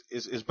sides.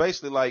 It's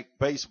basically like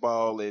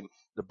baseball and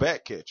the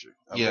back catcher.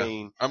 I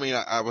mean,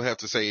 I would have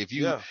to say, if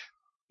you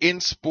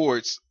in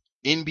sports,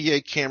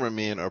 NBA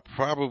cameramen are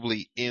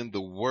probably in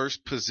the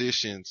worst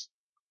positions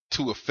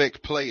to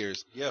affect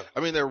players. Yeah. I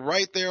mean, they're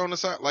right there on the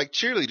side. Like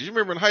cheerleaders. You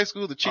remember in high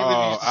school, the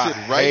cheerleaders used to sit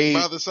right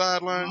by the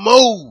sideline?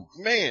 Move.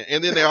 Man.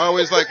 And then they're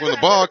always like, when the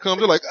ball comes,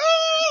 they're like,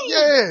 oh!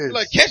 Yes.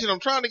 Like catching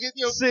them, trying to get,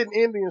 sitting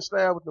Indian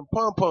style with them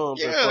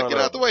pom-poms. Yeah, get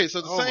out the way.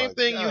 So the same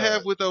thing you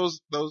have with those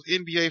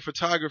NBA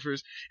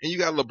photographers, and you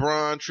got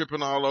LeBron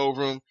tripping all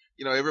over them.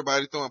 You know,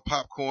 everybody throwing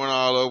popcorn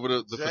all over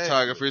the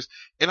photographers.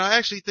 And I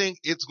actually think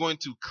it's going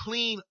to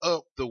clean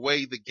up the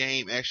way the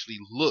game actually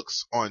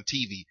looks on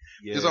TV.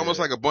 Yeah. It's almost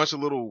like a bunch of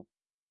little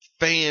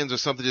fans or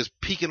something just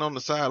peeking on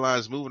the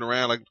sidelines, moving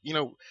around like, you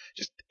know,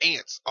 just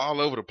ants all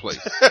over the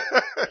place.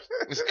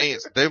 It's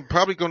ants. They're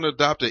probably going to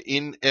adopt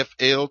an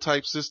NFL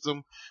type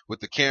system with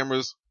the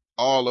cameras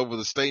all over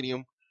the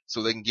stadium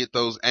so they can get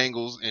those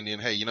angles. And then,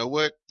 hey, you know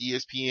what?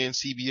 ESPN,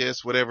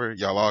 CBS, whatever,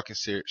 y'all all can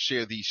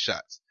share these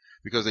shots.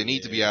 Because they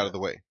need to be out of the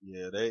way.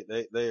 Yeah,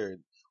 they're.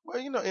 Well,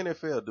 you know,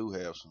 NFL do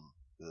have some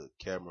good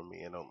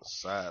cameramen on the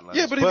sideline.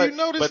 Yeah, but if you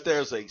notice, but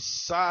there's a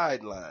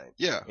sideline.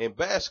 Yeah. In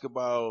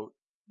basketball,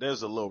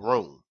 there's a little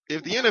room.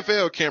 If the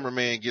NFL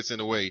cameraman gets in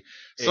the way,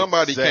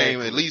 somebody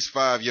came at least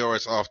 5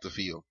 yards off the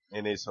field,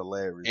 and it's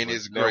hilarious. And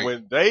it's great. Now,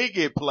 when they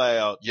get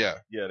plowed. Yeah,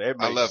 that makes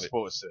I love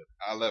sports center.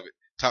 I love it.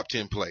 Top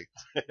 10 play.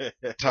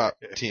 Top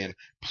 10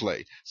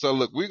 play. So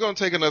look, we're going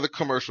to take another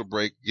commercial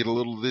break, get a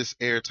little of this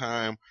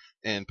airtime,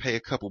 and pay a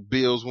couple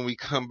bills. When we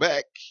come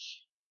back,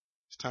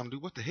 it's time to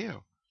do what the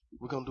hell.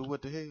 We're going to do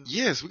what the hell?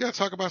 Yes, we got to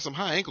talk about some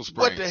high ankle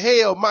sprains. What the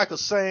hell, Michael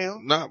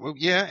Sam?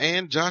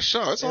 And Josh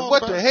Shaw. And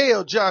what the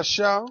hell, Josh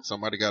Shaw?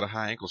 Somebody got a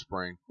high ankle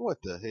sprain.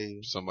 What the hell?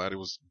 Somebody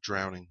was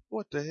drowning.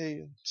 What the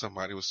hell?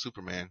 Somebody was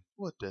Superman.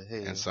 What the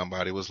hell? And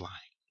somebody was lying.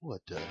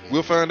 What the hell?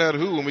 We'll find out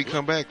who when we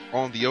come back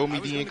on the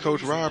Omie D and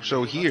Coach Rob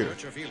show here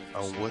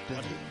on What the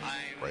Hell.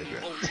 Right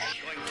back.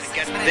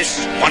 Get this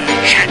one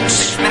chance.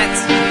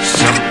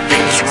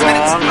 Something's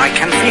wrong. I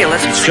can feel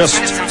it. It's just a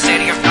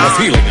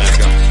feeling I've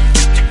got.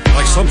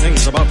 Like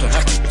something's about to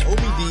happen.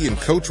 Omie D and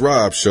Coach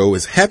Rob show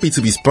is happy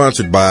to be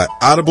sponsored by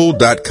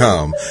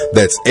Audible.com.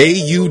 That's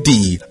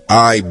AUDIBLE.com.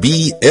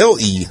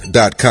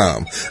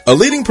 A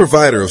leading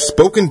provider of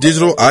spoken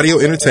digital audio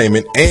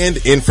entertainment and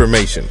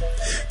information.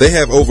 They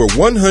have over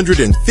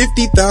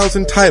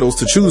 150,000 titles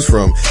to choose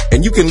from,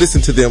 and you can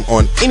listen to them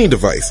on any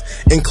device,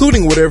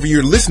 including whatever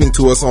you're listening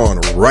to us on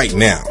right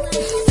now.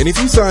 And if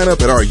you sign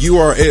up at our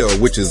URL,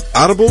 which is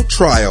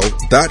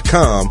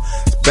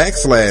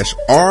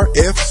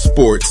audibletrial.com/RF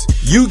Sports,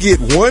 you get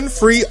 1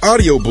 free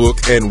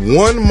audiobook and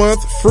 1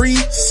 month free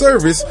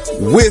service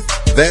with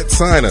that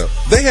sign up.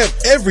 They have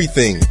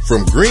everything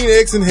from green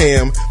eggs and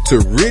ham to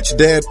rich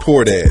dad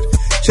poor dad.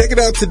 Check it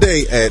out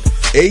today at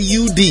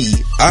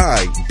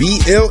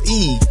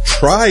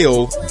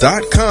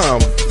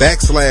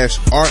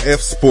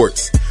audibletrial.com/RF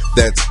Sports.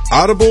 That's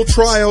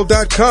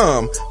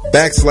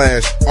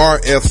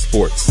audibletrial.com/RF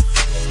Sports.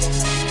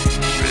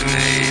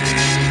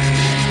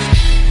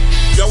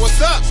 Yo,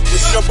 what's up?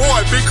 It's your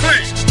boy, Big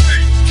Clean.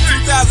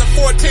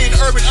 2014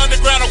 Urban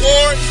Underground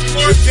Award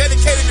is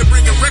dedicated to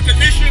bringing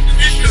recognition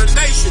to the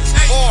nation.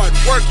 Hard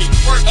working,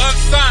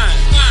 unsigned,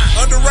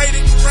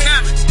 underrated,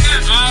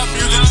 and all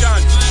music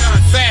genres,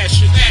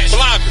 fashion,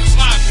 bloggers,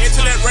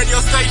 internet radio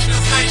stations,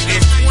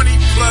 and 20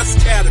 plus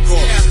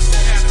categories.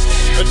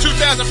 The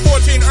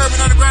 2014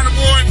 Urban Underground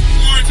Award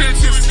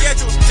tentative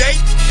scheduled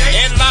date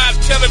and live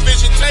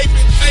television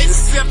taping is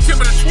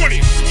September the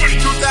 20th,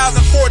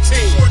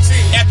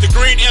 2014 at the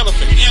Green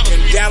Elephant in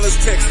Dallas,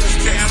 Texas.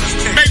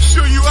 Make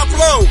sure you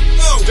upload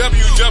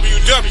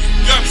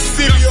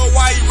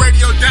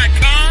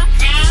www.cboyeradio.com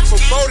for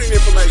voting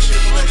information.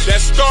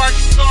 That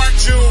starts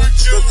June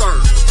the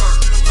 3rd.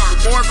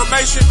 For more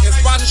information and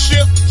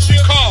sponsorship,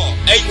 call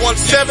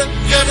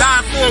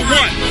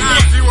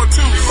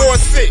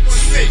 817-941-0246.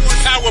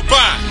 Powered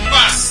by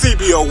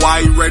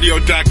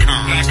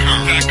CBOYeradio.com.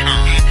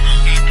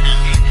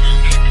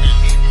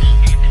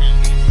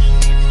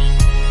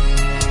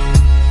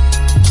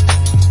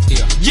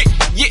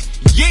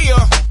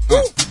 Yeah.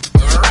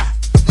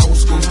 Old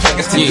school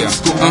niggas to new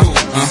school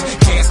moves.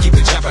 Can't keep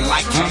it jumping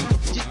like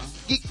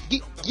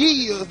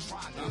Yeah.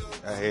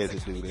 I had to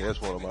do that. That's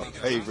one of my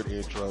favorite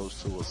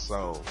intros to a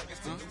song.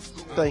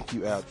 Thank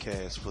you,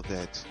 Outkast, for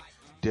that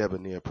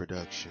debonair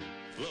production.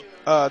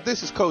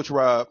 This is Coach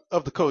Rob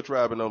of the Coach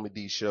Rob and Omie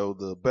D show,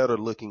 the better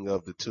looking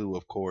of the two,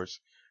 of course.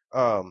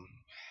 Only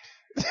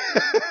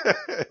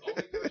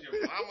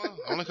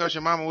because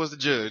your mama was the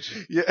judge.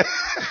 Yeah.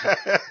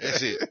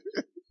 That's it.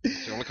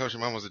 Only because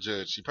your mama was the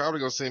judge. She probably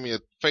gonna send me a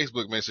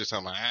Facebook message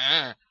talking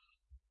about,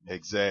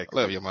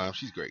 Exactly. Love your mom.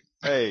 She's great.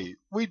 Hey,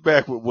 we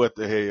back with What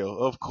the Hell,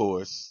 of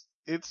course.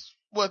 It's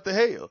What the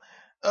Hell.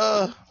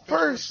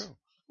 First,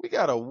 we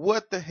got a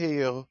What the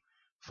Hell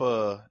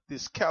for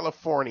this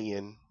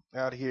Californian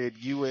out here at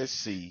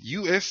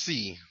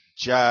USC.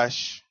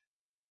 Josh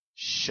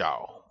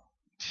Shaw.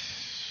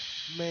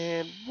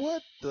 Man,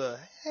 what the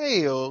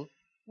hell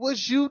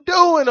was you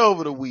doing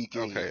over the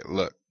weekend? Okay,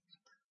 look.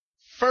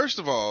 First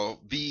of all,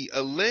 the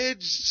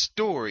alleged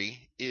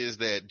story is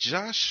that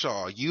Josh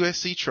Shaw,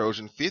 USC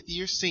Trojan,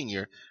 5th-year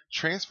senior,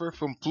 transferred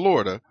from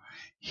Florida.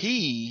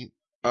 He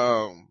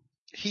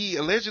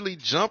allegedly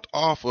jumped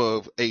off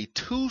of a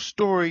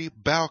 2-story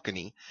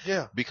balcony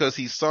because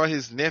he saw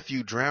his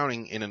nephew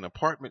drowning in an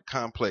apartment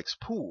complex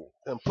pool.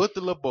 And put the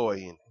little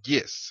boy in.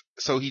 Yes.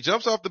 So he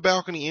jumps off the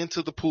balcony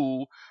into the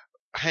pool,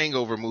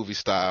 Hangover movie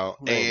style,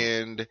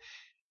 and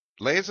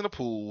lands in the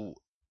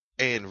pool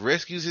and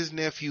rescues his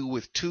nephew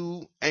with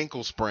 2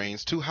 ankle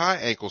sprains, 2 high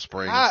ankle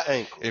sprains. High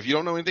ankle. And if you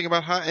don't know anything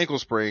about high ankle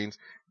sprains,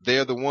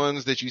 they're the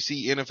ones that you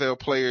see NFL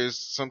players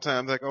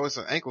sometimes like, oh, it's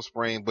an ankle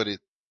sprain, but it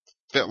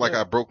felt like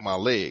I broke my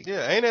leg.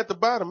 Yeah, ain't at the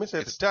bottom, it's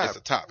at the top. It's the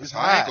top. It's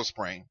high ankle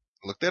sprain.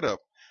 Look that up.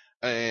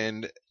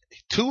 And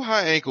 2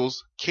 high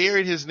ankles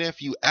carried his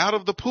nephew out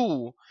of the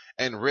pool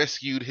and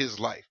rescued his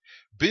life.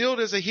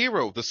 Billed as a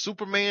hero, the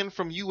Superman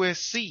from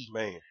USC.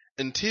 Man.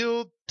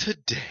 Until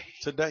today.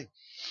 Today.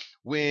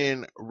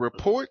 When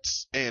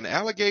reports and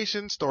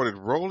allegations started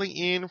rolling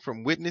in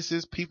from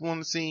witnesses, people on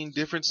the scene,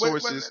 different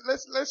sources.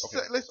 Let's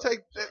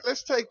take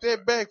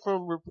that back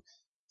from.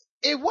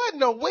 It wasn't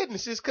no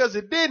witnesses because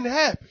it didn't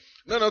happen.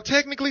 No,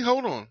 technically,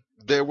 hold on.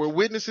 There were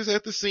witnesses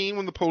at the scene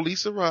when the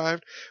police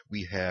arrived.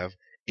 We have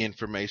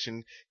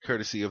information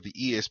courtesy of the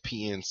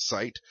ESPN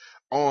site.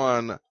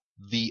 On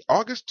the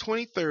August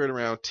 23rd,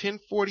 around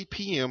 10:40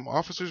 p.m.,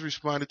 officers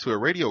responded to a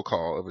radio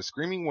call of a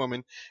screaming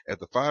woman at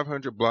the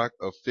 500 block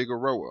of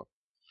Figueroa.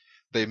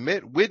 They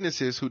met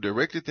witnesses who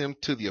directed them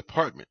to the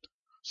apartment.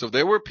 So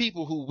there were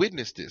people who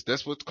witnessed this.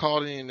 That's what's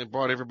called in and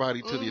brought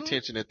everybody to the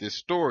attention that this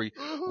story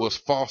was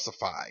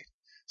falsified.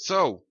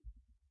 So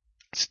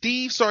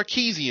Steve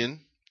Sarkisian,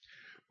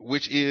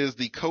 which is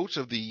the coach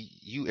of the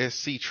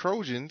USC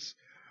Trojans,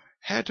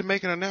 had to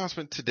make an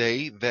announcement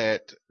today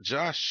that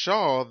Josh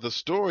Shaw, the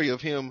story of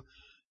him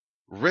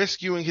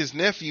rescuing his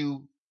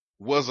nephew,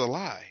 was a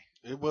lie.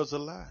 It was a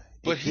lie.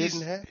 But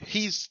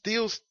he's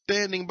still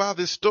standing by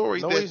this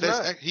story. No, he's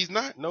not. He's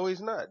not? No, he's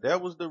not. That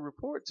was the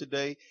report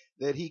today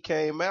that he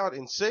came out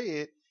and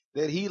said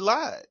that he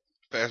lied.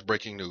 Fast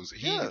breaking news.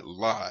 He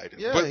lied.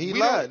 Yeah, but he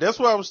lied. That's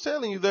what I was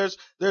telling you. There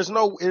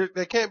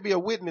can't be a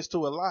witness to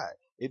a lie.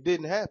 It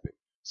didn't happen.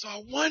 So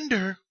I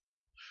wonder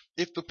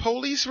if the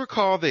police were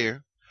called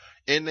there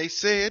and they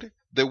said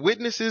the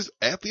witnesses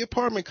at the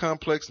apartment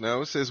complex, now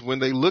it says when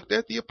they looked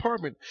at the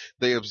apartment,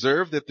 they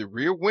observed that the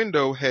rear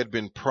window had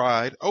been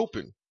pried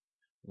open.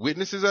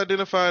 Witnesses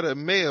identified a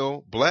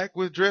male, black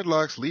with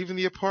dreadlocks, leaving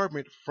the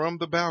apartment from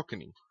the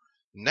balcony.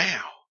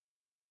 Now,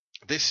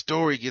 this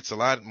story gets a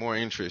lot more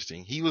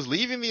interesting. He was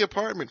leaving the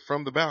apartment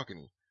from the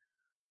balcony.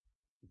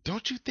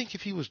 Don't you think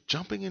if he was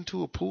jumping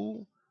into a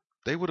pool,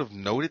 they would have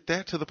noted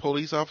that to the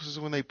police officers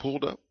when they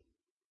pulled up?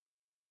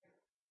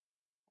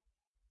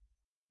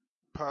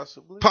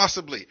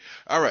 Possibly.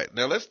 All right.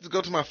 Now let's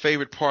go to my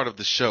favorite part of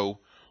the show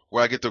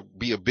where I get to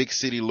be a big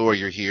city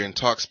lawyer here and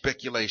talk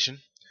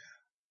speculation.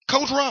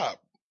 Coach Rob,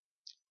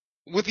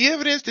 with the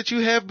evidence that you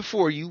have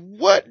before you,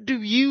 what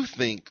do you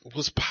think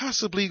was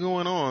possibly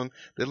going on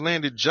that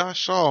landed Josh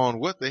Shaw on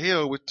what the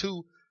hell with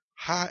 2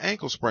 high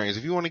ankle sprains?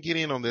 If you want to get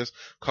in on this,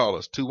 call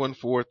us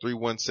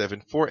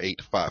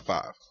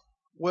 214-317-4855.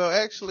 Well,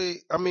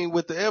 actually, I mean,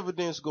 with the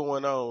evidence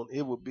going on,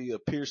 it would be a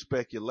pure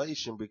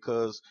speculation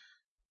because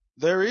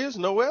there is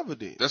no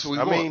evidence. That's what we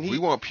want. We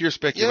want pure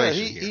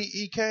speculation. Yeah,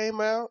 he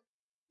came out.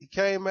 He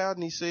came out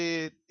and he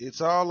said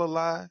it's all a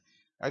lie.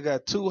 I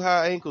got 2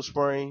 high ankle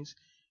sprains.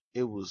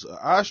 It was an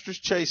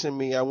ostrich chasing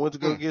me. I went to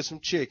go get some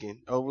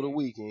chicken over the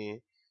weekend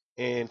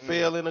and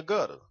fell in a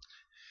gutter.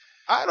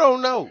 I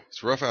don't know.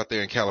 It's rough out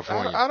there in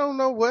California. I don't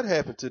know what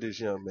happened to this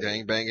young man.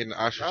 Gang banging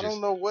ostriches. I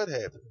don't know what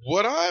happened.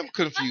 What I'm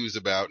confused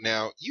about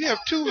now, you have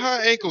 2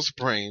 high ankle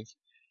sprains,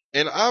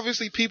 and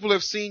obviously people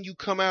have seen you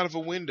come out of a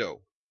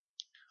window.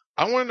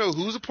 I want to know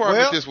whose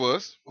apartment this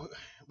was.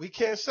 We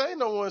can't say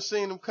no one's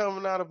seen him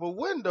coming out of a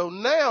window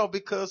now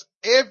because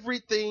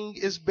everything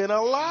has been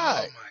a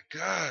lie. Oh my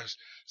gosh.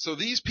 So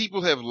these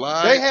people have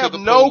lied They have to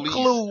the no police.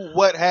 clue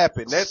what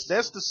happened. That's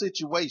the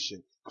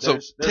situation.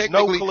 There's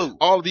technically, no clue.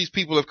 all of these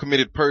people have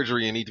committed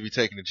perjury and need to be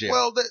taken to jail.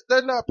 Well,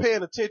 they're not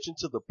paying attention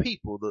to the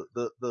people.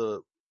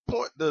 The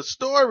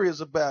story is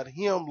about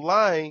him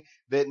lying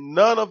that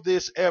none of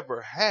this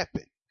ever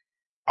happened.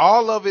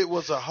 All of it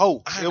was a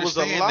hoax. It was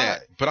a lie.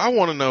 That, but I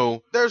want to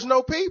know. There's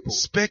no people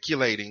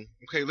speculating.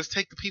 Okay, let's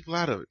take the people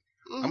out of it.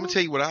 I'm gonna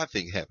tell you what I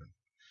think happened.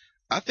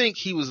 I think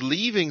he was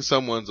leaving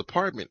someone's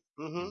apartment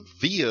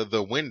via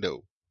the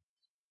window.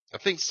 I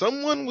think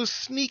someone was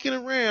sneaking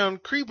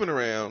around, creeping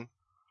around,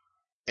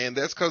 and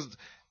that's because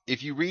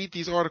if you read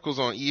these articles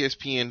on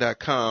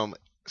ESPN.com,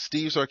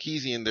 Steve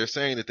Sarkisian, they're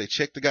saying that they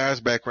checked the guy's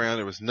background.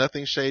 There was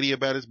nothing shady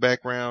about his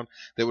background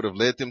that would have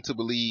led them to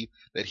believe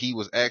that he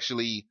was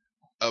actually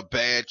a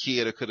bad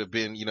kid or could have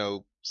been,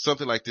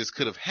 something like this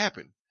could have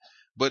happened.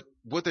 But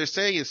what they're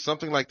saying is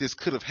something like this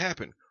could have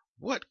happened.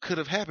 What could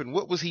have happened?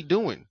 What was he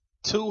doing?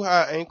 2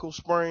 high ankle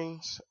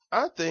sprains.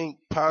 I think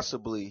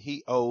possibly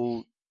he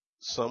owed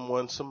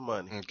someone some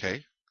money.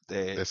 Okay.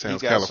 That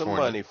sounds he got California. some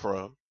money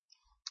from.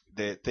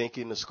 that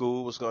thinking the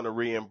school was going to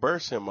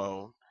reimburse him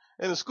on.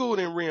 And the school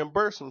didn't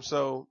reimburse him,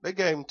 so they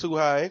gave him 2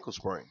 high ankle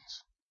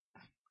sprains.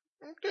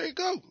 There you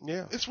go.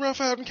 Yeah. It's rough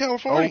out in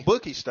California. Old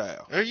bookie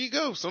style. There you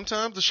go.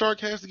 Sometimes the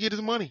shark has to get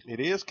his money. It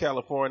is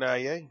California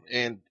IA.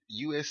 And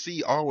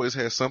USC always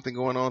has something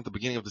going on at the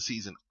beginning of the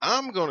season.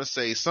 I'm going to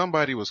say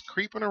somebody was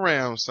creeping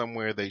around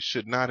somewhere they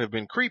should not have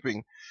been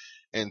creeping,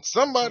 and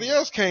somebody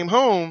else came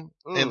home,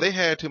 and they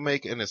had to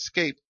make an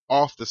escape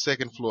off the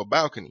second floor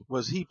balcony.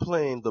 Was he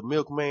playing the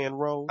milkman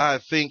role? I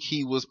think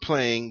he was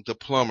playing the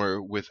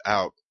plumber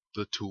without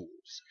the tools.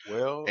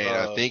 Well, and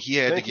I think he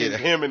had to get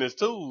him and his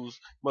tools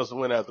must have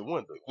went out the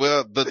window.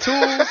 Well, the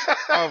tools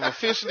are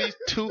officially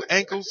 2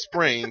 ankle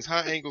sprains,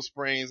 high ankle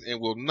sprains,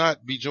 and will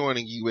not be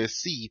joining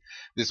USC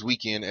this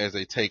weekend as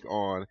they take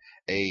on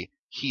a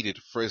heated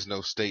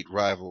Fresno State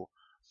rival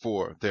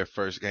for their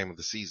first game of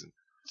the season.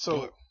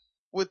 So,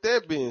 with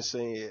that being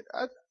said,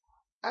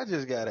 I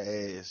just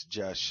gotta ask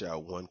Josh Shaw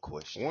one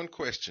question. One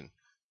question.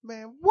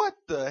 Man, what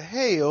the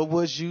hell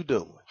was you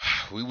doing?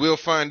 We will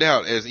find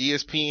out as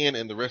ESPN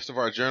and the rest of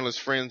our journalist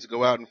friends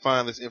go out and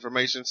find this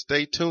information.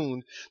 Stay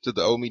tuned to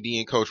the Omie D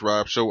and Coach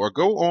Rob show, or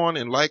go on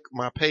and like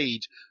my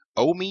page,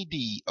 Omie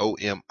D,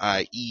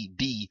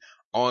 OMIED,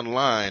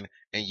 online,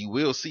 and you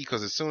will see,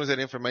 because as soon as that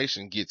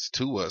information gets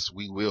to us,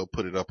 we will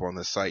put it up on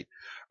the site.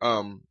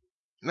 Now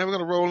we're going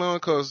to roll on,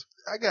 because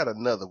I got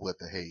another what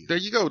the hell. There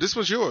you go. This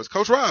was yours.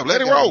 Coach Rob, let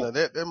it roll.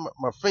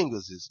 My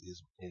fingers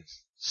is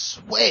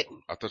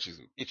sweating. I thought you was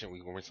itching. We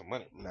were going to win some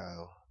money.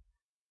 No.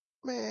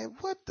 Man,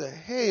 what the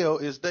hell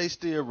is they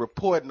still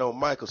reporting on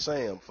Michael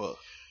Sam for?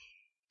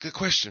 Good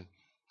question.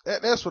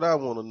 That's what I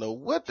want to know.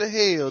 What the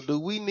hell do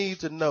we need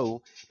to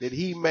know that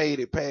he made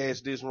it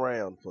past this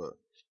round for?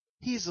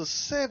 He's a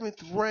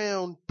 7th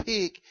round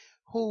pick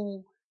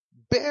who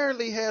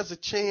barely has a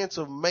chance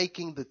of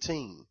making the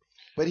team.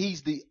 But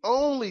he's the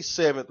only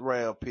 7th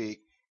round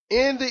pick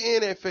in the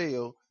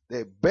NFL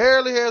that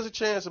barely has a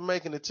chance of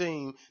making the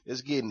team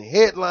that's getting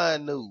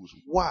headline news.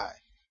 Why?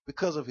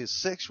 Because of his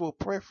sexual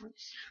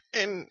preference?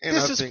 And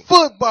this is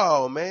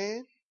football,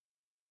 man.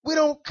 We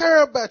don't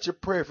care about your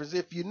preference.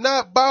 If you're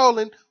not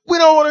balling, we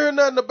don't want to hear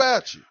nothing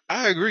about you.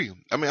 I agree.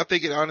 I mean, I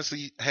think it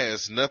honestly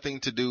has nothing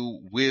to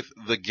do with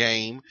the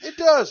game. It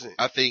doesn't.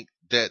 I think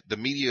that the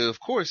media, of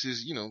course,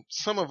 is,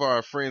 some of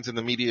our friends in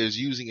the media is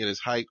using it as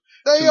hype.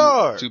 They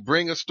are. To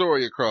bring a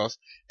story across.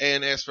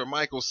 And as for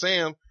Michael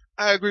Sam,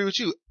 I agree with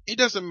you. It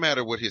doesn't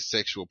matter what his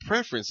sexual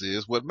preference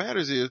is. What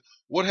matters is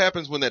what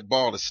happens when that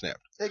ball is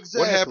snapped.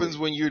 Exactly. What happens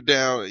when you're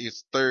down,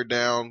 it's 3rd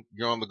down,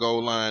 you're on the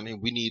goal line,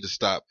 and we need to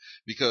stop.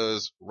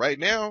 Because right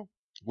now,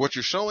 what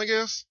you're showing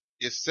us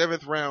is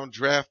 7th round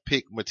draft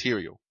pick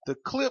material. The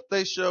clip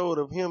they showed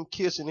of him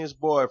kissing his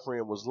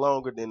boyfriend was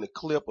longer than the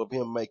clip of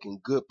him making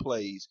good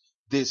plays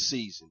this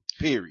season,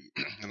 period.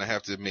 And I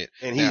have to admit.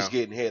 And he's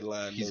getting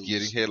headline news. He's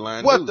getting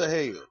headline news. What the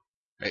hell?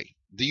 Hey,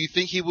 do you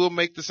think he will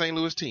make the St.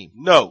 Louis team?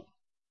 No.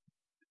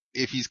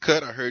 If he's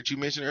cut, I heard you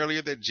mention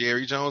earlier that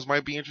Jerry Jones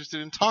might be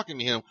interested in talking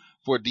to him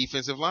for a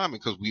defensive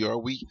lineman, because we are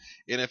weak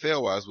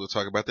NFL-wise. We'll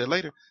talk about that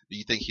later. Do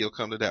you think he'll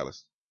come to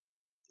Dallas?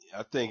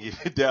 I think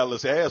if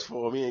Dallas asks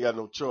for him, he ain't got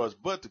no choice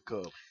but to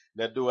come.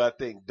 Now, do I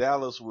think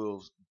Dallas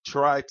will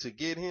try to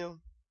get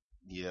him?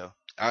 Yeah.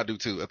 I do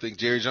too. I think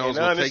Jerry Jones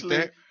will take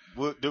that.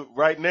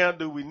 Right now,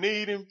 do we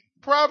need him?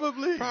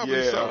 Probably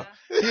so.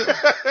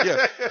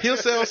 He'll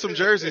sell some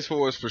jerseys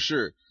for us for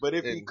sure. But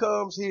if he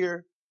comes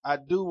here, I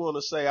do want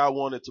to say I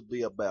want it to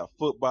be about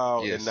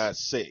football and not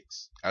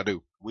sex. I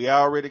do. We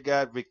already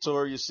got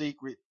Victoria's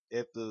Secret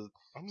at the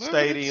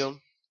stadium.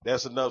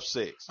 That's enough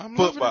sex.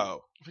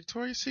 Football.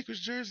 Victoria's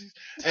Secret's jerseys.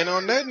 And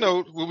on that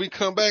note, when we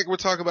come back, we'll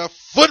talk about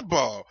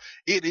football.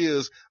 It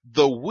is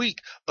the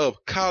week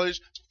of college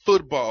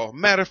football.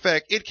 Matter of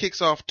fact, it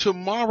kicks off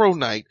tomorrow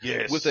night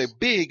with a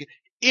big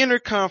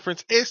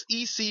interconference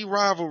SEC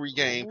rivalry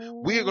game.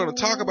 We are going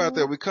to talk about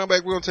that. We come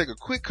back, we're going to take a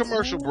quick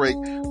commercial break.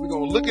 We're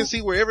going to look and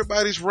see where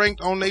everybody's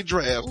ranked on their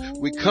drafts.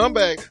 We come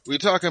back, we're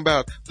talking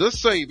about the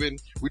Saban,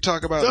 we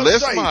talk about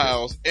Les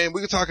Miles, and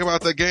we're talking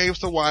about the games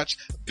to watch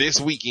this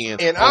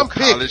weekend and on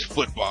college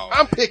football.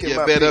 I'm picking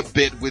You better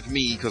bet with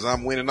me, because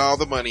I'm winning all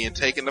the money and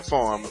taking the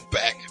farm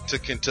back to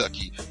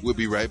Kentucky. We'll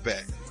be right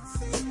back.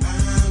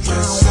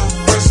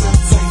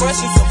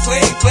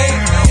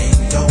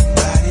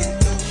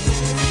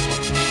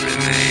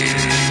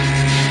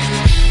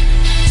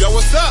 Yo,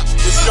 what's up?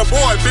 It's your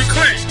boy, Big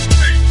Clint.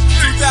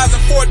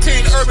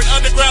 2014 Urban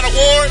Underground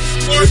Awards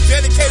is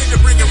dedicated to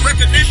bringing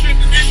recognition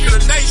to the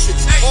nation.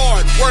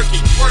 Hard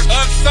working,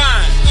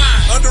 unsigned,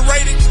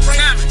 underrated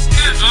talent,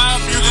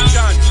 all music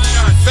genres,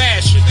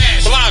 fashion,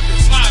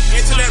 bloggers,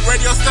 internet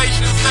radio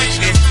stations,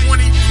 and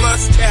 20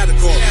 plus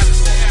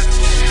categories.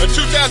 The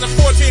 2014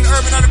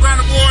 Urban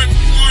Underground Awards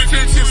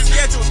tentative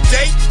scheduled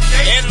date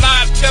and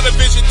live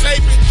television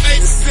taping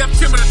is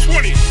September the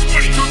 20th,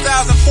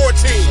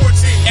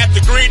 2014 at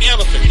the Green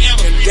Elephant in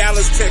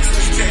Dallas,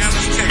 Texas.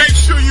 Make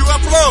sure you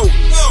upload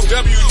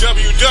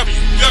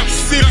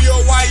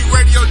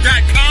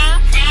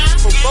www.cboyeradio.com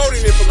for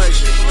voting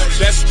information.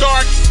 That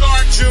starts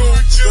June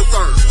the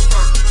 3rd.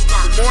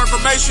 more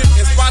information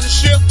and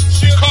sponsorship,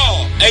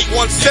 call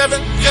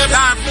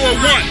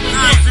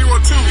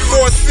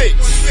 817-941-0246.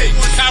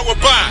 Powered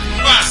by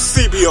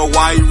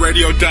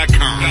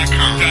CBOYEradio.com.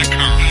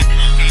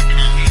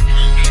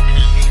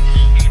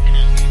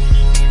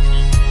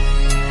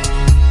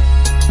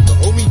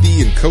 Omie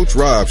D and Coach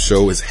Rob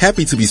show is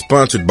happy to be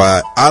sponsored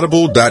by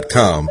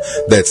Audible.com.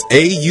 That's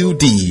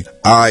AUDIBLE.com,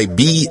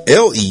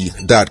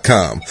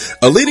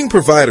 a leading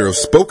provider of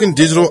spoken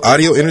digital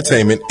audio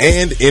entertainment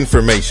and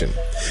information.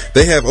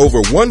 They have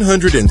over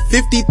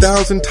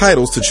 150,000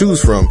 titles to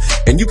choose from,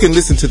 and you can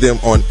listen to them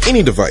on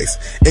any device,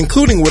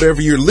 including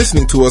whatever you're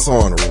listening to us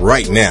on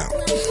right now.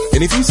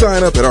 And if you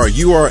sign up at our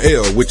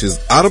URL, which is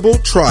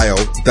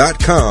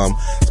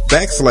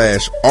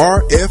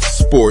audibletrial.com/RF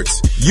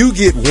Sports, you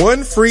get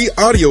 1 free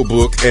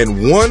audiobook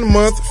and 1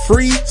 month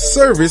free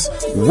service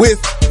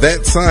with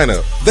that sign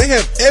up. They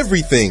have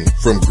everything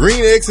from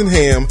green eggs and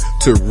ham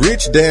to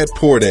rich dad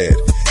poor dad.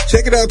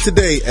 Check it out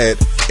today at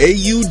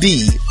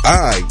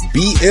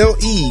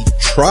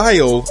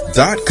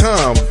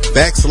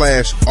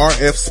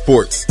audibletrial.com/RF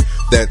Sports.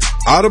 That's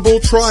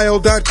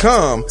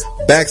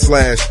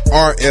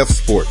audibletrial.com/RF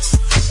Sports.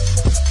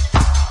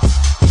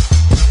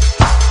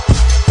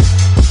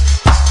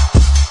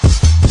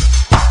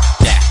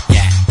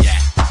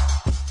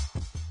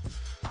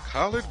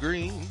 Collard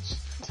greens.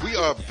 We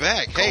are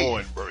back. Hey,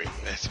 Cornbread.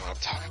 that's what I'm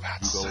talking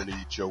about. You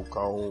gonna eat your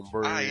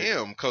cornbread? I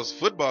am, because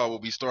football will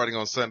be starting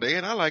on Sunday,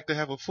 and I like to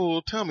have a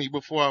full tummy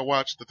before I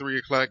watch the 3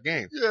 o'clock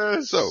game.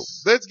 Yes. So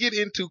let's get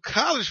into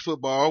college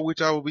football,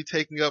 which I will be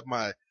taking up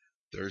my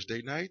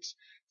Thursday nights,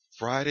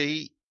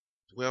 Friday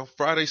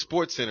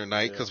Sports Center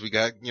night, because we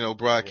got,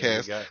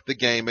 broadcast the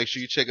game. Make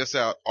sure you check us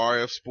out,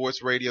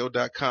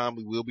 rfsportsradio.com.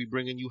 We will be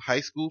bringing you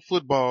high school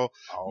football.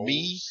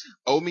 Me,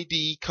 Omie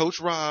D, Coach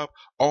Rob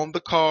on the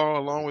call,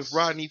 along with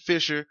Rodney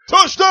Fisher.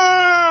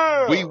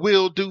 Touchdown! We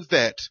will do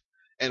that,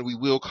 and we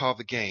will call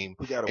the game,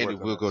 We gotta and work it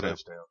on will that go down.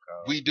 touchdown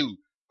call. We do.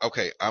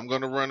 Okay, I'm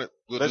going to run it.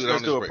 Let's do it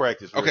on do this a break.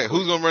 practice. real Okay, quick.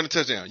 who's going to run the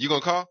touchdown? You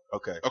going to call?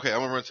 Okay. Okay, I'm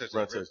going to run touchdown.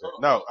 Run touchdown.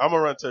 No, I'm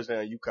gonna run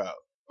touchdown. You call.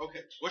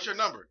 Okay, what's your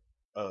number?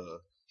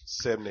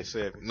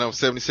 77. No,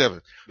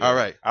 77. Yeah. All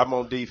right. I'm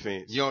on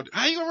defense. How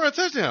you going to run a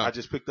touchdown? I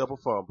just picked up a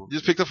fumble.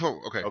 Just picked up a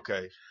fumble. Okay.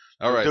 Okay.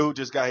 All right. Dude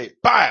just got hit.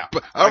 Bow!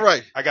 All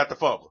right. I got the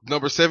fumble.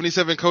 Number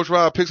 77, Coach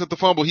Rob picks up the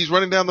fumble. He's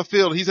running down the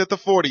field. He's at the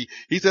 40.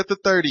 He's at the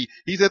 30.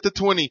 He's at the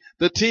 20,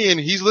 the 10.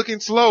 He's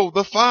looking slow.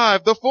 The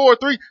 5, the 4,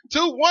 3,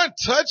 2, 1.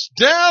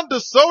 Touchdown,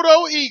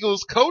 DeSoto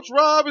Eagles. Coach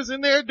Rob is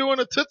in there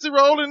doing a Tootsie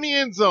Roll in the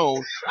end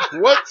zone.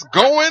 What's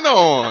going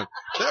on?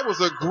 That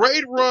was a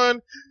great run.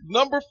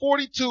 Number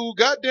 42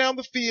 got down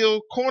the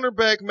field.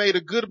 Cornerback made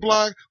a good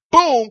block.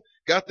 Boom.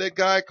 Got that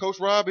guy, Coach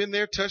Rob, in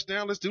there.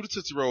 Touchdown. Let's do the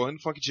Tootsie Roll and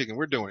the Funky Chicken.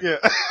 We're doing it.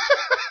 Yeah.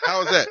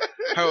 How is that?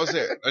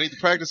 I need to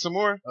practice some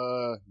more?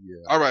 Yeah.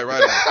 All right,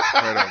 right on.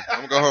 I'm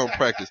going to go home and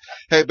practice.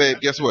 Hey, babe,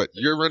 guess what?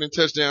 You're running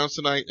touchdowns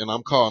tonight, and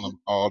I'm calling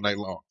them all night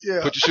long. Yeah.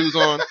 Put your shoes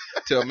on.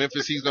 Tell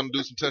Memphis he's going to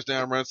do some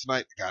touchdown runs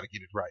tonight. Got to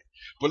get it right.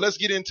 But let's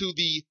get into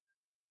the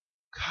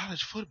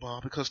college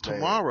football, because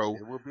tomorrow,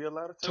 it will be a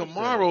lot of touchdowns.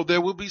 tomorrow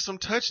there will be some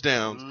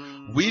touchdowns.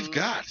 Mm-hmm. We've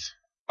got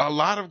a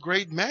lot of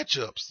great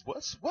matchups.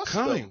 What's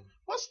coming?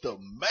 What's the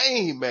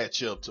main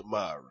matchup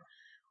tomorrow?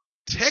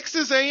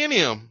 Texas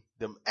A&M.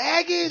 Them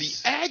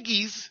Aggies? The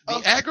Aggies, the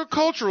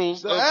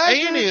Agriculturals of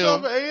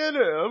Aggies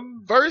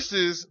A&M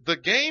versus the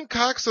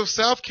Gamecocks of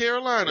South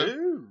Carolina.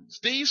 Ew.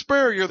 Steve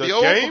Spurrier, The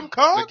old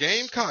Gamecocks? the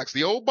Gamecocks,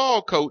 the old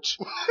ball coach.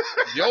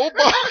 The old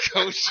ball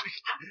coach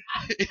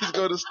is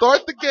going to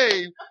start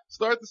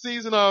the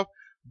season off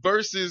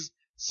versus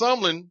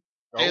Sumlin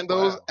and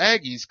those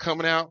Aggies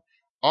coming out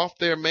off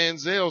their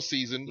Manziel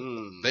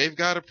season. They've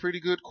got a pretty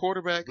good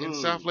quarterback in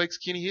South Lakes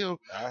Kenny Hill.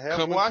 I have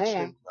coming watched for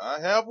him. I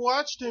have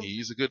watched him.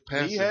 He's a good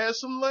passer. He has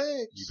some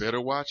legs. You better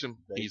watch him.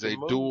 They He's can a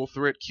move. dual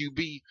threat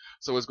QB,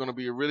 so it's going to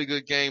be a really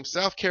good game.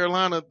 South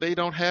Carolina, they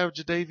don't have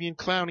Jadeveon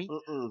Clowney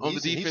on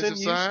the defensive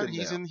side.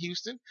 He's in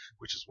Houston,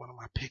 which is one of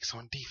my picks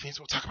on defense.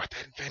 We'll talk about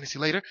that in fantasy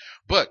later.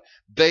 But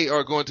they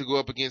are going to go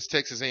up against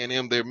Texas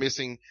A&M.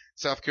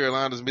 South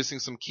Carolina's missing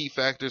some key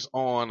factors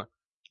on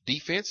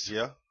defense.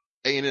 Yeah.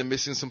 A&M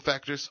missing some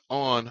factors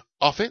on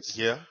offense.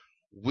 Yeah.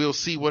 We'll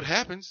see what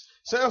happens.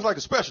 Sounds like a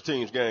special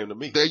teams game to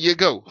me. There you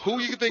go. Who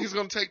you think is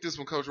going to take this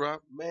one, Coach Rob?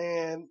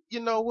 Man,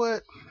 you know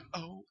what?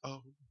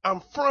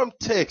 I'm from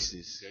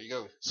Texas. There you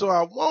go. So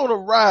I want to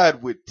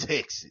ride with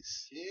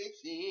Texas.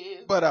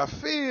 But I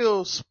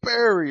feel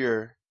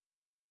Spurrier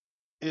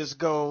is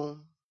going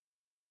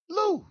to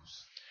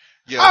lose.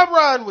 Yeah. I'm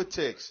riding with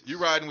Texas. You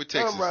riding with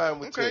Texas? I'm riding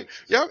with Texas.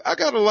 Yeah, I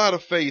got a lot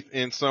of faith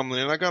in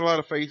Sumlin, and I got a lot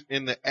of faith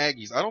in the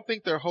Aggies. I don't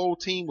think their whole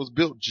team was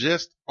built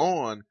just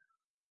on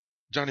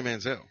Johnny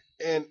Manziel.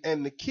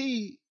 And the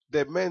key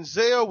that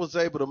Manziel was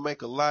able to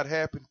make a lot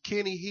happen.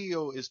 Kenny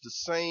Hill is the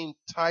same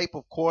type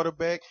of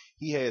quarterback.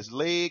 He has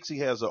legs. He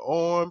has an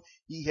arm.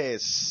 He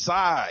has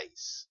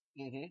size.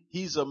 Mm-hmm.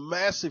 He's a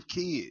massive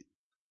kid.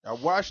 I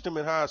watched him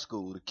in high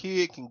school. The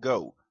kid can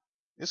go.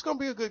 It's going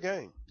to be a good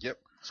game. Yep.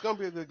 It's going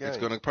to be a good game. It's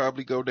going to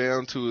probably go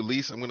down to at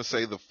least, I'm going to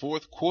say, the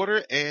fourth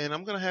quarter, and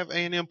I'm going to have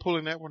A&M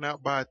pulling that one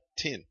out by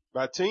 10.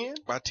 By 10?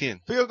 By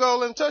 10. Field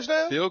goal and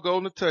touchdown? Field goal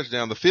and a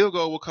touchdown. The field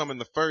goal will come in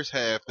the first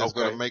half. That's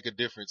Okay. going to make a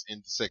difference in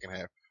the second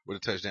half with a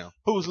touchdown.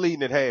 Who's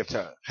leading at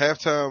halftime?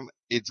 Halftime,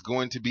 it's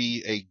going to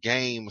be a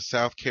game.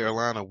 South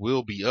Carolina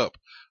will be up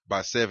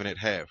by 7 at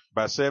half.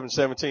 By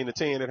 17 to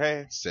 10 at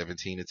half?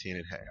 17 to 10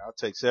 at half. I'll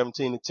take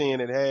 17 to 10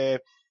 at half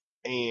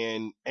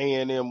and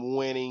A&M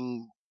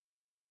winning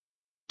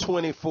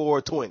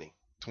 24-20.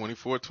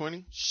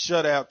 24-20?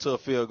 Shut out to a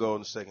field goal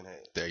in the second half.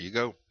 There you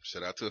go.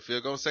 Shut out to a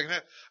field goal in the second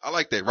half. I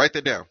like that. Write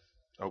that down.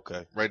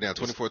 Okay. Write down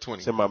 24-20.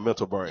 It's in my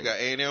mental brain. You got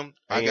A&M?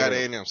 I got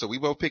A&M. So we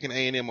both picking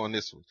A&M on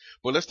this one.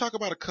 But let's talk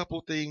about a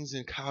couple things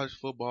in college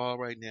football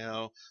right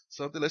now.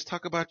 Let's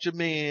talk about your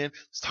man.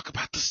 Let's talk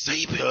about the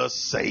Saban. The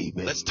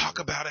Saban. Let's talk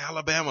about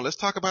Alabama. Let's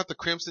talk about the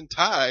Crimson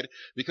Tide,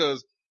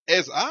 because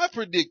as I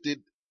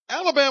predicted,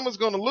 Alabama's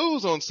going to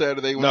lose on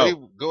Saturday when they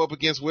go up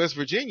against West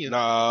Virginia.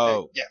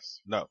 No.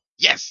 Yes. No.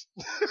 Yes.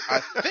 I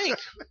think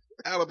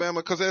Alabama,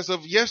 because as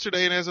of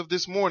yesterday and as of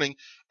this morning,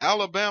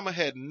 Alabama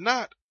had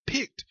not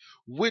picked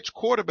which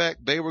quarterback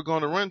they were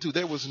going to run to.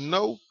 There was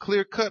no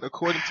clear cut,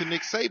 according to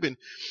Nick Saban.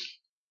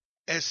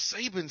 As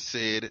Saban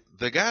said,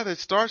 the guy that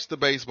starts the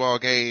baseball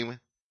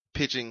game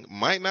pitching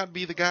might not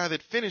be the guy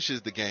that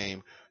finishes the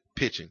game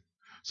pitching.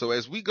 So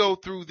as we go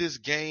through this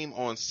game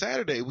on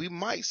Saturday, we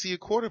might see a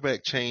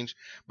quarterback change.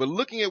 But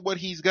looking at what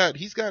he's got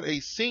a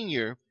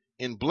senior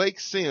in Blake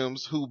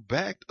Sims who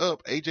backed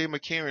up A.J.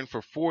 McCarron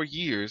for 4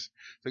 years.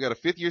 They got a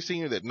fifth-year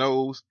senior that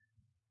knows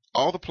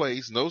all the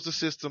plays, knows the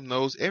system,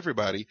 knows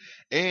everybody.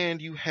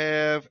 And you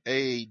have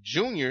a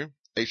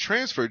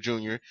transfer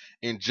junior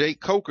in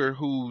Jake Coker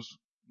who's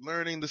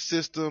learning the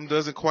system,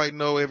 doesn't quite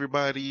know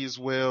everybody as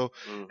well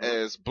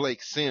as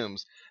Blake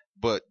Sims.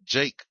 But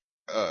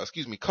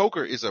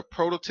Coker is a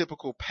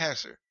prototypical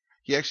passer.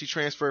 He actually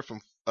transferred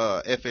from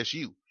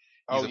FSU.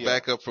 He's a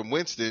backup from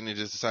Winston and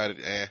just decided,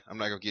 I'm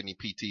not going to get any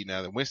PT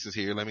now that Winston's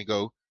here. Let me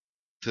go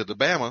to the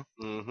Bama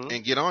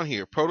and get on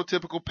here.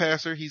 Prototypical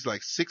passer. He's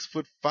like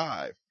 6'5".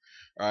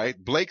 All right.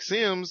 Blake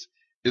Sims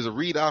is a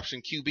read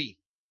option QB.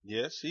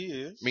 Yes, he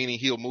is. Meaning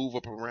he'll move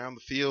up around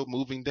the field,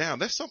 moving down.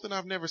 That's something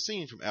I've never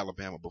seen from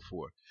Alabama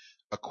before.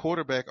 A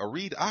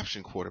read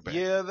option quarterback.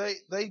 Yeah,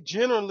 they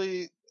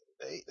generally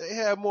they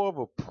have more of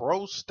a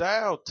pro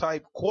style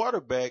type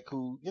quarterback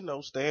who,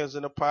 stands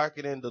in the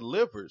pocket and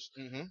delivers.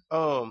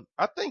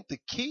 I think the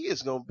key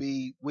is going to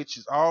be, which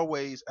is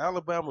always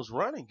Alabama's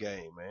running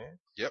game, man.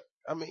 Yep.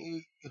 I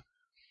mean,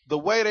 the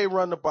way they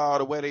run the ball,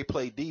 the way they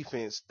play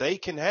defense, they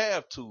can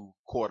have two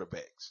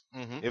quarterbacks.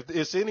 If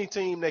it's any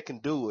team that can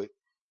do it,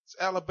 it's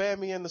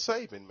Alabama and the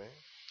Saban, man.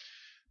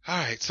 All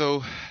right.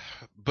 So,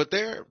 but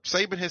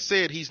Saban has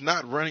said he's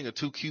not running a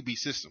 2 QB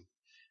system.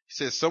 He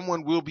says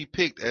someone will be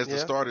picked as the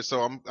starter.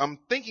 So I'm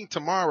thinking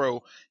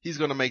tomorrow he's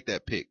going to make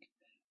that pick.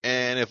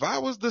 And if I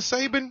was the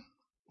Saban,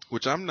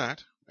 which I'm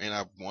not, and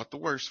I want the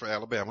worst for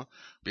Alabama,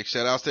 big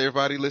shout outs to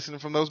everybody listening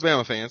from those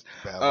Bama fans.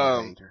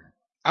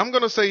 I'm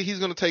going to say he's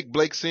going to take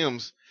Blake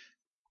Sims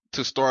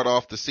to start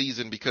off the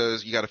season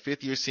because you got a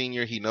fifth-year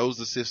senior. He knows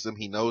the system.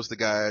 He knows the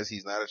guys.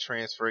 He's not a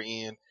transfer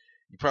in.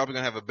 You're probably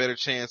going to have a better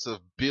chance of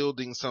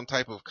building some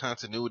type of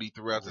continuity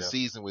throughout the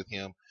season with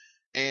him.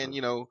 And,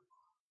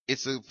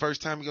 it's the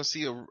first time you're going to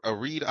see a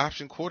read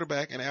option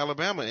quarterback in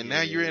Alabama. And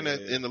now you're in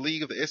the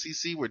league of the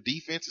SEC where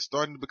defense is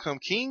starting to become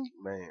king.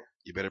 Man,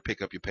 you better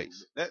pick up your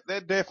pace. That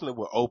definitely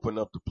will open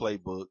up the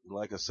playbook.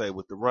 Like I say,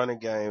 with the running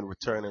game,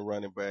 returning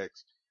running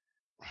backs.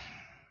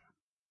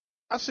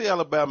 I see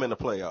Alabama in the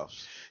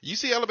playoffs. You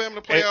see Alabama in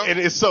the playoffs? And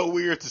it's so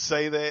weird to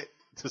say that,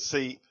 to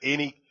see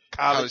any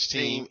college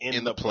team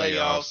in the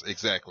playoffs.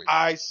 Exactly.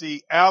 I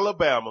see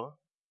Alabama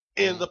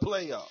in the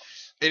playoffs.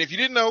 And if you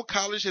didn't know,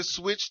 college has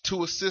switched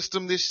to a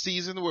system this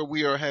season where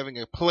we are having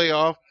a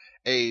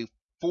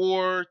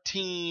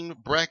 4-team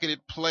bracketed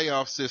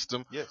playoff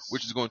system,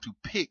 which is going to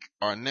pick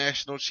our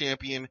national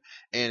champion,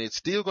 and it's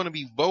still going to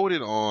be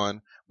voted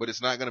on, but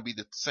it's not going to be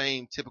the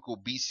same typical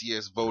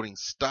BCS voting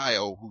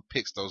style who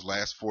picks those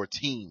last 4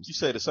 teams. You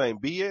say the same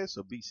BS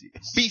or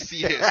BCS?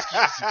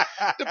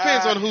 BCS.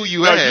 Depends on who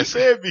you ask. ask.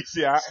 You said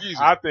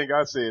BCS. I think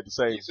I said the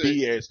same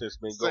BS that's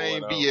been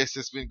going on. Same BS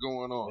that's been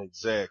going on.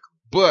 Exactly.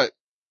 But,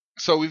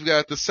 so we've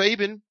got the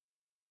Saban,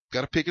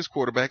 got to pick his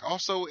quarterback.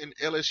 Also in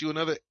LSU,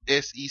 another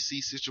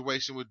SEC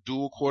situation with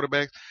dual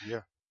quarterbacks.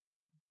 Yeah.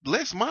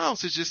 Les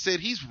Miles has just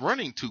said he's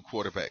running 2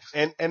 quarterbacks.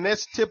 And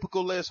that's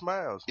typical Les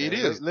Miles. Man. It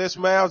is. Les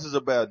Miles is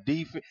about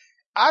defense.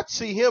 I'd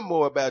see him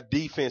more about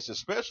defense and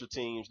special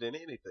teams than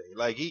anything.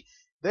 Like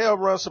they'll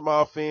run some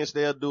offense,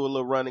 they'll do a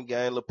little running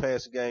game, a little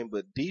passing game,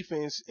 but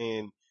defense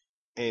and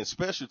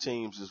special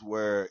teams is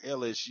where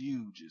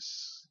LSU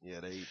just,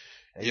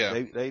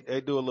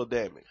 they do a little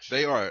damage.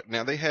 They are.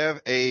 Now they have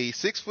a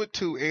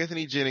 6'2"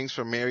 Anthony Jennings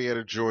from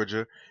Marietta,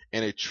 Georgia,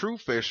 and a true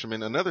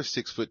freshman, another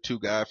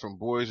 6'2" guy from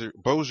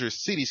Bossier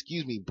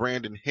City,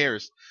 Brandon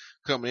Harris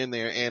coming in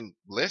there. And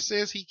Les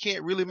says he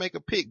can't really make a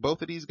pick.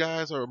 Both of these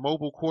guys are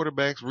mobile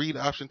quarterbacks, read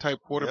option type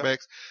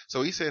quarterbacks.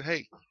 So he said,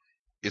 hey,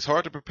 it's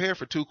hard to prepare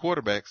for two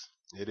quarterbacks.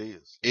 It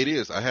is. It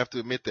is. I have to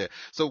admit that.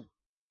 So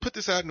put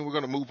this out and we're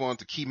going to move on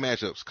to key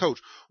matchups.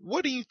 Coach,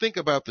 what do you think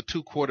about the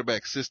two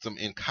quarterback system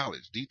in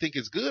college? Do you think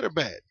it's good or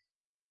bad?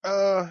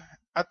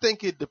 I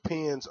think it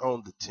depends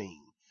on the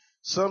team.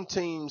 Some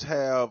teams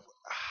have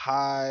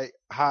high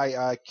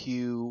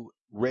IQ,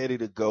 ready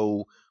to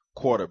go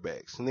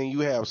quarterbacks. And then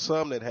you have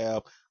some that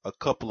have a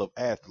couple of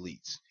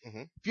athletes.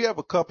 Mm-hmm. If you have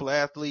a couple of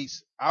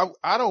athletes,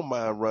 I don't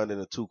mind running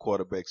a two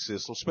quarterback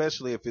system,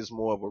 especially if it's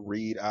more of a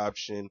read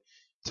option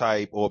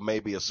type or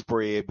maybe a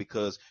spread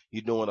because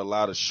you're doing a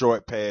lot of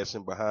short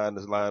passing behind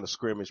the line of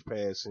scrimmage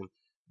passing.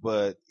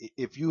 But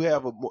if you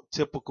have a more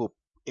typical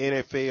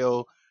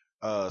NFL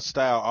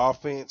style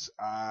offense,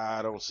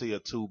 I don't see a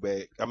two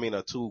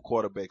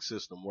quarterback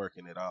system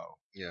working at all.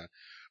 Yeah.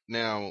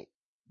 Now,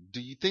 do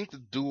you think the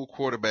dual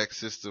quarterback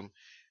system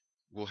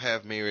will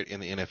have merit in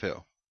the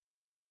NFL?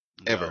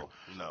 Ever?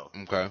 No.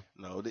 Okay.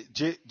 No.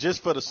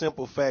 Just for the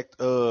simple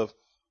fact of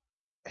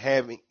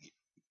having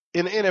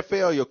in the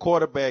NFL, your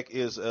quarterback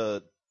is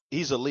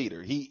he's a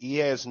leader. He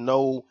has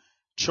no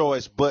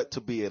choice but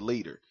to be a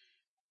leader.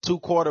 Two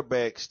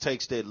quarterbacks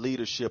takes that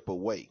leadership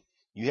away.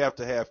 You have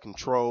to have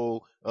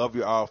control of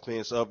your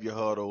offense, of your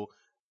huddle,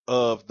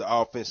 of the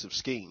offensive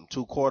scheme.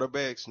 Two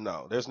quarterbacks,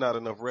 no. There's not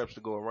enough reps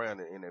to go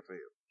around in the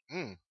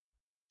NFL.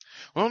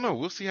 Well, no,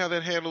 we'll see how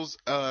that handles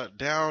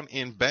down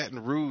in Baton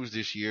Rouge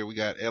this year. We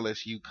got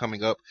LSU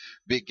coming up,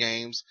 big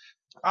games.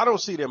 I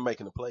don't see them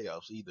making the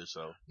playoffs either,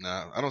 so.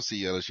 Nah, I don't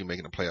see LSU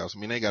making the playoffs. I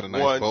mean, they got a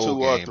nice One, bowl two,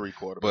 game, or three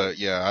quarterbacks. but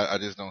yeah, I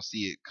just don't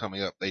see it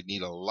coming up. They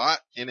need a lot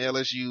in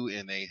LSU,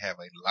 and they have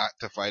a lot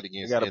to fight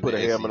against. You got to put a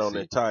helmet SEC. on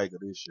that Tiger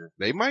this year.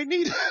 They might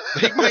need it.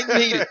 They might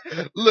need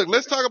it. Look,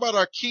 let's talk about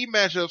our key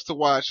matchups to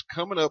watch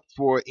coming up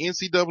for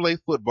NCAA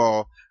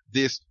football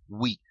this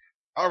week.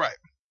 All right.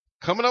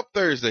 Coming up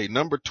Thursday,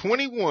 number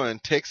 21,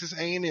 Texas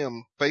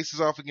A&M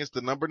faces off against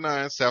the number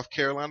 9 South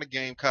Carolina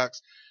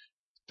Gamecocks.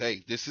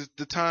 Hey, this is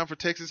the time for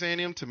Texas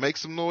A&M to make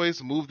some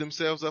noise, move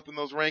themselves up in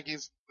those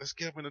rankings. Let's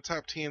get up in the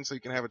top 10 so you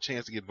can have a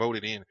chance to get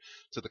voted in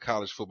to the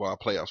college football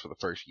playoffs for the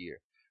first year,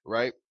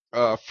 right?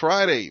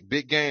 Friday,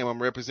 big game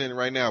I'm representing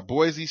right now,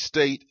 Boise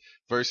State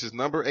versus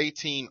number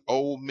 18,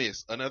 Ole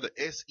Miss, another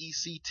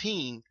SEC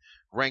team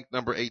ranked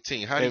number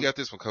 18. How do you got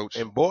this one, Coach?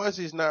 And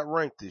Boise's not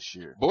ranked this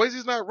year.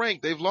 Boise's not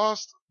ranked. They've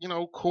lost,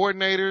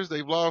 coordinators.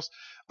 They've lost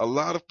a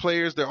lot of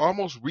players. They're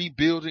almost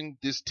rebuilding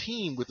this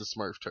team with the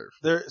Smurf turf.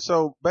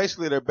 So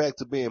basically they're back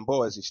to being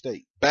Boise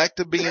State. Back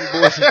to being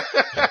Boise.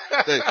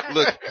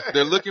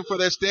 They're looking for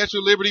that Statue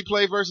of Liberty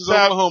play versus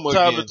Oklahoma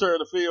again. Time to turn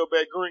the field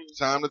back green.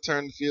 Time to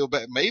turn the field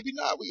back. Maybe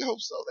not. We hope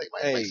so. They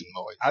might make some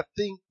noise. I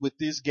think with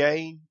this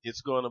game,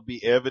 it's going to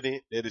be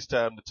evident that it's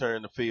time to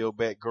turn the field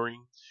back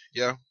green.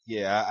 Yeah.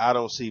 Yeah, I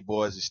don't see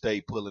Boise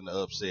State pulling the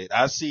upset.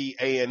 I see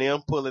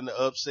A&M pulling the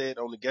upset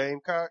on the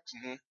Gamecocks,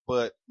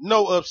 but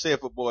no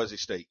upset for Boise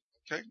State.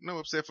 Okay, no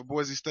upset for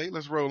Boise State.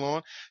 Let's roll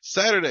on.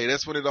 Saturday,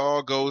 that's when it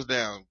all goes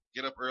down.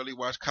 Get up early,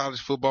 watch college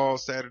football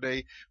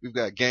Saturday. We've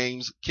got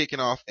games kicking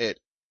off at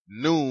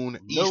noon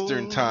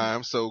Eastern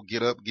time. So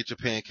get up, get your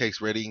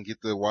pancakes ready, and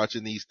get to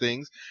watching these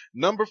things.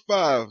 Number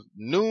 5,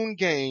 noon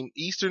game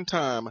Eastern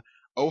time,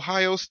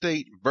 Ohio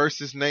State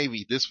versus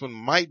Navy. This one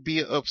might be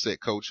an upset,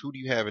 Coach. Who do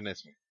you have in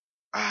this one?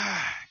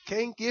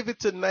 Can't give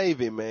it to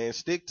Navy, man.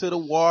 Stick to the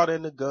water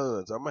and the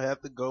guns. I'm going to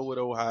have to go with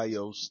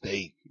Ohio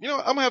State. I'm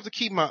going to have to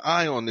keep my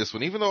eye on this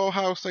one. Even though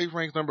Ohio State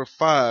ranks number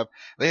 5,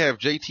 they have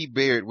J.T.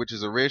 Baird, which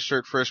is a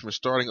redshirt freshman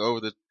starting over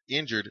the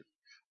injured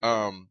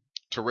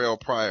Terrell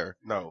Pryor.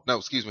 No,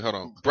 excuse me. Hold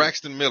on.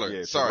 Braxton Miller.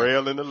 Yeah, sorry.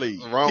 Terrell in the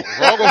league. Wrong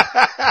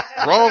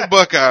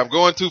Buckeye. I'm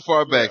going too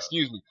far back.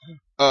 Excuse me.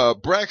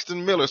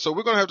 Braxton Miller. So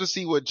we're going to have to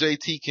see what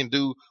JT can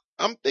do.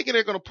 I'm thinking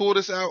they're going to pull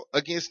this out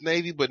against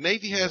Navy, but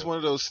Navy has one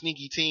of those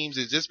sneaky teams.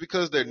 It's just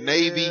because they're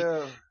Navy,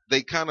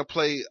 they kind of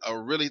play a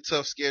really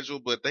tough schedule,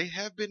 but they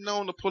have been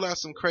known to pull out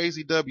some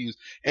crazy W's,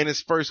 and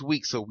it's first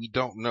week, so we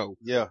don't know.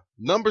 Yeah.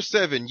 Number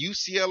 7,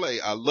 UCLA.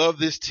 I love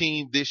this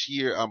team this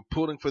year. I'm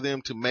pulling for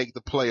them to make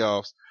the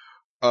playoffs.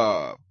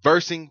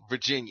 Versing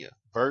Virginia.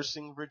 Because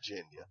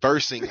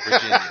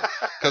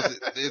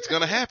it's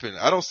going to happen.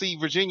 I don't see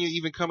Virginia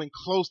even coming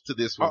close to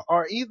this one.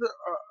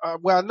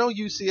 Well, I know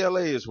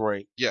UCLA is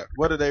ranked. Yeah.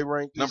 What are they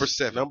ranked? Number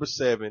 7. Number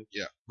 7.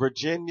 Yeah.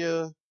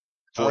 Virginia,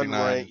 49.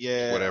 unranked.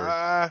 Yeah.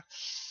 Whatever.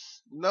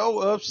 No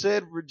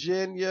upset,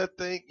 Virginia. I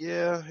think,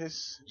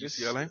 it's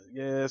UCLA.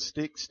 Yeah,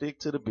 stick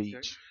to the beach.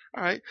 Okay.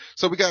 All right.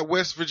 So we got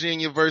West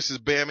Virginia versus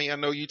Bama. I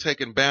know you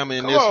taking Bama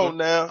in Come this on one.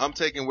 now. I'm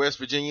taking West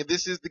Virginia.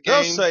 This is the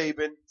game.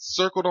 Saban.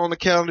 Circled on the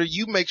calendar.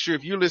 You make sure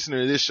if you're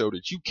listening to this show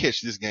that you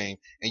catch this game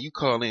and you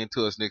call in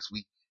to us next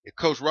week. If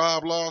Coach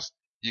Rob lost,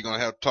 you're going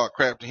to have to talk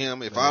crap to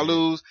him. If I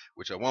lose,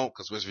 which I won't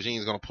because West Virginia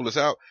is going to pull us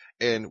out,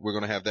 and we're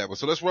going to have that one.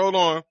 So let's roll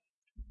on.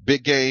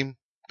 Big game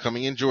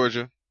coming in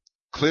Georgia.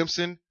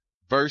 Clemson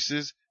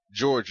versus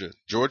Georgia.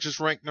 Georgia's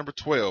ranked number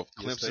 12.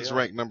 Clemson's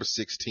ranked number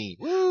 16.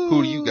 Woo.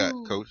 Who do you got,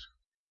 Coach?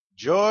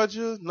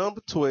 Georgia,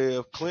 number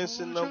 12.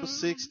 Clemson, number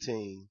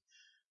 16.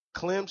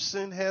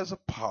 Clemson has a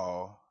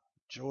paw.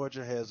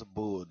 Georgia has a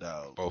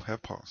bulldog. Both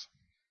have paws.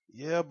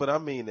 Yeah, but I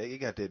mean, they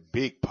got that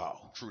big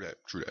paw. True that.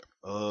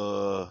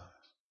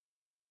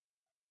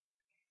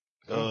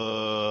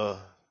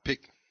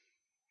 Pick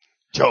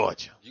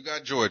Georgia. You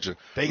got Georgia.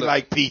 They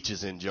like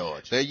peaches in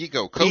Georgia. There you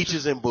go.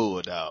 Peaches and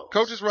Bulldogs.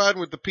 Coach is riding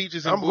with the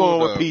peaches and Bulldogs. I'm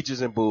going with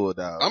peaches and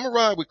Bulldogs. I'm going to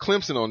ride with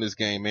Clemson on this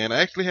game, man.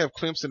 I actually have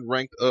Clemson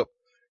ranked up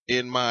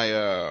in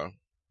my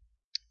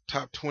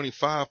top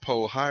 25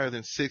 poll higher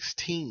than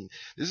 16.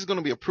 This is going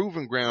to be a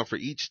proving ground for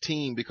each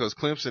team because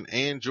Clemson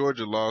and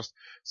Georgia lost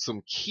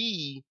some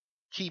key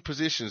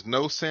positions.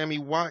 No Sammy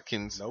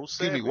Watson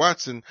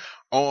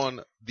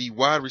on the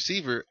wide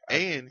receiver,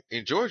 and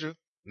in Georgia,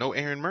 no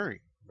Aaron Murray.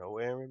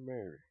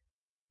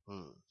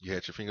 You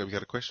had your finger up. You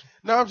got a question?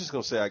 No, I'm just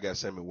gonna say I got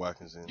Sammy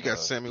Watkins in. You got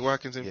Sammy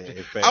Watkins in?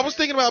 Yeah, I was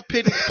thinking about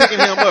picking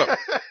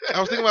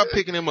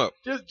him up.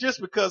 Just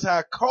because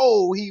how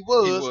cold he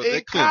was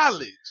in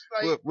college.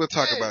 Like, we'll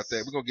talk about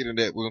that. We're gonna get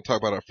into that. We're gonna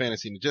talk about our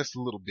fantasy in just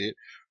a little bit.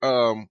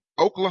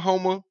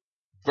 Oklahoma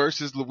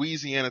versus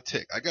Louisiana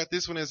Tech. I got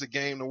this one as a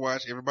game to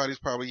watch. Everybody's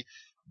probably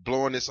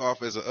blowing this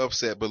off as an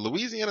upset, but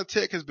Louisiana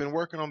Tech has been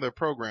working on their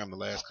program the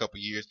last couple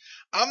of years.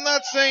 I'm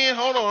not saying,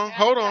 hold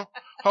on.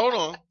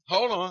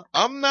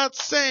 I'm not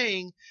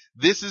saying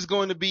this is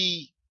going to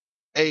be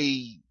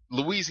a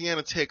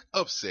Louisiana Tech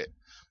upset.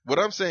 What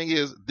I'm saying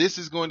is this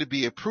is going to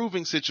be a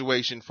proving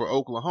situation for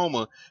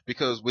Oklahoma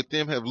because with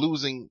them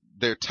losing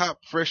their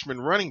top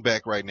freshman running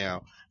back right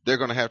now, they're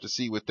going to have to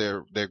see what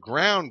their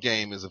ground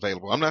game is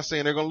available. I'm not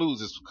saying they're going to lose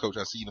this, Coach.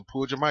 I see you done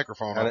pulled your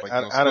microphone off.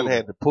 I done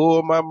had to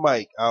pull my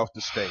mic off the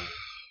stand.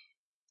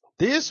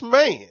 This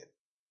man,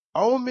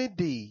 Omie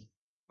D,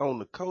 on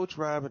the Coach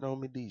Rob and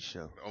Omie D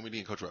show. The Omie D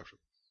and Coach Rob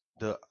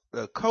show.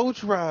 The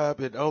Coach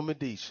Rob and Omie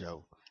D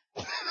show.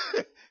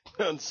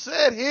 Done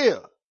sat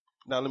here.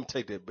 Now let me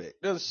take that back.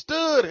 Done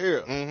stood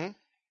here and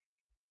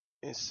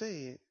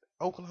said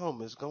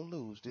Oklahoma is going to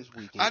lose this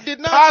weekend. I did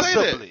not say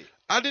that.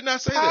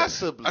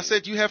 Possibly. I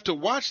said you have to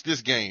watch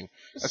this game.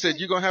 I said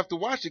you're going to have to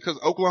watch it because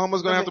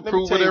Oklahoma's going to have to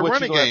prove what their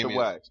running game is.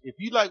 Watch. If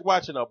you like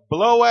watching a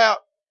blowout,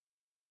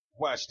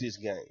 watch this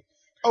game.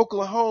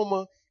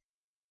 Oklahoma,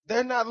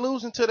 they're not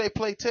losing till they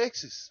play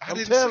Texas. I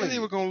didn't say they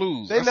were going to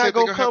lose. They're not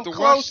going to come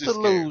close to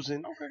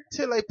losing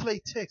till they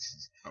play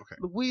Texas. Okay.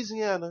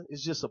 Louisiana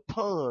is just a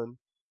pawn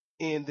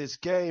in this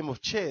game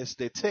of chess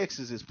that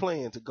Texas is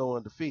playing to go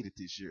undefeated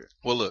this year.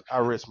 Well, look, I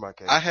rest my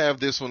case. I have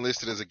this one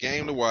listed as a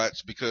game to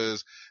watch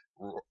because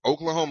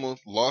Oklahoma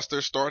lost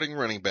their starting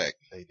running back,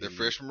 their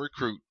freshman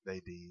recruit. They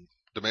did.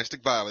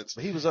 Domestic violence.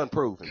 But he was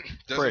unproven.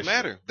 Doesn't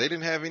matter. They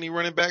didn't have any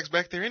running backs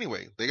back there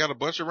anyway. They got a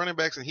bunch of running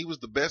backs, and he was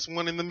the best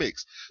one in the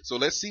mix. So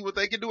let's see what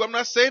they can do. I'm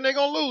not saying they're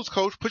going to lose,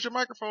 Coach. Put your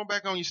microphone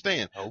back on your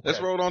stand. Okay.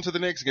 Let's roll on to the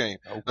next game.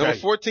 Okay. Number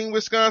 14,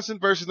 Wisconsin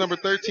versus number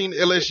 13,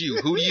 LSU.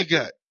 Who do you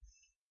got?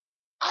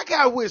 I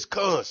got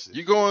Wisconsin.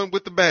 You going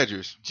with the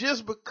Badgers?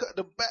 Just because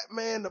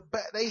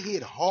they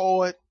hit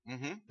hard.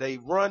 Mm-hmm. They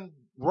run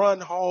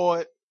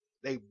hard.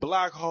 They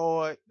block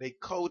hard. They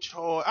coach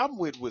hard. I'm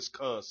with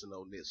Wisconsin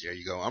on this. There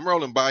you go. I'm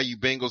rolling Bayou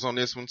Bengals on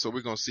this one, so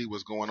we're going to see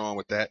what's going on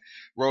with that.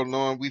 Rolling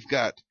on, we've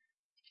got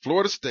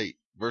Florida State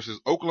versus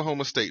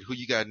Oklahoma State. Who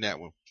you got in that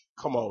one?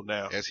 Come on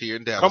now. That's here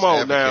in Dallas. Come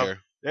on now.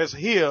 That's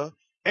here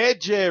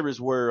at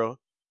Jerry's World.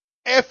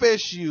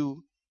 FSU.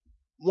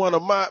 One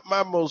of my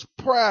most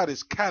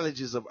proudest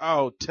colleges of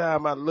all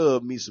time. I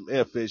love me some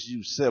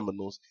FSU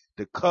Seminoles.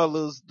 The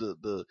colors,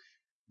 the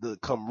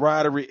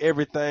camaraderie,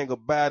 everything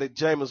about it.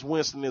 Jameis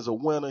Winston is a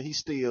winner. He's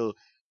still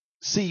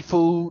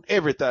seafood,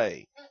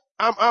 everything.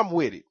 I'm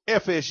with it.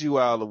 FSU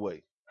all the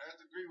way. I have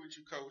to agree with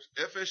you, Coach.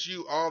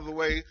 FSU all the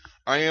way.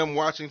 I am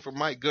watching for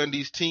Mike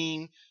Gundy's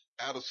team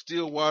out of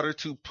Stillwater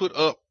to put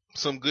up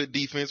some good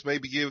defense.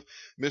 Maybe give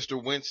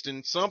Mr.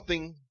 Winston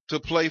something to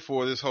play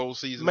for this whole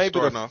season.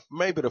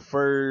 Maybe the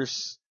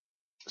first,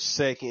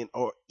 second,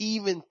 or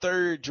even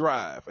third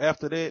drive.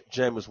 After that,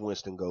 Jameis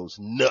Winston goes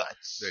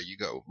nuts. There you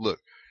go. Look,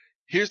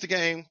 here's the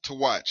game to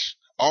watch.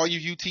 All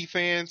you UT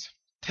fans,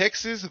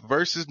 Texas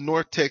versus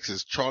North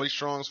Texas. Charlie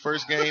Strong's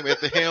first game at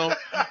the helm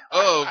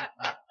of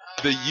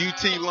the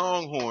UT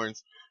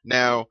Longhorns.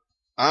 Now,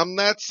 I'm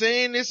not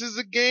saying this is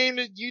a game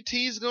that UT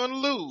is going to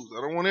lose.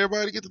 I don't want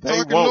everybody to get to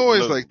talking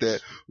noise like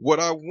that.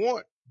 What I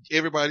want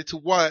everybody to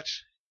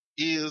watch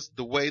is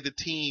the way the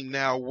team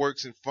now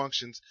works and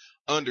functions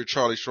under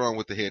Charlie Strong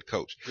with the head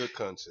coach. Good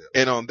concept.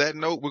 And on that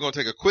note, we're going to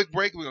take a quick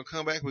break. We're going to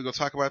come back. We're going to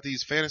talk about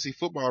these fantasy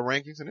football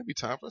rankings, and it'll be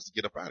time for us to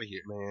get up out of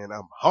here. Man,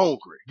 I'm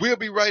hungry. We'll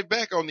be right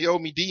back on the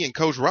Omie D and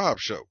Coach Rob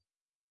show.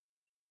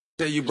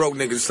 Tell you broke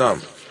niggas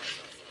something.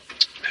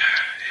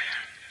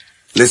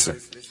 Listen.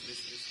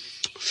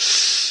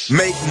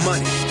 Make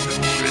money.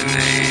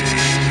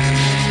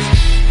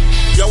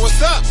 Yo,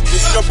 what's up?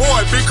 This is your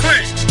boy, Big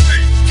Clint.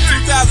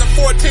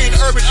 2014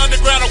 Urban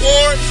Underground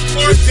Awards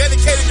is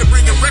dedicated to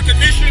bringing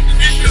recognition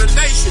to the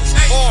nation.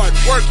 Hard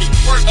working,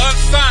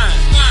 unsigned,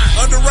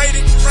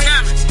 underrated,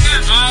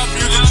 all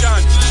music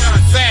genres,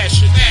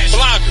 fashion,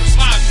 bloggers,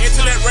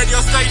 internet radio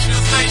stations,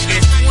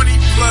 and 20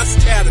 plus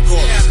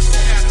categories.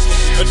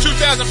 The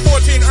 2014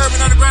 Urban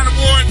Underground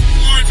Awards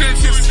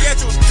tentative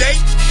scheduled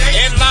date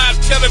and live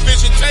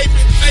television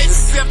taping is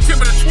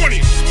September the 20th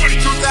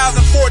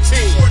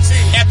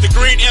at the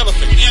Green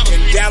Elephant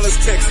in Dallas,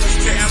 Texas.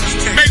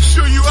 Make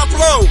sure you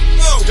upload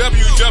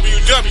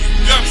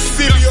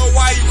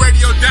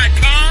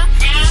www.cboyuradio.com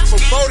for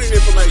voting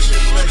information.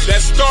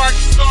 That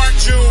starts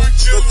June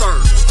the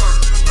 3rd.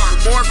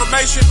 For more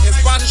information and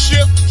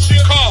sponsorship,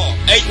 call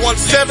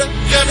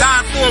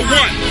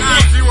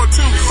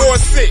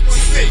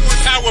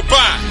 817-941-0246. Powered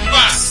by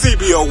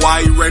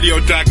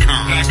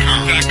cboyuradio.com.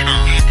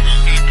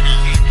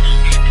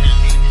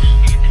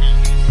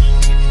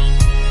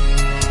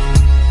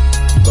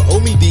 The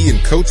Omie D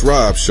and Coach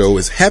Rob show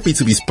is happy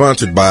to be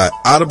sponsored by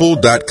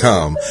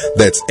Audible.com.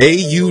 That's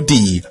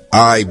AUDIBLE.com,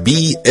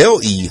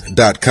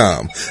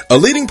 a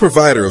leading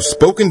provider of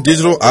spoken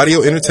digital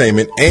audio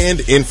entertainment and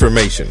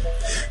information.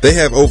 They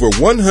have over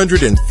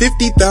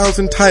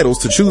 150,000 titles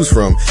to choose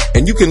from,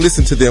 and you can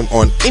listen to them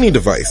on any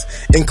device,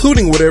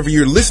 including whatever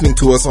you're listening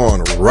to us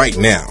on right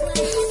now.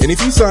 And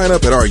if you sign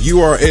up at our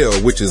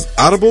URL, which is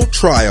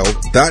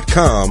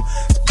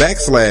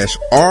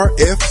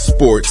audibletrial.com/RF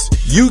Sports,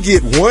 you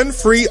get one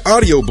free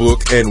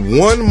audiobook and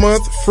 1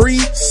 month free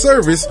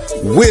service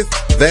with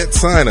that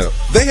sign up.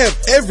 They have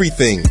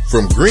everything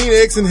from Green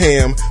Eggs and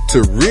Ham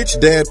to Rich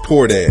Dad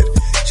Poor Dad.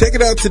 Check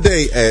it out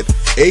today at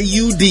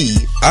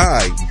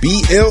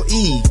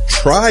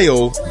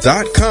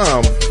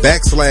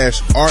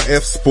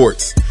audibletrial.com/RF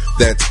Sports.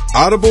 That's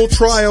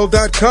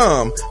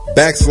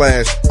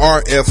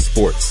audibletrial.com/RF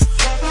Sports.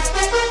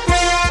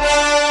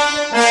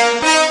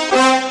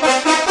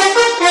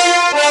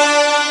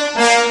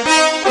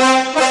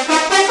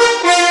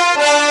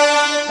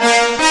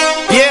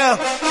 Yeah.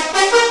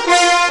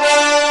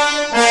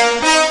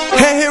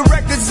 Hey, hit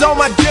records on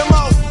my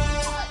demo.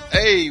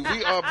 Hey,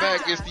 we are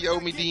back. It's the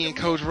Omie D and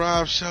Coach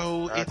Rob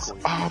show. It's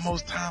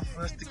almost time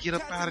for us to get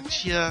up out of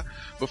here.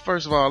 But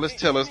first of all, let's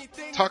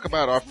talk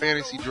about our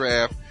fantasy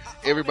draft.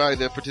 Everybody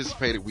that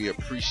participated, we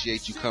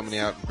appreciate you coming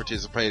out and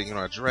participating in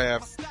our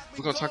draft.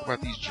 We're going to talk about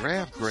these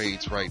draft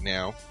grades right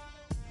now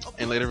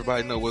and let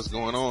everybody know what's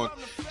going on.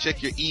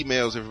 Check your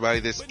emails, everybody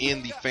that's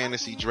in the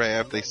fantasy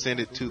draft. They send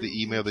it to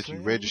the email that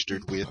you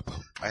registered with.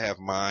 I have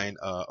mine,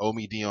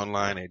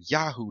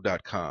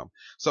 omiedonline@yahoo.com.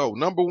 So,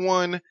 number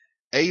 1,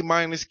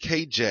 A-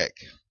 K-Jack.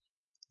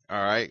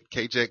 All right,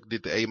 K-Jack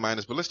did the A-,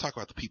 but let's talk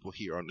about the people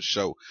here on the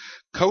show.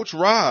 Coach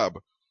Rob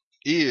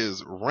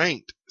is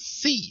ranked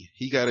C.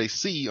 He got a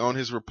C on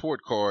his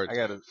report card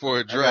for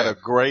a draft. I got a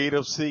grade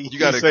of C. You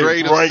got a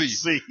grade of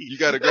C. You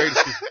got a grade of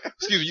C.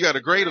 Excuse me, you got a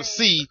grade of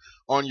C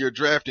on your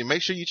drafting.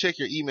 Make sure you check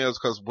your emails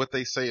because what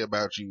they say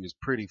about you is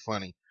pretty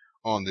funny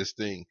on this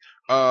thing.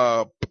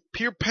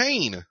 Pure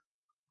Pain.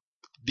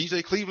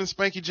 DJ Cleveland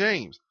Spanky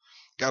James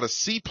got a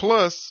C+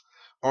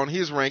 on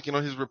his ranking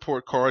on his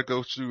report card.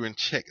 Go through and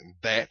check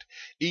that.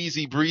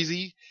 Easy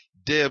Breezy.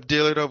 Deb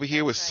Dillard over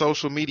here with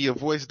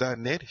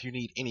socialmediavoice.net. If you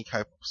need any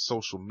type of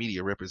social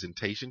media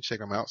representation, check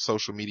them out.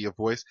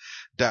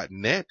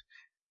 Socialmediavoice.net.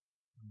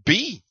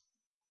 B.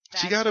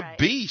 She got a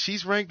B.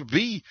 She's ranked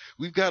B.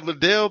 We've got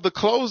Liddell, the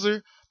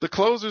closer. The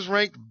closer's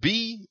ranked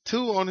B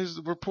too on his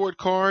report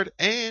card.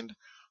 And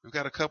we've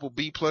got a couple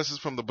B+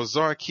 from the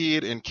Bizarre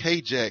Kid and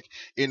K-Jack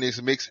in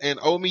this mix. And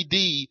Omie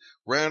D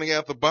rounding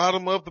out the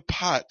bottom of the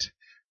pot.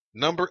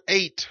 Number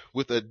 8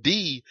 with a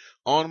D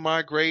on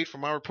my grade for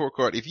my report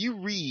card. If you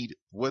read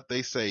what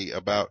they say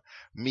about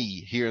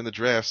me here in the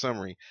draft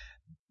summary,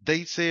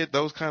 they said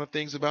those kind of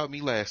things about me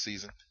last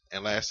season.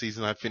 And last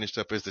season I finished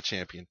up as the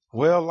champion.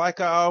 Well, like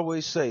I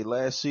always say,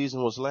 last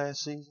season was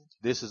last season.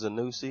 This is a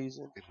new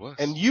season. It was.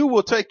 And you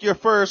will take your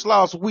first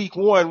loss week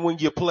 1 when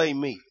you play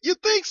me. You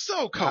think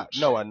so, Coach?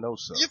 No, I know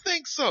so. You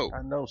think so?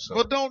 I know so.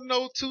 Well, don't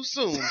know too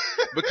soon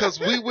because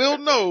we will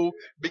know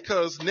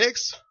because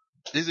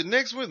is it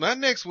next Wednesday? Not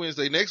next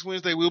Wednesday. Next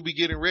Wednesday we'll be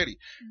getting ready.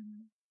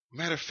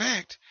 Matter of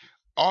fact,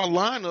 our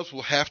lineups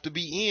will have to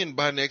be in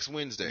by next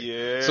Wednesday.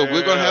 Yeah. So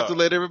we're going to have to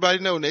let everybody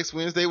know next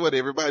Wednesday what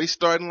everybody's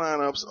starting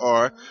lineups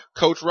are.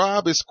 Coach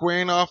Rob is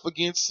squaring off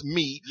against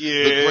me.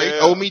 Yeah. The great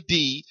Omie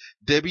D.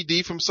 Debbie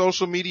D from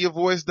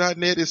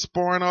socialmediavoice.net is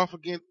sparring off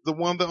against the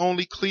one, the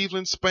only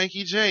Cleveland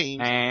Spanky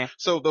James.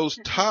 So those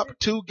top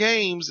 2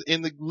 games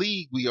in the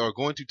league we are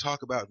going to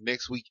talk about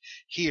next week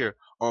here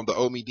on the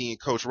Omie D and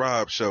Coach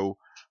Rob show.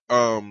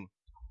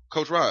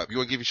 Coach Rob, you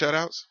want to give your shout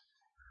outs?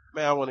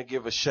 Man, I want to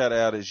give a shout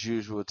out as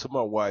usual to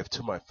my wife,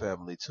 to my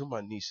family, to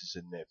my nieces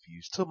and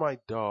nephews, to my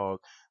dog,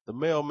 the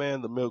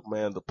mailman, the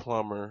milkman, the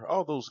plumber,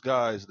 all those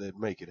guys that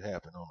make it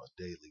happen on a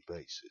daily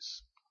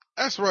basis.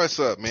 That's what's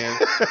up, man.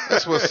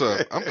 That's what's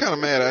up. I'm kind of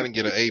mad I didn't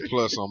get an A+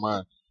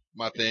 on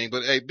my thing,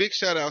 but hey, big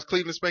shout outs.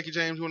 Cleveland Spanky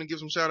James, you want to give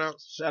some shout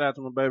outs? Shout out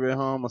to my baby at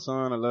home, my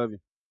son. I love you.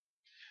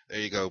 There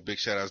you go. Big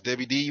shout outs.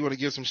 Debbie D, you want to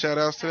give some shout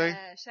outs today?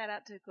 Shout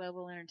out to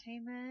Global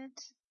Entertainment,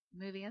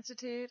 Movie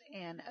Institute,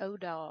 and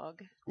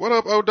O-Dog. What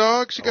up,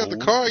 O-Dog? She got the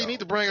car. You need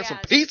to bring her some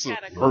pizza.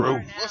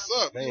 What's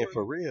up? Man,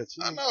 for real.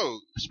 Too. I know.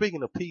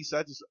 Speaking of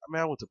pizza,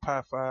 I went to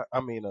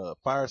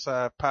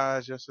Fireside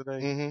Pies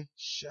yesterday. Mm-hmm.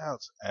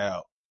 Shouts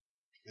out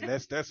And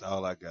that's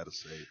all I gotta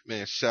say.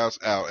 Man, shouts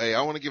out. Hey,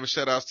 I want to give a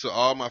shout out to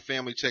all my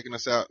family checking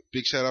us out.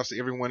 Big shout outs to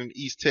everyone in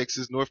East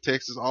Texas, North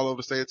Texas, all over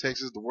the state of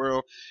Texas, the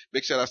world.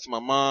 Big shout outs to my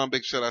mom.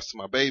 Big shout outs to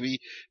my baby.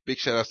 Big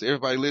shout outs to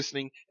everybody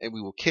listening. And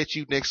we will catch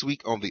you next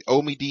week on the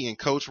Omie D and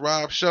Coach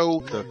Rob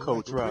show. The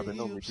Coach Rob and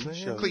Omie D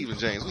show. Cleveland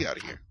James, we out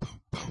of here.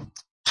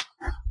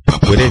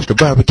 With extra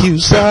barbecue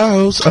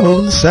sauce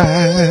on the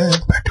side.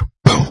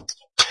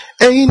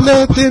 Ain't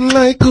nothing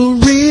like a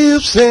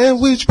rib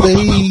sandwich,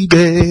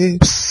 baby.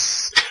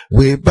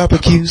 With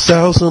barbecue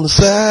sauce on the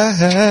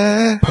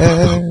side.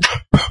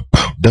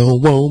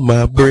 Don't want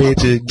my bread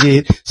to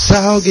get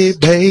soggy,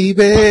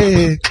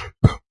 baby.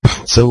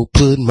 So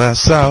put my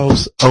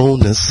sauce on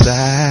the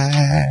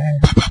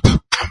side.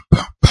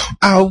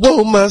 I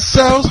want my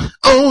sauce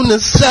on the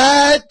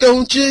side.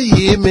 Don't you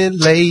hear me,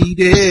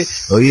 lady?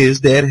 Or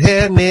is that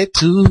hairnet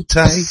too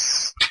tight?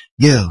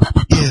 Yeah.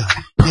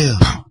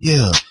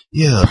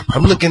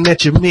 I'm looking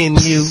at your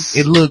menu.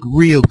 It look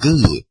real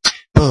good.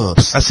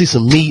 I see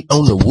some meat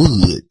on the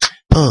wood.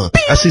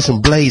 I see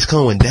some blades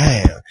going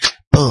down.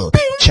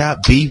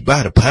 Chopped beef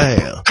by the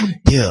pound.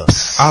 Yeah.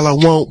 All I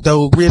want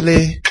though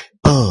really,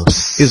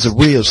 is a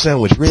real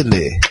sandwich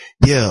really.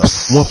 Yeah.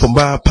 One for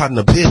my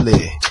partner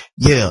Billy.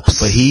 Yeah,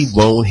 but he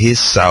want his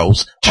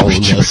sauce on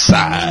the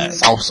side.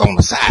 Sauce on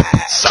the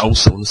side.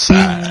 Sauce on the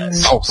side.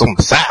 Sauce on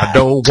the side. I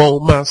don't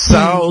want my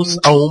sauce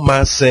on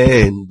my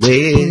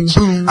sandwich.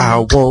 I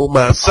want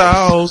my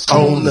sauce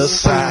on the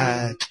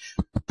side.